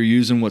saddle you're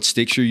using, what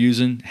sticks you're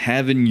using,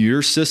 having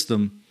your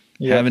system,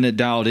 yep, having it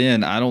dialed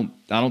in. I don't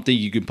think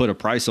you can put a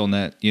price on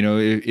that. You know,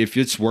 if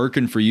it's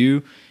working for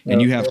you and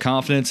yep, you have yep,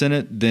 confidence in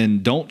it,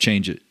 then don't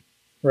change it.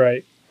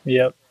 right,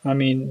 yep. I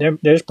mean,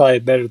 there's probably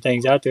better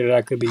things out there that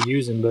I could be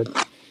using, but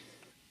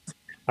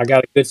I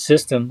got a good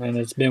system and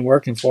it's been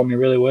working for me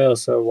really well.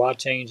 So why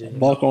change A it?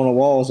 buck on a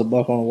wall is a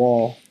buck on a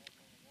wall.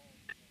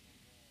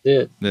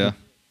 It. Yeah.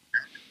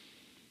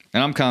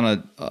 And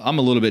I'm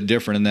a little bit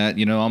different in that,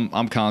 you know,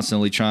 I'm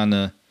constantly trying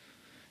to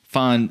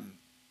find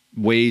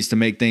ways to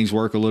make things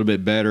work a little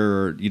bit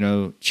better or, you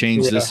know,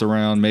 change Yeah, this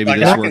around. Maybe Like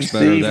this I can works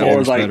better, see that for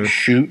works like better.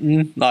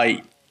 shooting,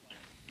 like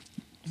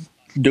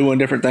doing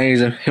different things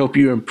and help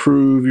you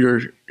improve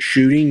your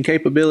shooting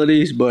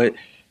capabilities, but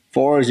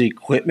far as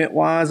equipment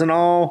wise and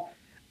all,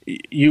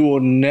 you will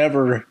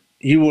never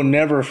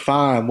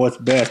find what's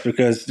best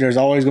because there's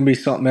always going to be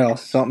something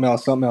else, something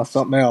else, something else,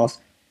 something else.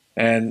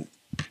 And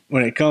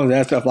when it comes to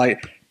that stuff,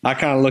 like I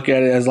kind of look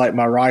at it as like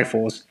my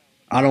rifles.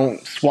 I don't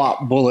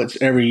swap bullets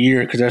every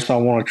year because that's I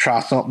want to try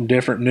something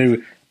different,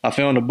 new. I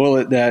found a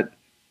bullet that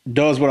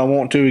does what I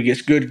want to. It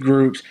gets good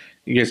groups.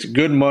 It gets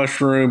good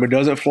mushroom. It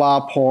doesn't fly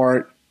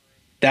apart.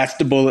 That's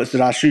the bullets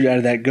that I shoot out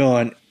of that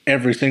gun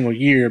every single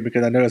year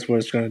because I know that's what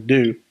it's going to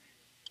do.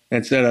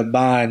 Instead of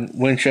buying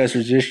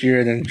Winchesters this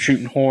year, then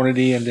shooting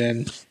Hornady,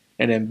 and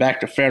then back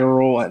to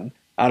Federal, and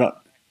I don't.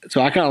 So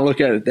I kind of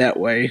look at it that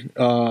way.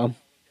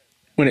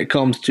 when it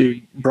comes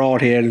to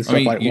broadhead and I stuff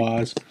mean, like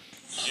wise.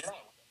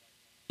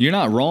 you're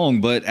not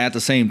wrong, but at the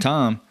same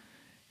time,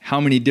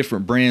 how many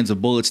different brands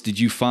of bullets did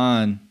you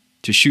find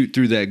to shoot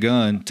through that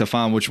gun to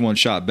find which one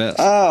shot best?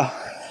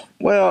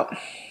 Well,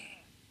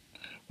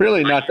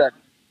 really not that.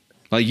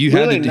 Like you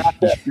had Really to do,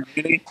 not that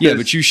many. yeah,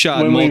 but you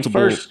shot When we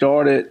multiple. first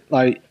started,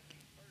 like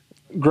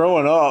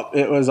growing up,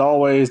 it was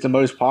always the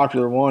most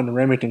popular one, the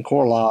Remington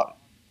Core Lock,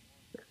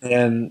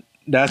 and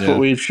that's what Yeah.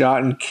 we've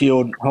shot and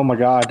killed. Oh my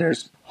God,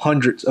 there's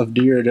hundreds of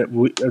deer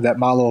that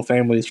my little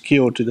family has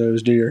killed to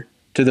those deer,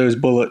 to those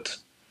bullets.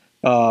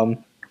 But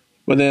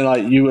then,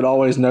 like you would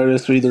always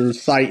notice either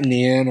sighting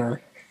in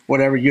or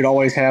whatever, you'd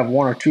always have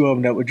one or two of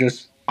them that would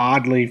just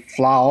oddly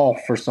fly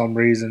off for some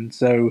reason.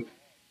 So,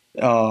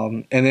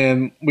 and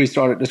then we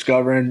started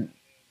discovering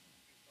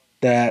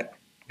that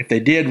if they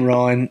did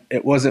run,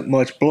 it wasn't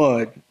much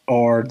blood,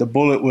 or the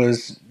bullet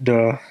was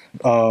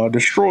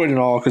destroyed and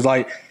all. Because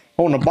like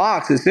on the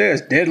box it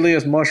says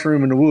deadliest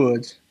mushroom in the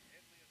woods.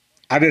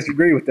 I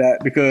disagree with that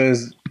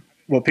because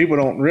what people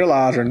don't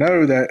realize or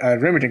know that a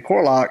Remington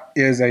Core Lock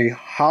is a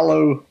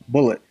hollow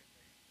bullet.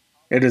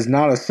 It is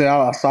not a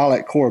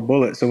solid core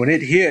bullet. So when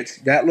it hits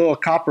that little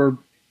copper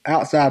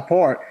outside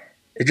part,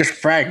 it just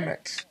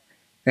fragments.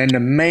 And the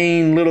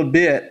main little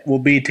bit will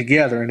be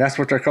together. And that's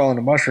what they're calling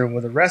a mushroom.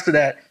 With the rest of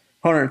that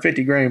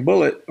 150 grain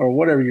bullet or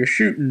whatever you're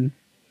shooting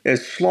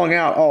is slung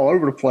out all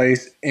over the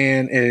place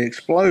and it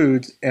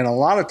explodes. And a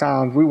lot of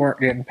times we weren't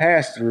getting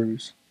pass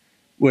throughs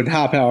with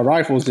high powered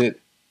rifles at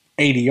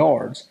 80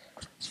 yards.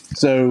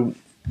 So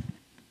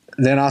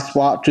then I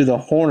swapped to the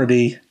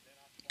Hornady.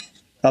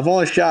 I've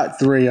only shot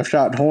three. I've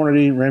shot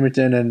Hornady,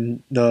 Remington,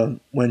 and the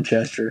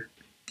Winchester.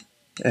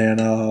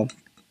 And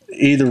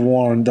either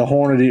one, the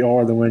Hornady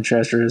or the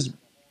Winchester, is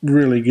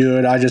really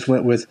good. I just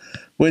went with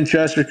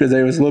Winchester because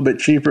they was a little bit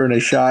cheaper and they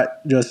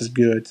shot just as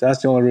good. So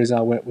that's the only reason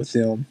I went with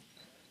them.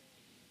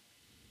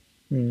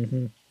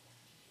 Mm-hmm.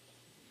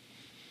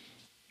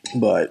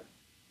 But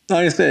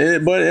like I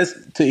said, but it's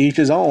to each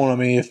his own. I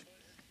mean,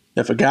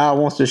 if a guy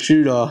wants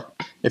to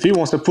if he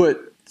wants to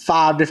put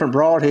 5 different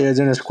broadheads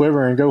in his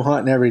quiver and go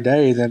hunting every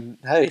day, then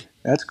hey,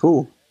 that's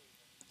cool.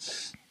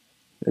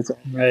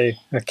 Hey,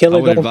 a I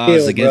killer would don't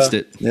advise kill, against bro.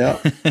 it. Yeah,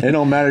 it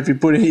don't matter if you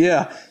put it.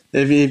 Yeah,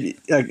 if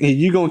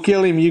you gonna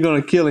kill him, you're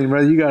gonna kill him.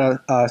 Whether you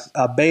got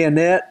a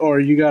bayonet or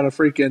you got a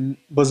freaking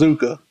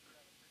bazooka.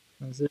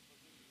 That's it.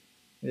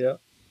 Yeah.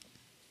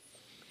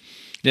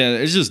 Yeah,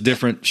 it's just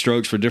different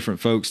strokes for different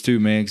folks too,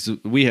 man.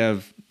 Because we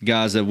have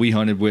guys that we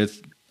hunted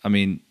with. I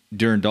mean,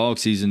 during dog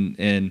season,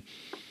 and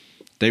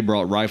they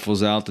brought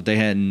rifles out that they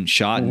hadn't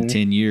shot in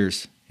 10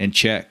 years and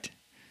checked.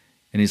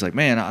 And he's like,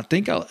 man, I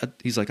think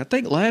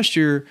last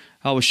year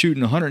I was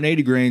shooting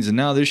 180 grains, and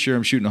now this year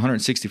I'm shooting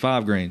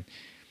 165 grain,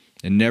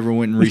 and never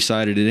went and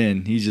resighted it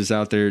in. He's just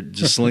out there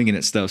just slinging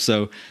at stuff.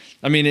 So,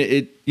 I mean,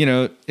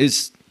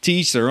 it's to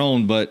each their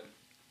own. But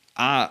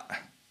I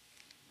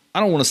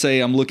don't want to say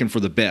I'm looking for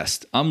the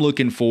best. I'm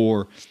looking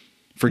for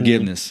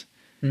forgiveness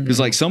because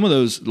like some of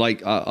those,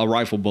 like a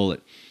rifle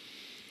bullet,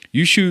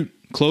 you shoot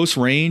close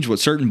range with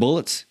certain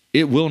bullets,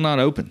 it will not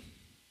open.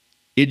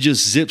 It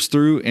just zips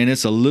through, and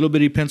it's a little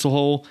bitty pencil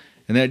hole,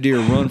 and that deer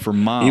run for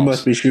miles. You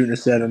must be shooting a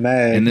 7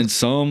 mag. And then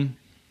some.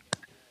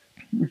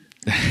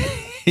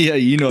 Yeah,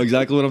 you know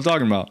exactly what I'm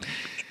talking about.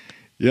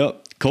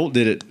 Yep, Colt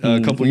did it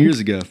a couple years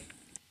ago.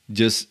 It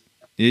just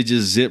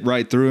zipped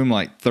right through him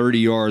like 30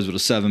 yards with a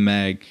 7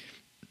 mag.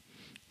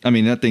 I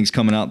mean, that thing's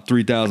coming out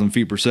 3,000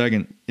 feet per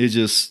second. It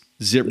just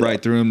zipped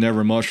right through him,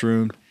 never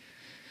mushroomed.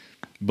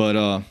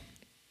 But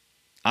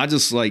I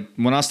just like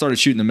when I started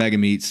shooting the mega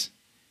meats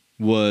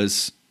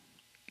was.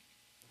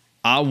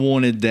 I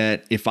wanted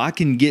that if I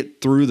can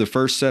get through the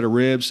first set of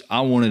ribs,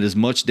 I wanted as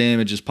much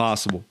damage as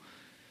possible.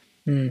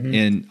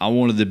 And I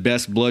wanted the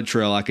best blood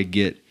trail I could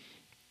get.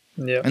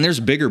 Yeah. And there's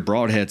bigger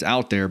broadheads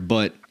out there,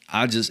 but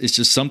it's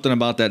just something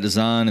about that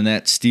design and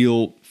that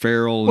steel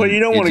ferrule. Well,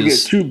 you don't want to get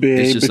too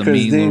big because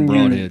then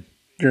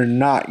you're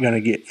not going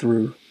to get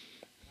through.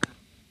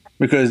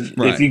 Because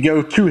if you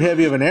go too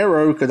heavy of an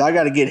arrow, because I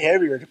got to get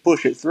heavier to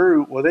push it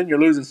through, well, then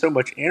you're losing so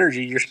much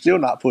energy, you're still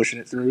not pushing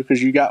it through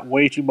because you got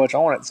way too much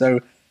on it.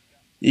 So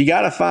you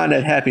got to find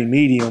that happy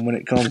medium when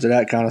it comes to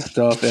that kind of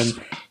stuff.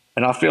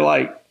 And I feel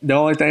like the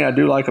only thing I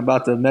do like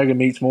about the Mega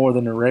Meats more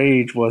than the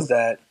Rage was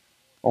that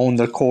on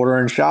the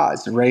quarter-inch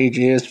shots, the Rage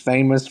is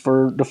famous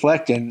for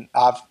deflecting.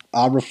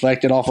 I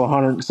reflected off a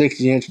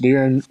 160-inch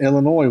deer in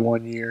Illinois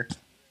one year.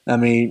 I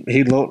mean,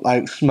 he looked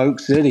like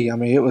Smoke City. I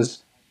mean, it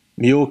was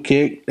mule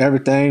kick,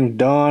 everything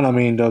done. I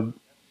mean,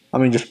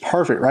 just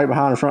perfect right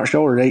behind the front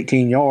shoulder at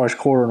 18 yards,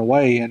 quartering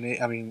away.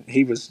 And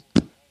he was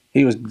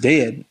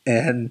dead.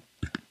 And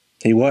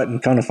he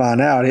wasn't. Come to find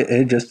out,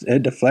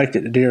 it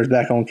deflected. The deer was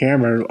back on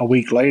camera a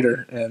week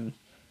later and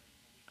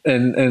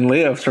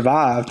lived,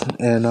 survived.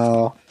 And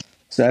so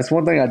that's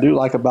one thing I do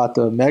like about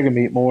the Mega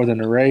Meat more than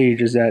the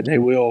Rage is that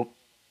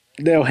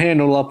they'll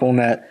handle up on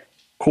that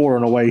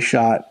quartering away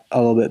shot a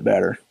little bit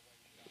better.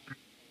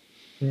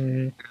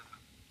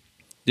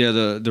 Yeah,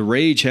 the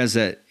Rage has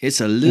that.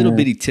 It's a little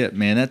bitty tip,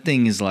 man. That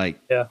thing is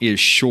is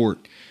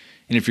short,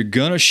 And if you're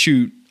gonna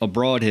shoot a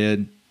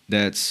broadhead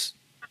that's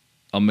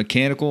a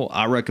mechanical,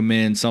 I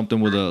recommend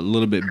something with a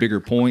little bit bigger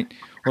point,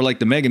 or like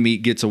the Mega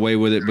Meat gets away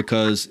with it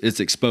because it's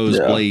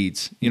exposed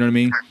blades. You know what I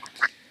mean?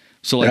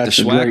 So like That's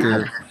the a great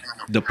Schwacker, one.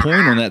 the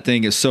point on that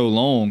thing is so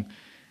long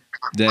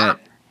that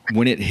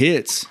when it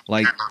hits,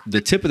 like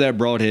the tip of that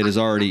broadhead is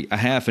already a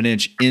half an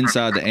inch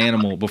inside the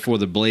animal before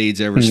the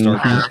blades ever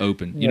start to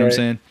open. You know what I'm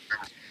saying?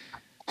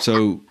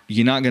 So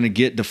you're not going to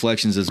get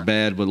deflections as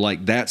bad, but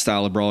like that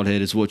style of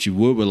broadhead is what you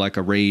would with like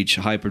a Rage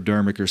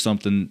hypodermic or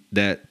something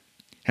that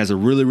has a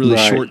really, really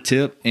short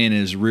tip and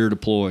is rear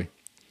deploy.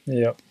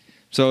 Yep.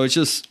 So it's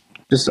just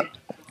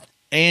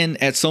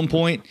and at some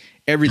point,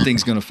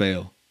 everything's going to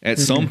fail. At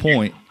some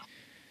point,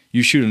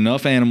 you shoot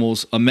enough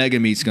animals, a Mega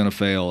Meat's going to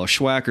fail, a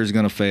Schwacker's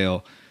going to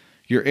fail,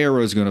 your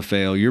arrow's going to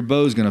fail, your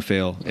bow's going to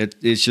fail.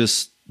 It's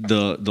just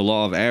the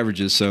law of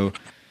averages. So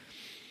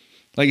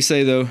like you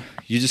say, though,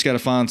 you just got to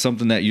find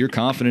something that you're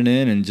confident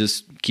in and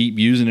just keep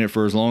using it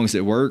for as long as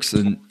it works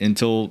and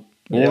until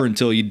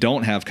you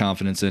don't have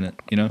confidence in it,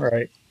 you know?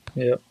 Right.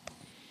 Yep.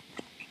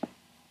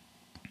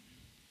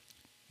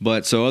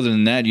 But so other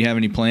than that, do you have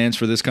any plans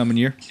for this coming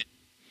year?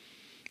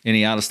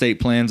 Any out-of-state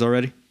plans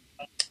already?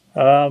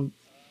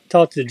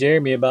 Talked to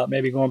Jeremy about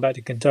maybe going back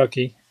to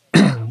Kentucky.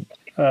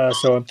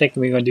 So I'm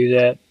thinking we're going to do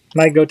that.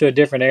 Might go to a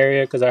different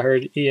area because I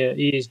heard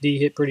ESD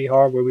hit pretty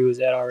hard where we was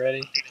at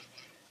already.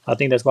 I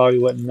think that's why we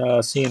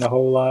wasn't seeing a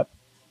whole lot.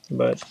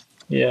 But,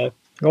 yeah,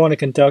 going to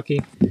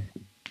Kentucky,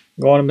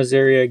 going to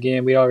Missouri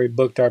again. We already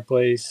booked our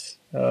place.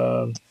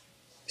 The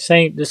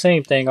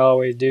same thing I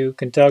always do,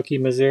 Kentucky,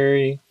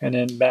 Missouri, and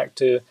then back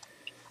to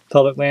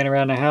public land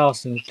around the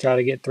house and try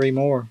to get 3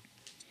 more.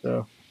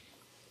 So,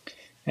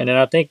 and then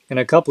I think in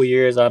a couple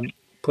years I'm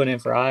put in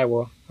for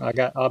Iowa.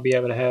 I'll be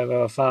able to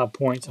have 5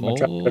 points. I'm gonna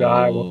try to go to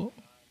Iowa.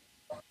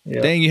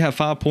 Yeah. Dang, you have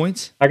 5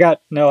 points? I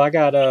got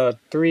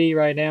 3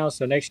 right now.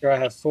 So next year I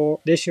have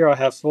 4. This year I'll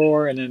have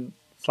 4, and then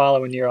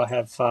following year I'll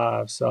have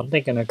 5. So I'm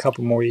thinking a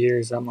couple more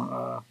years I'm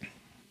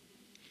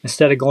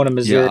instead of going to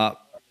Missouri,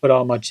 put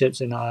all my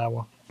chips in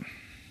Iowa.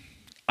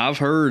 I've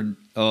heard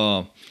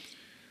a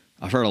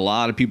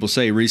lot of people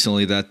say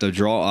recently that the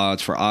draw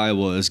odds for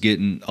Iowa is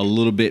getting a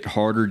little bit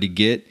harder to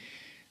get.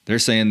 They're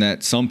saying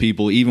that some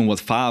people, even with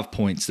 5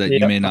 points, that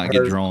you may not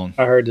get drawn.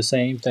 I heard the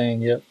same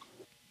thing. Yep.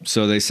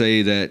 So they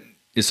say that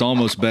it's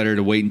almost better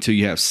to wait until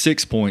you have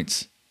 6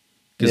 points,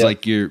 because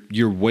like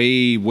you're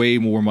way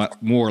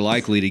more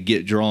likely to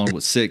get drawn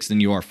with 6 than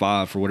you are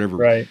 5 for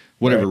whatever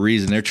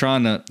reason. They're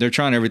trying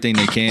everything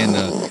they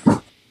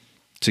can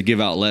to give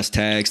out less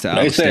tags to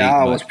out of state. They say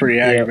Iowa's pretty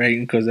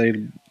aggravating because they,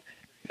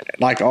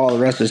 like all the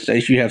rest of the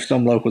states, you have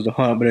some locals that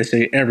hunt, but they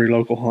say every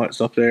local hunts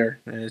up there.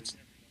 And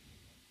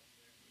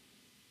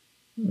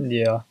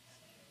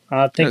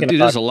I'm thinking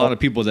there's a lot of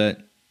people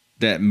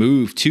that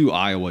move to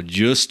Iowa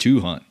just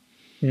to hunt.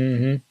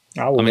 Mm-hmm.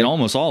 I mean,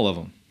 almost all of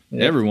them.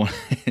 Yeah. Everyone.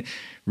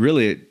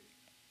 Really,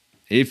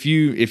 if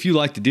you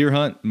like to deer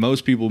hunt,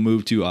 most people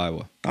move to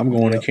Iowa. I'm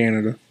going to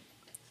Canada.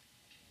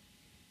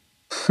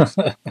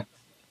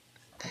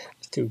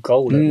 It's too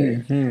cold up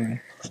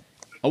there.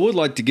 I would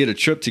like to get a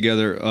trip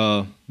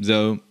together,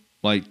 though.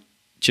 Like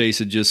Chase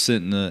had just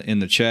sent in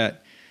the chat.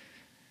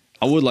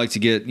 I would like to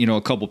get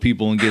a couple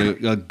people and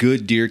get a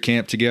good deer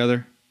camp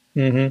together.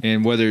 Mm-hmm.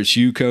 And whether it's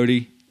you,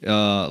 Cody,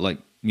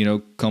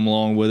 come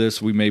along with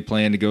us. We may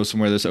plan to go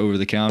somewhere that's over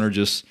the counter,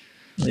 just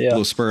a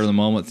little spur of the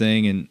moment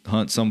thing, and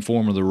hunt some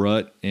form of the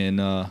rut.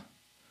 And I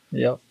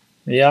think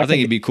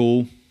it'd be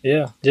cool.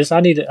 Yeah,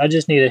 I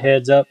just need a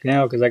heads up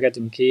now because I got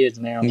some kids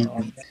now.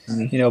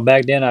 Mm-hmm.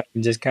 Back then I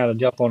could just kind of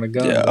jump on a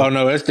gun. Yeah. Oh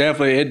no, it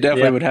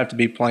definitely would have to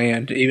be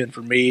planned. Even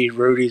for me,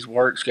 Rudy's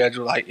work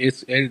schedule, like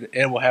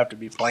it will have to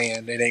be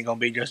planned. It ain't gonna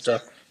be just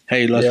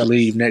hey, let's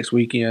leave next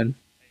weekend.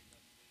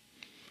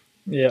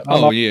 Yeah.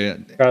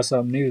 Try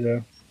something new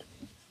though.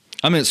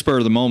 I meant spur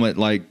of the moment,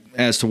 like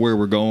as to where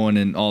we're going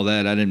and all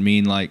that. I didn't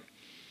mean like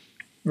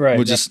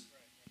we'll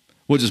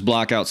just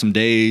block out some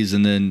days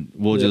and then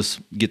we'll just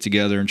get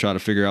together and try to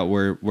figure out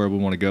where we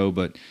want to go.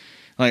 But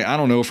like, I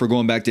don't know if we're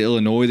going back to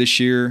Illinois this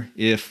year,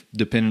 if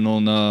depending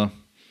on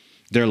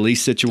their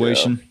lease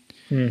situation.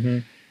 Mm-hmm.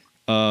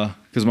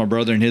 Because my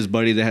brother and his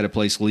buddy, they had a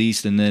place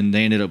leased and then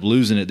they ended up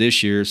losing it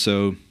this year.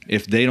 So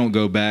if they don't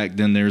go back,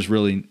 then there's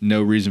really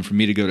no reason for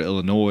me to go to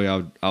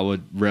Illinois. I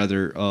would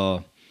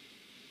rather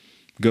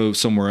go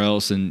somewhere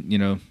else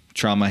and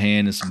try my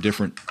hand in some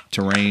different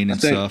terrain and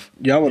stuff.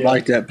 Y'all would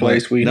like that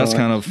place. That's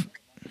kind of.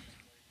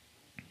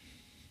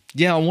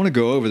 Yeah, I want to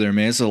go over there,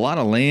 man. It's a lot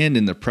of land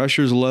and the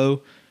pressure's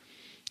low.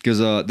 Because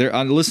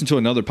I listened to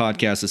another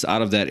podcast that's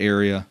out of that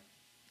area,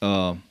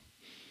 kind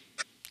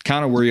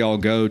of where y'all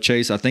go.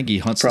 Chase, I think he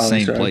hunts the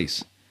same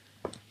place.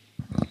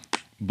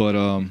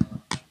 But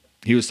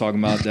he was talking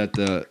about that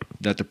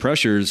the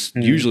pressure is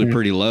usually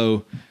pretty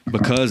low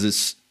because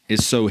it's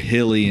so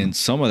hilly, and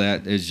some of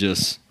that is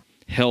just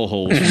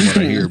hellholes from what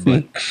I hear.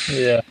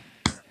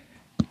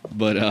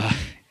 But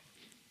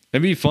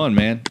it'd be fun,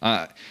 man.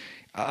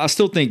 I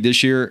still think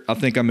this year, I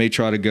think I may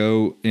try to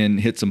go and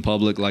hit some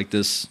public like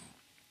this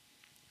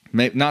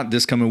not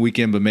this coming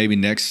weekend, but maybe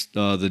next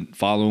the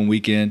following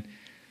weekend.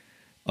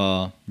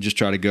 Just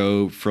try to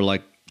go for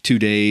like 2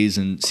 days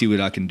and see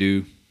what I can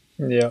do.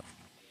 Yeah.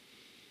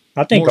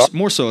 I think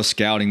more so a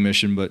scouting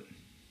mission, but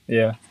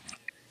yeah.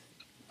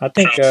 I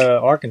think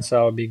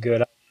Arkansas would be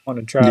good. I want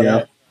to try Yeah.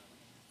 that.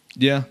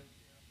 yeah.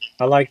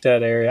 I like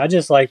that area. I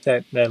just like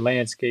that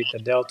landscape, the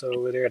Delta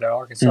over there, the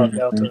Arkansas Mhm.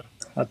 Delta.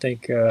 I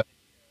think you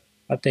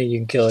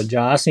can kill a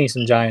giant. I've seen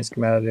some giants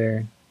come out of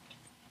there.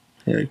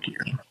 Heck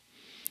yeah.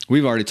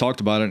 We've already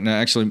talked about it, and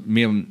actually,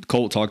 me and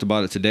Colt talked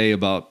about it today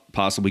about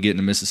possibly getting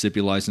a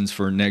Mississippi license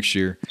for next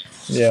year.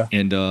 Yeah.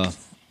 And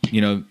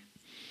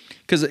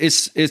because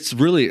it's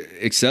really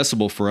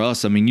accessible for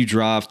us. I mean, you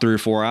drive 3 or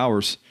 4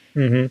 hours.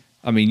 Mm-hmm.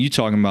 I mean, you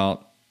talking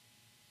about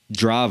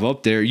drive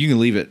up there. You can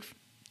leave at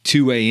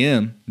 2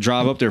 a.m.,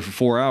 drive up there for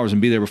 4 hours,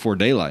 and be there before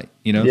daylight.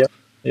 Yep.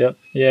 Yep.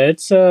 Yeah.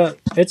 It's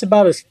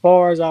about as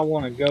far as I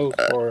want to go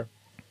for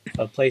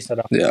a place that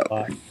I Yeah.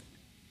 like.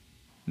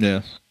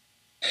 Yeah.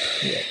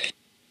 Yeah.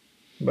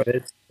 But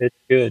it's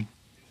good.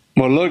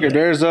 Well, look, if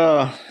there's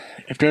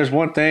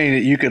one thing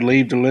that you could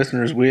leave the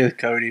listeners with,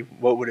 Cody,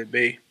 what would it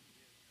be?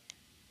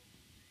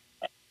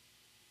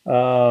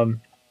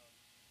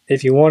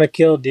 If you want to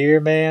kill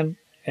deer, man,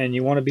 and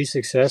you want to be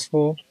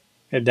successful,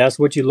 if that's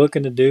what you're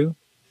looking to do,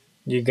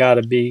 you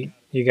gotta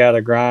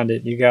grind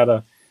it.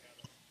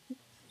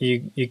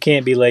 You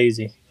can't be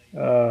lazy.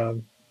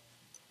 I've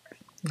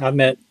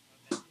met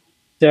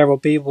several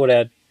people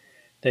that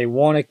they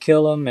want to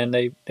kill them and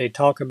they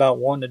talk about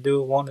want to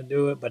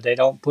do it, but they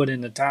don't put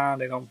in the time.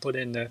 They don't put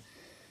in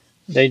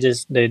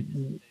they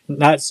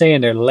not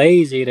saying they're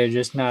lazy. They're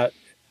just not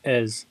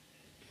as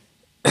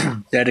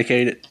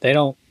Dedicated. they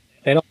don't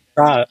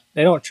try.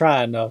 They don't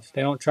try enough.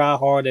 They don't try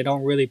hard. They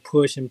don't really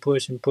push and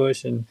push and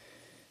push and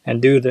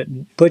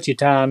put your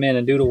time in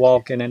and do the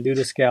walking and do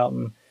the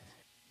scouting.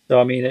 So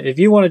I mean, if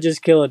you want to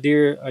just kill a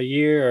deer a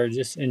year or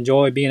just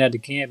enjoy being at the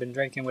camp and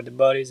drinking with the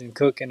buddies and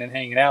cooking and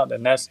hanging out,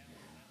 then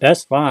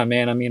that's fine,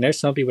 man. I mean, there's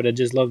some people that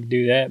just love to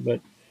do that,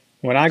 but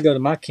when I go to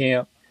my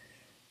camp,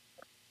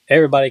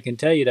 everybody can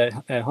tell you that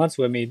hunts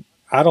with me.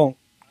 I don't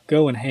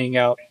go and hang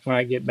out when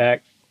I get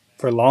back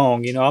for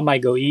long. I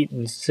might go eat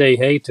and say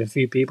hey to a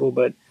few people,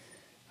 but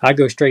I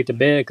go straight to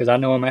bed because I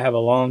know I'm gonna have a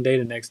long day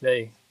the next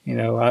day.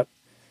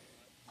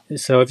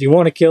 So if you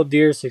want to kill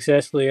deer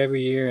successfully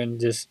every year and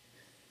just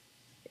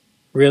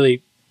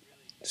really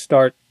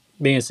start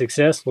being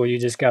successful, you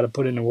just got to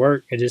put in the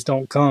work. It just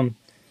don't come.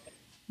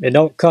 It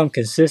don't come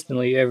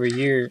consistently every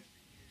year.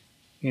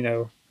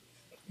 You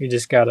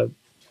just got to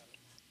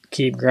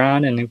keep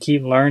grinding and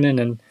keep learning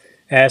and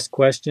ask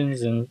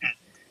questions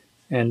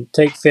and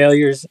take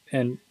failures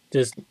and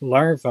just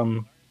learn from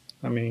them.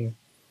 I mean,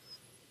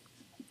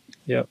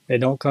 yep, it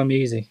don't come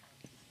easy.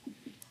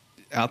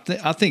 I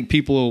think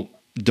people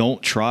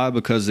don't try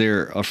because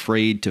they're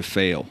afraid to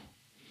fail.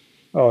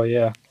 Oh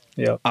yeah,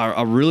 yeah.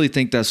 I really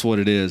think that's what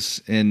it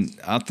is, and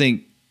I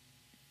think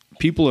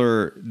people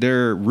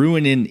they're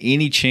ruining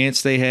any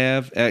chance they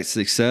have at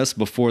success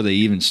before they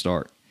even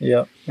start.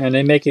 Yep, and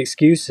they make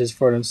excuses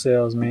for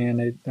themselves,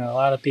 man. A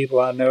lot of people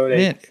I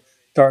know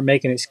start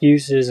making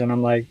excuses, and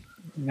I'm like,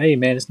 hey,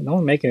 man,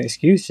 don't make an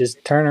excuse.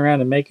 Just turn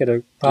around and make it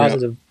a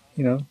positive.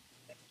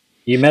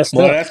 You messed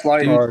up. That's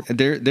like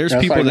there's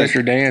people like that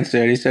Mr. Dan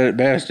said. He said it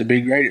best: to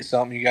be great at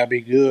something, you got to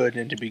be good,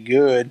 and to be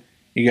good,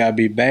 you got to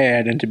be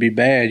bad, and to be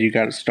bad, you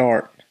got to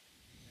start.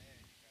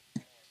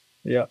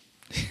 Yeah.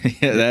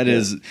 Yeah, that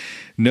is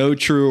no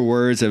truer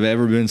words have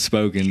ever been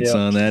spoken,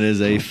 son. That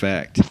is a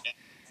fact.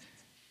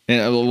 And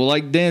well,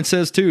 like Dan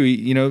says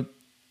too,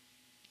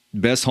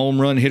 best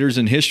home run hitters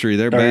in history,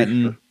 they're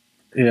batting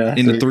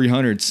in the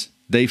 300s.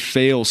 They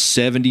fail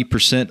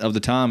 70% of the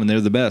time, and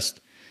they're the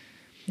best.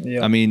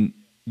 Yeah. I mean,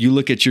 you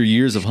look at your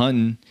years of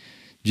hunting.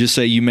 Just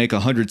say you make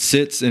 100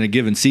 sits in a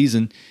given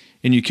season,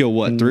 and you kill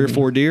what 3 or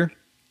 4 deer.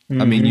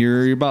 I mean,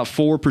 you're about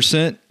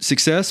 4%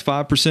 success,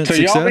 5% success.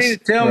 So y'all mean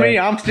to tell me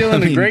I'm still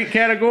in the great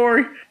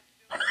category?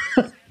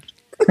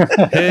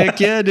 Heck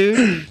yeah,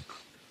 dude.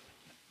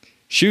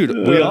 Shoot,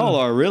 we all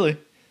are, really.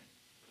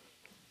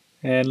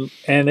 And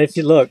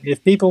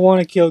if people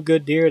want to kill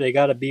good deer, they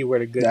got to be where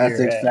the good deer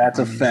are at. That's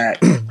a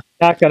fact.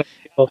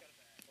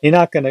 You're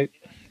not gonna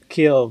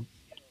kill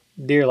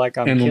deer like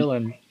I'm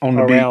killing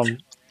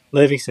around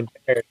Livingston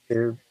Parish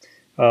or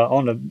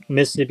on the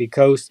Mississippi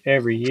coast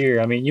every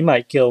year. I mean, you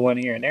might kill one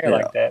here and there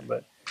like that,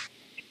 but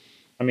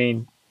I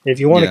mean, if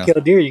you want to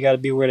kill deer, you got to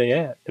be where they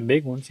at, the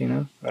big ones.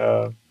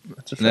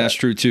 That's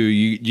true too.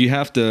 You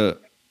have to.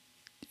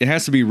 It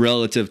has to be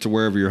relative to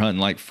wherever you're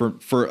hunting. Like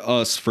for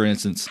us, for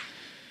instance,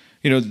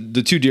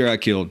 the 2 deer I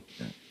killed,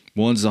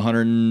 one's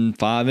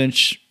 105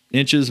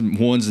 inches,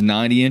 one's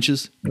 90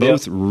 inches.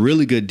 Both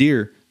really good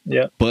deer.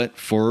 Yeah. But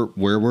for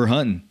where we're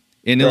hunting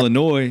in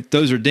Illinois,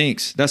 those are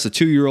dinks. That's a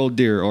 2-year-old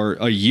deer or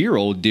a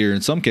year-old deer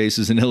in some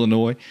cases in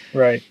Illinois.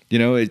 Right.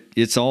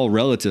 It's all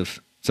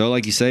relative. So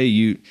like you say,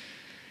 you're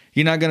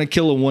not going to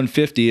kill a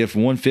 150 if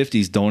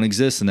 150s don't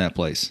exist in that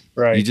place.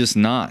 Right. You're just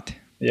not.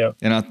 Yeah.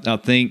 And I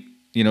think,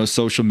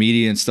 social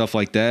media and stuff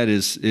like that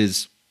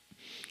is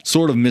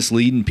sort of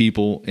misleading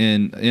people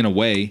in a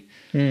way,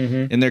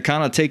 Mm-hmm. and they're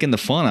kind of taking the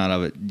fun out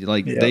of it.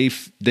 Like Yep.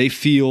 they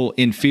feel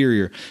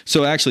inferior.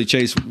 So actually,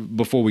 Chase,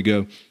 before we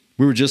go,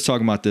 we were just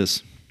talking about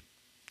this.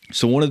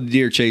 So one of the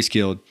deer Chase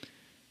killed,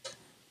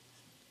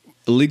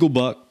 illegal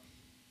buck.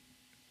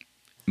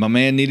 My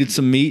man needed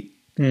some meat.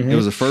 It was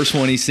Mm-hmm. the first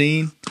one he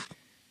seen.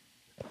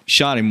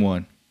 Shot him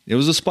one. It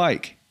was a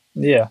spike.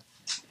 Yeah.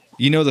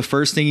 You know the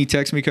first thing he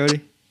texted me,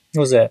 Cody?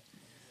 What was that?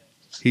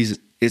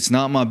 It's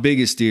not my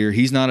biggest deer.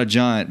 He's not a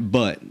giant,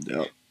 but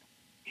Yep.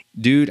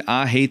 dude,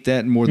 I hate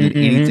that more than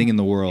Mm-hmm. anything in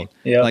the world.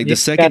 Yeah. Like the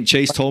second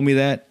Chase told me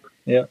that,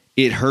 Yeah.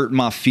 it hurt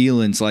my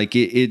feelings. Like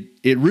it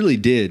really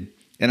did.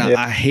 And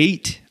Yeah.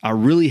 I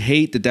really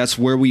hate that that's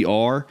where we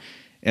are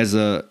as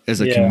a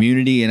Yeah.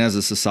 community and as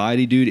a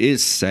society, dude.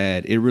 It's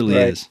sad. It really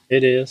Right. is.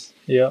 It is.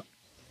 Yeah.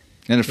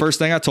 And the first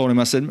thing I told him,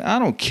 I said, I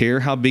don't care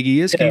how big he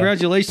is. Yeah.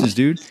 Congratulations,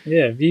 dude.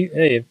 Yeah.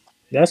 If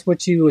that's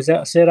what you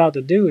set out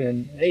to do,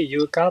 and hey,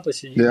 you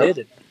accomplished it. You Yep. did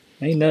it.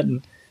 Ain't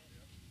nothing.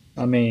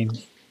 I mean,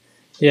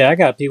 yeah, I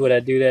got people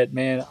that do that,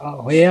 man.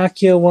 Oh, yeah, I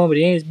killed one, but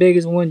he ain't as big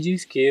as the ones you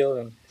killed.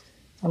 And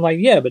I'm like,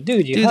 yeah, but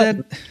dude, Dude,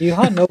 you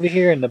hunting over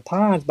here in the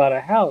pines by the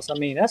house. I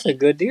mean, that's a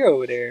good deer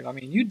over there. I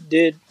mean, you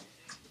did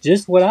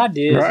just what I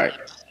did Right.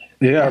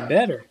 or Yeah.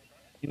 better.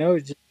 You know,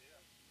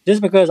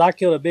 just because I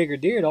killed a bigger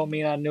deer don't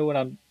mean I know what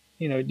I'm.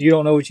 You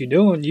don't know what you're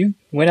doing. You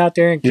went out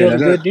there and Yeah. killed a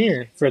good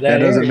deer for That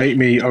that doesn't area. make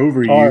me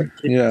over Or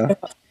you. Yeah.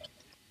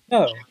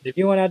 no, if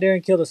you went out there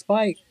and killed a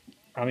spike,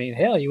 I mean,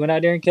 hell, you went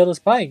out there and killed a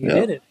spike. You Yep.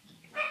 did it.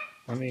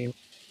 I mean,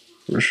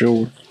 For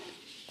sure.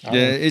 I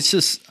Yeah, don't. it's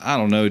just I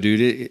don't know,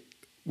 dude.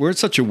 We're in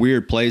such a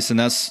weird place, and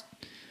that's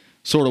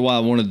sort of why I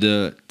wanted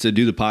to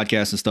do the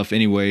podcast and stuff.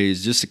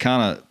 Anyways, just to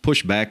kind of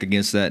push back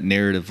against that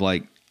narrative.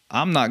 Like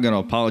I'm not going to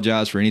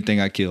apologize for anything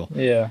I kill.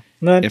 Yeah.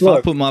 No, If I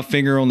look, put my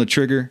finger on the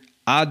trigger,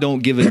 I don't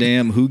give a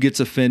damn who gets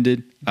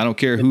offended. I don't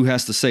care who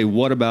has to say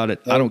what about it.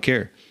 I don't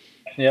care.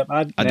 yep,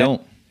 I man,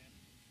 don't.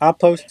 I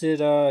posted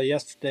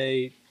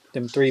yesterday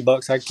them 3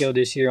 bucks I killed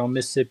this year on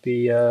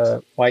Mississippi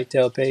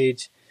whitetail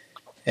page,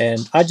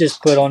 and I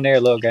just put on there,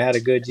 look, I had a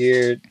good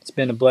year. It's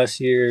been a blessed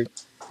year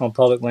on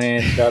public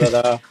land. Da da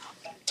da.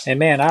 And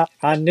man,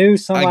 I knew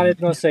somebody I was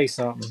gonna say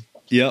something.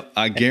 Yep.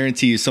 I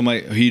guarantee you,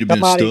 he'd have been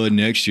a Somebody, stud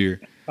next year.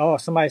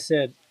 somebody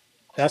said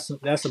that's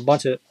a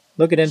bunch of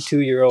look at them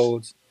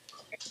 2-year-olds,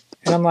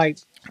 and I'm like,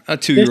 A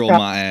this 2-year-old guy,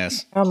 my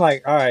ass. I'm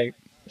like, all right,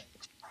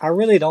 I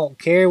really don't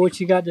care what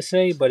you got to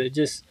say, but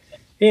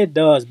it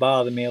does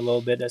bother me a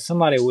little bit that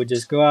somebody would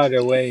just go out of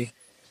their way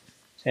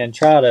and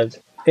try to.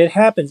 It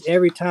happens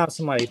every time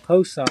somebody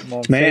posts something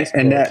on Man,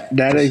 and Facebook.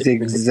 that It's is just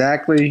ridiculous.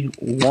 exactly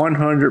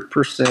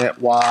 100%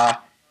 why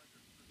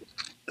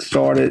I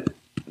started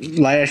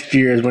last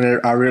year is when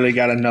I really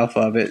got enough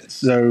of it.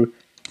 So,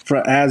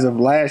 as of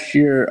last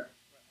year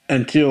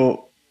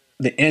until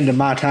the end of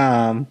my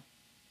time,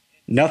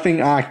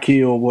 nothing I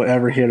kill will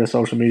ever hit a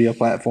social media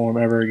platform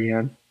ever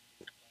again.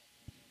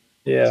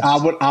 Yeah.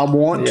 I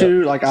want Yep.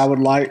 to, like, I would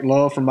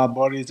love for my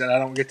buddies that I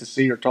don't get to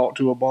see or talk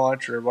to a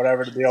bunch or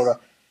whatever to be able to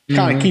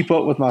kind of Mm-hmm. keep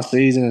up with my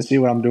season and see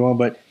what I'm doing.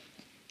 But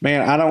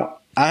man,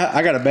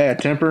 I got a bad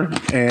temper,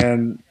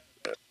 and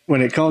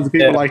when it comes to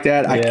people Yeah. like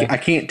that, Yeah. I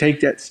can't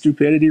take that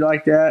stupidity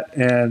like that.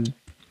 And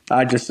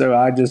I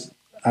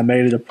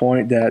made it a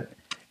point that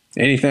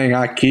anything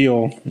I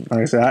kill,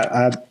 like I said,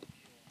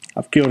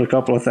 I've killed a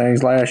couple of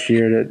things last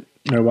year that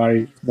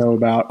nobody know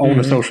about on the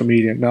Mm-hmm. social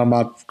media. Now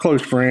my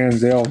close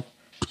friends, they'll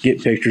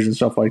get pictures and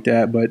stuff like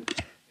that,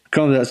 but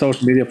comes to that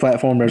social media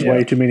platform, there's Yeah.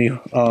 way too many. I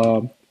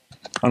don't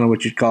know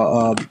what you'd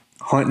call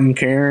hunting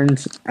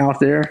Karens out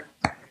there,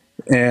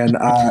 and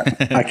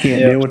I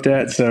can't Yep. deal with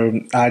that. So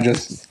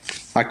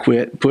I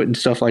quit putting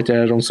stuff like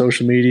that on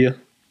social media.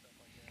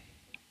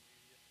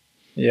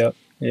 Yep.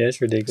 Yeah. It's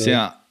See,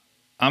 ridiculous.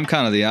 I'm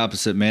kind of the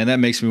opposite, man. That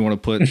makes me want to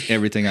put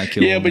everything I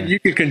kill Yeah, on but there. you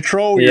can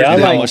control Yeah. I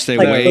And how like. much they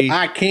like weigh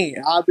I can't.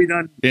 I'll be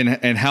done.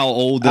 and how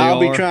old they I'll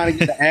be are. trying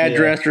to get an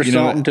address or You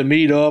know, something to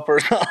meet up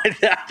or something like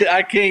that.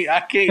 I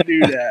can't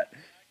do that.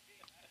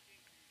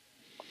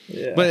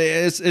 Yeah. but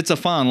it's a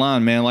fine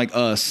line, man. Like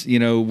us,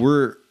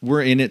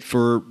 we're in it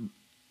for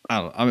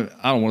I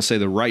don't want to say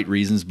the right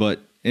reasons, but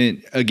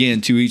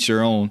again, to each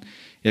their own.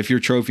 If you're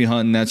trophy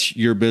hunting, that's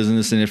your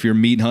business, and if you're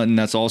meat hunting,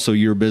 that's also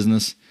your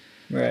business.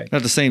 Right.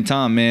 At the same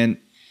time, man,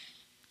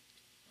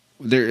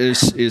 there is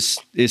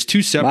too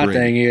My separate.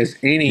 thing is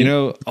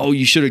Oh,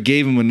 you should have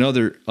gave him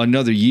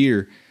another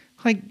year.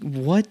 Like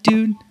what,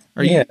 dude?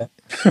 Are Yeah.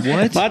 you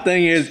what? my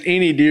thing is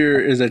any deer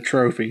is a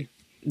trophy.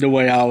 The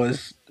way I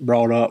was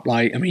brought up,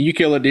 like I mean, you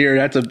kill a deer,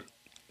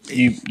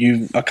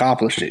 you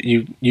accomplished it.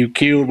 You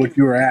killed what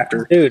you were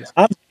after. Dude,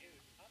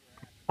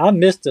 I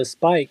missed a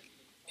spike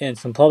in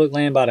some public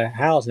land by the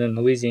house in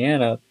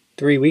Louisiana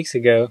 3 weeks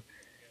ago,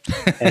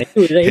 and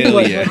he Hell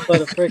wasn't yeah. nothing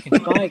but a freaking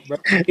spike, bro.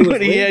 He was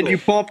But he had legal, you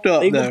pumped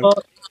up legal though.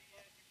 buck,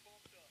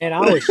 and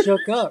I was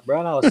shook up, bro.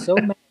 And I was so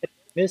mad I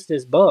missed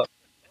this buck.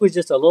 It was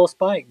just a little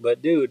spike,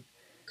 but dude,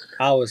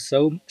 I was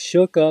so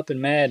shook up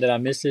and mad that I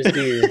missed this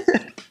deer.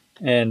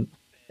 And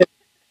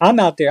I'm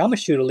out there. I'm gonna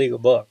shoot a legal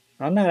buck.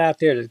 I'm not out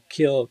there to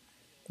kill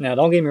Now,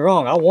 don't get me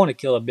wrong. I want to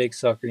kill a big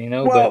sucker,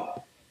 but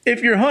Well,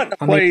 if you're hunting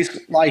a I mean, place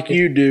like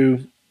you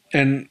do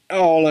and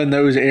all in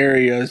those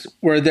areas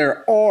where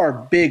there are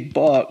big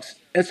bucks,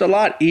 it's a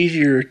lot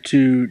easier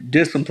to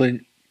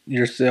discipline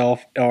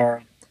yourself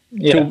or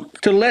yeah,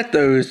 to let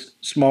those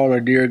smaller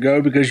deer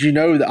go because you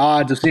know the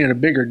odds of seeing a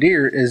bigger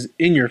deer is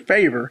in your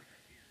favor.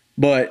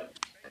 But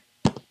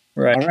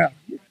right. all right,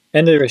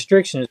 And the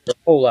restrictions are a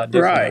whole lot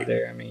different up right,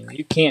 there. I mean,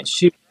 you can't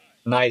shoot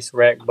a nice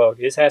rack buck.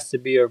 This has to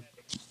be a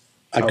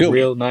a good one.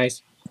 real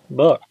nice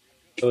buck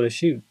to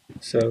shoot.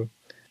 So,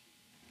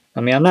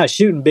 I mean, I'm not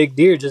shooting big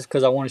deer just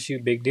because I want to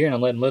shoot big deer and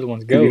I'm letting little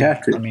ones You go.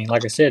 have I to. mean,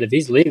 like I said, if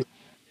he's legal,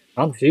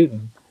 I'm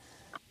shooting.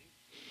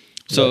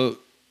 But So,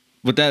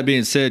 with that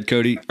being said,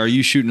 Cody, are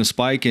you shooting a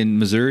spike in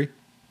Missouri?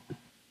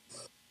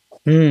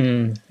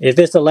 if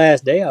it's the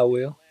last day, I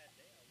will.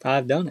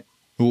 I've done it.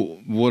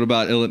 What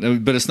about Illinois?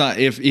 But it's not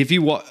if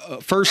you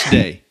first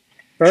day.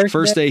 First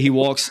First day, day he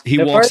walks the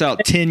first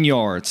out 10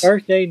 yards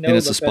first day and no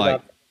it's a because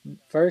spike.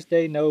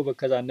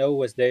 I know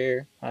what's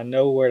there. I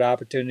know where the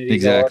opportunities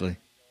Exactly.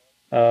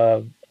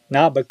 are.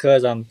 Not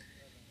because I'm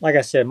like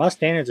I said, my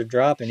standards are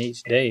dropping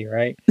each day,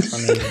 right? I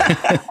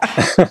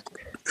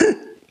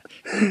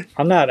mean,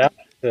 I'm not out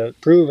to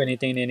prove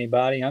anything to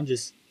anybody. I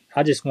just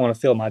want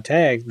to fill my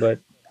tags, but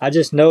I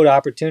just know the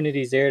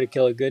opportunities there to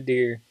kill a good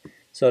deer.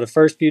 So the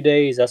first few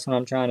days, that's what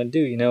I'm trying to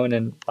do, and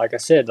then like I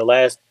said, the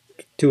last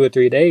 2 or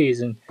 3 days,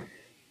 and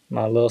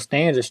my little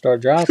standards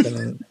start dropping,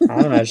 and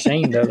I'm not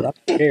ashamed of it. I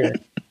don't care.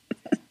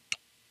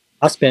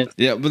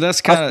 Yeah, but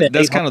that's I kind spent of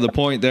that's 800. kind of the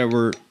point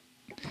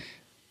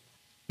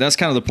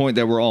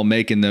that we're all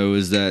making though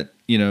is that,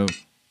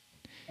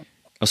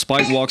 a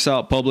spike walks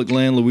out public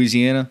land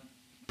Louisiana,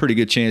 pretty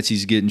good chance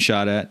he's getting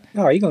shot at.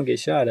 Oh, you're gonna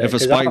get shot at. If a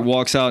spike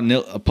walks out in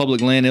a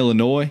public land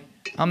Illinois,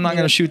 I'm not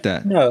going to shoot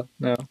that. No.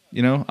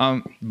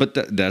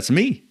 But that's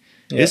me.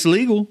 Yeah. It's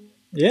legal.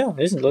 Yeah,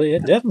 it's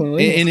definitely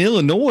legal. In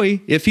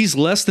Illinois, if he's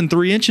less than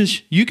 3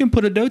 inches, you can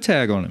put a doe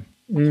tag on him.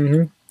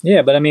 Mm-hmm.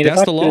 Yeah, but I mean,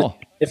 that's the law.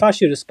 If I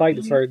shoot a spike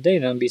the first day,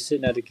 then I'm be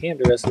sitting at the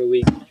camp the rest of the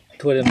week,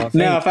 twiddling my fingers.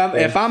 Now,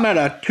 if I'm at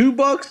a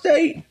 2-buck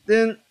state,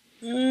 then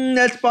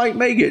that spike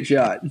may get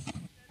shot.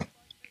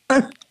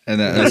 And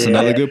that's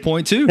another good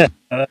point too.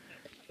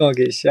 Gonna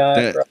get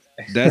shot.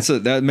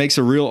 That makes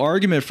a real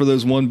argument for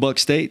those 1-buck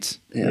states.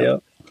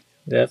 Yep,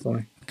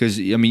 definitely. Because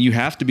I mean, you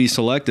have to be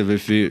selective.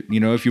 If you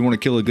want to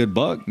kill a good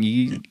buck,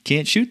 you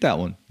can't shoot that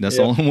one. That's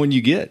the only one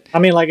you get. I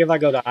mean, like if I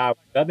go to Iowa,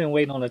 I've been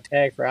waiting on a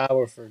tag for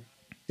Iowa for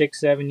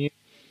 6-7 years.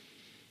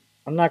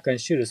 I'm not going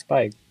to shoot a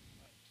spike.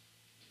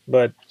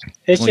 But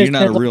you're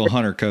not a real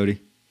hunter, Cody.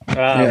 You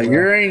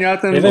ain't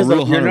nothing. A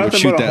real hunter would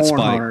shoot that spike.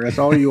 Hunter. That's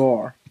all you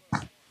are.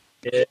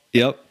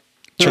 Yep.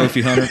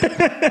 Trophy hunter.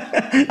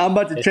 I'm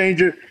about to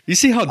change it. You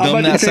see how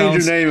dumb that sounds? I'm about to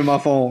change your name in my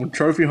phone.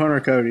 Trophy hunter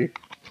Cody.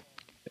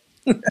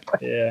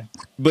 Yeah.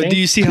 But do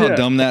you see how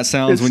dumb that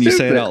sounds when you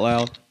say it out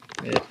loud?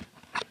 Yeah.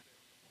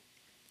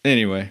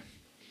 Anyway.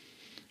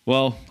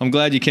 Well, I'm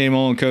glad you came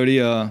on, Cody.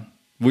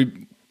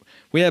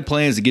 We had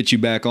plans to get you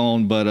back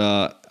on, but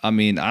I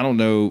mean, I don't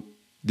know.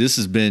 This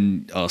has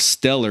been a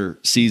stellar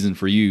season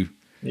for you.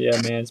 Yeah,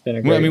 man, it's been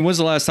a great. I mean, when's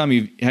the last time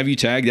you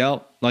tagged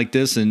out like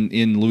this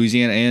in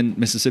Louisiana and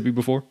Mississippi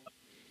before?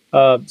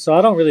 So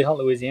I don't really hunt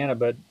Louisiana,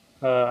 but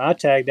I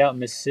tagged out in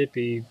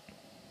Mississippi.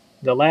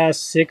 The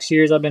last 6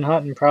 years I've been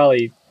hunting,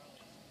 probably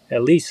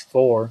at least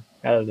 4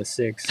 out of the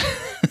 6.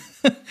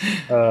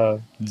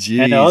 Jeez.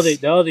 And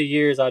the other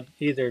years I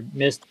either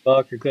missed a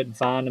buck or couldn't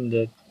find them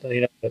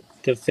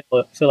to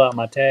fill out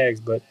my tags.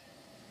 But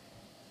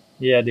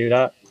yeah, dude,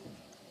 I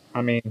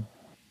mean,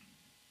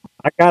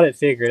 I got it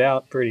figured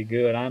out pretty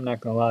good. I'm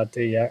not gonna lie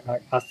to you.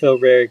 I feel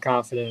very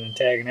confident in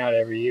tagging out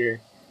every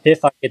year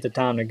if I get the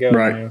time to go.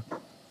 Right.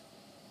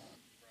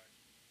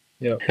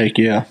 Yep. Heck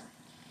yeah.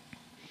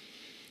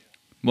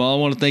 Well, I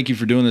want to thank you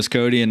for doing this,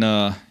 Cody. And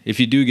if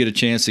you do get a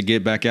chance to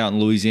get back out in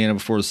Louisiana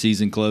before the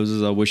season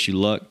closes, I wish you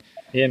luck.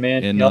 Yeah,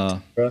 man.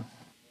 And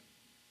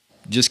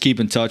just keep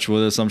in touch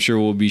with us. I'm sure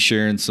we'll be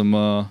sharing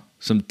some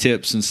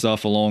tips and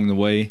stuff along the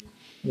way.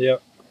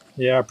 Yep.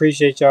 Yeah, I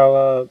appreciate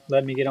y'all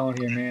letting me get on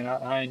here, man.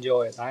 I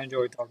enjoy it. I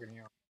enjoy talking to y'all.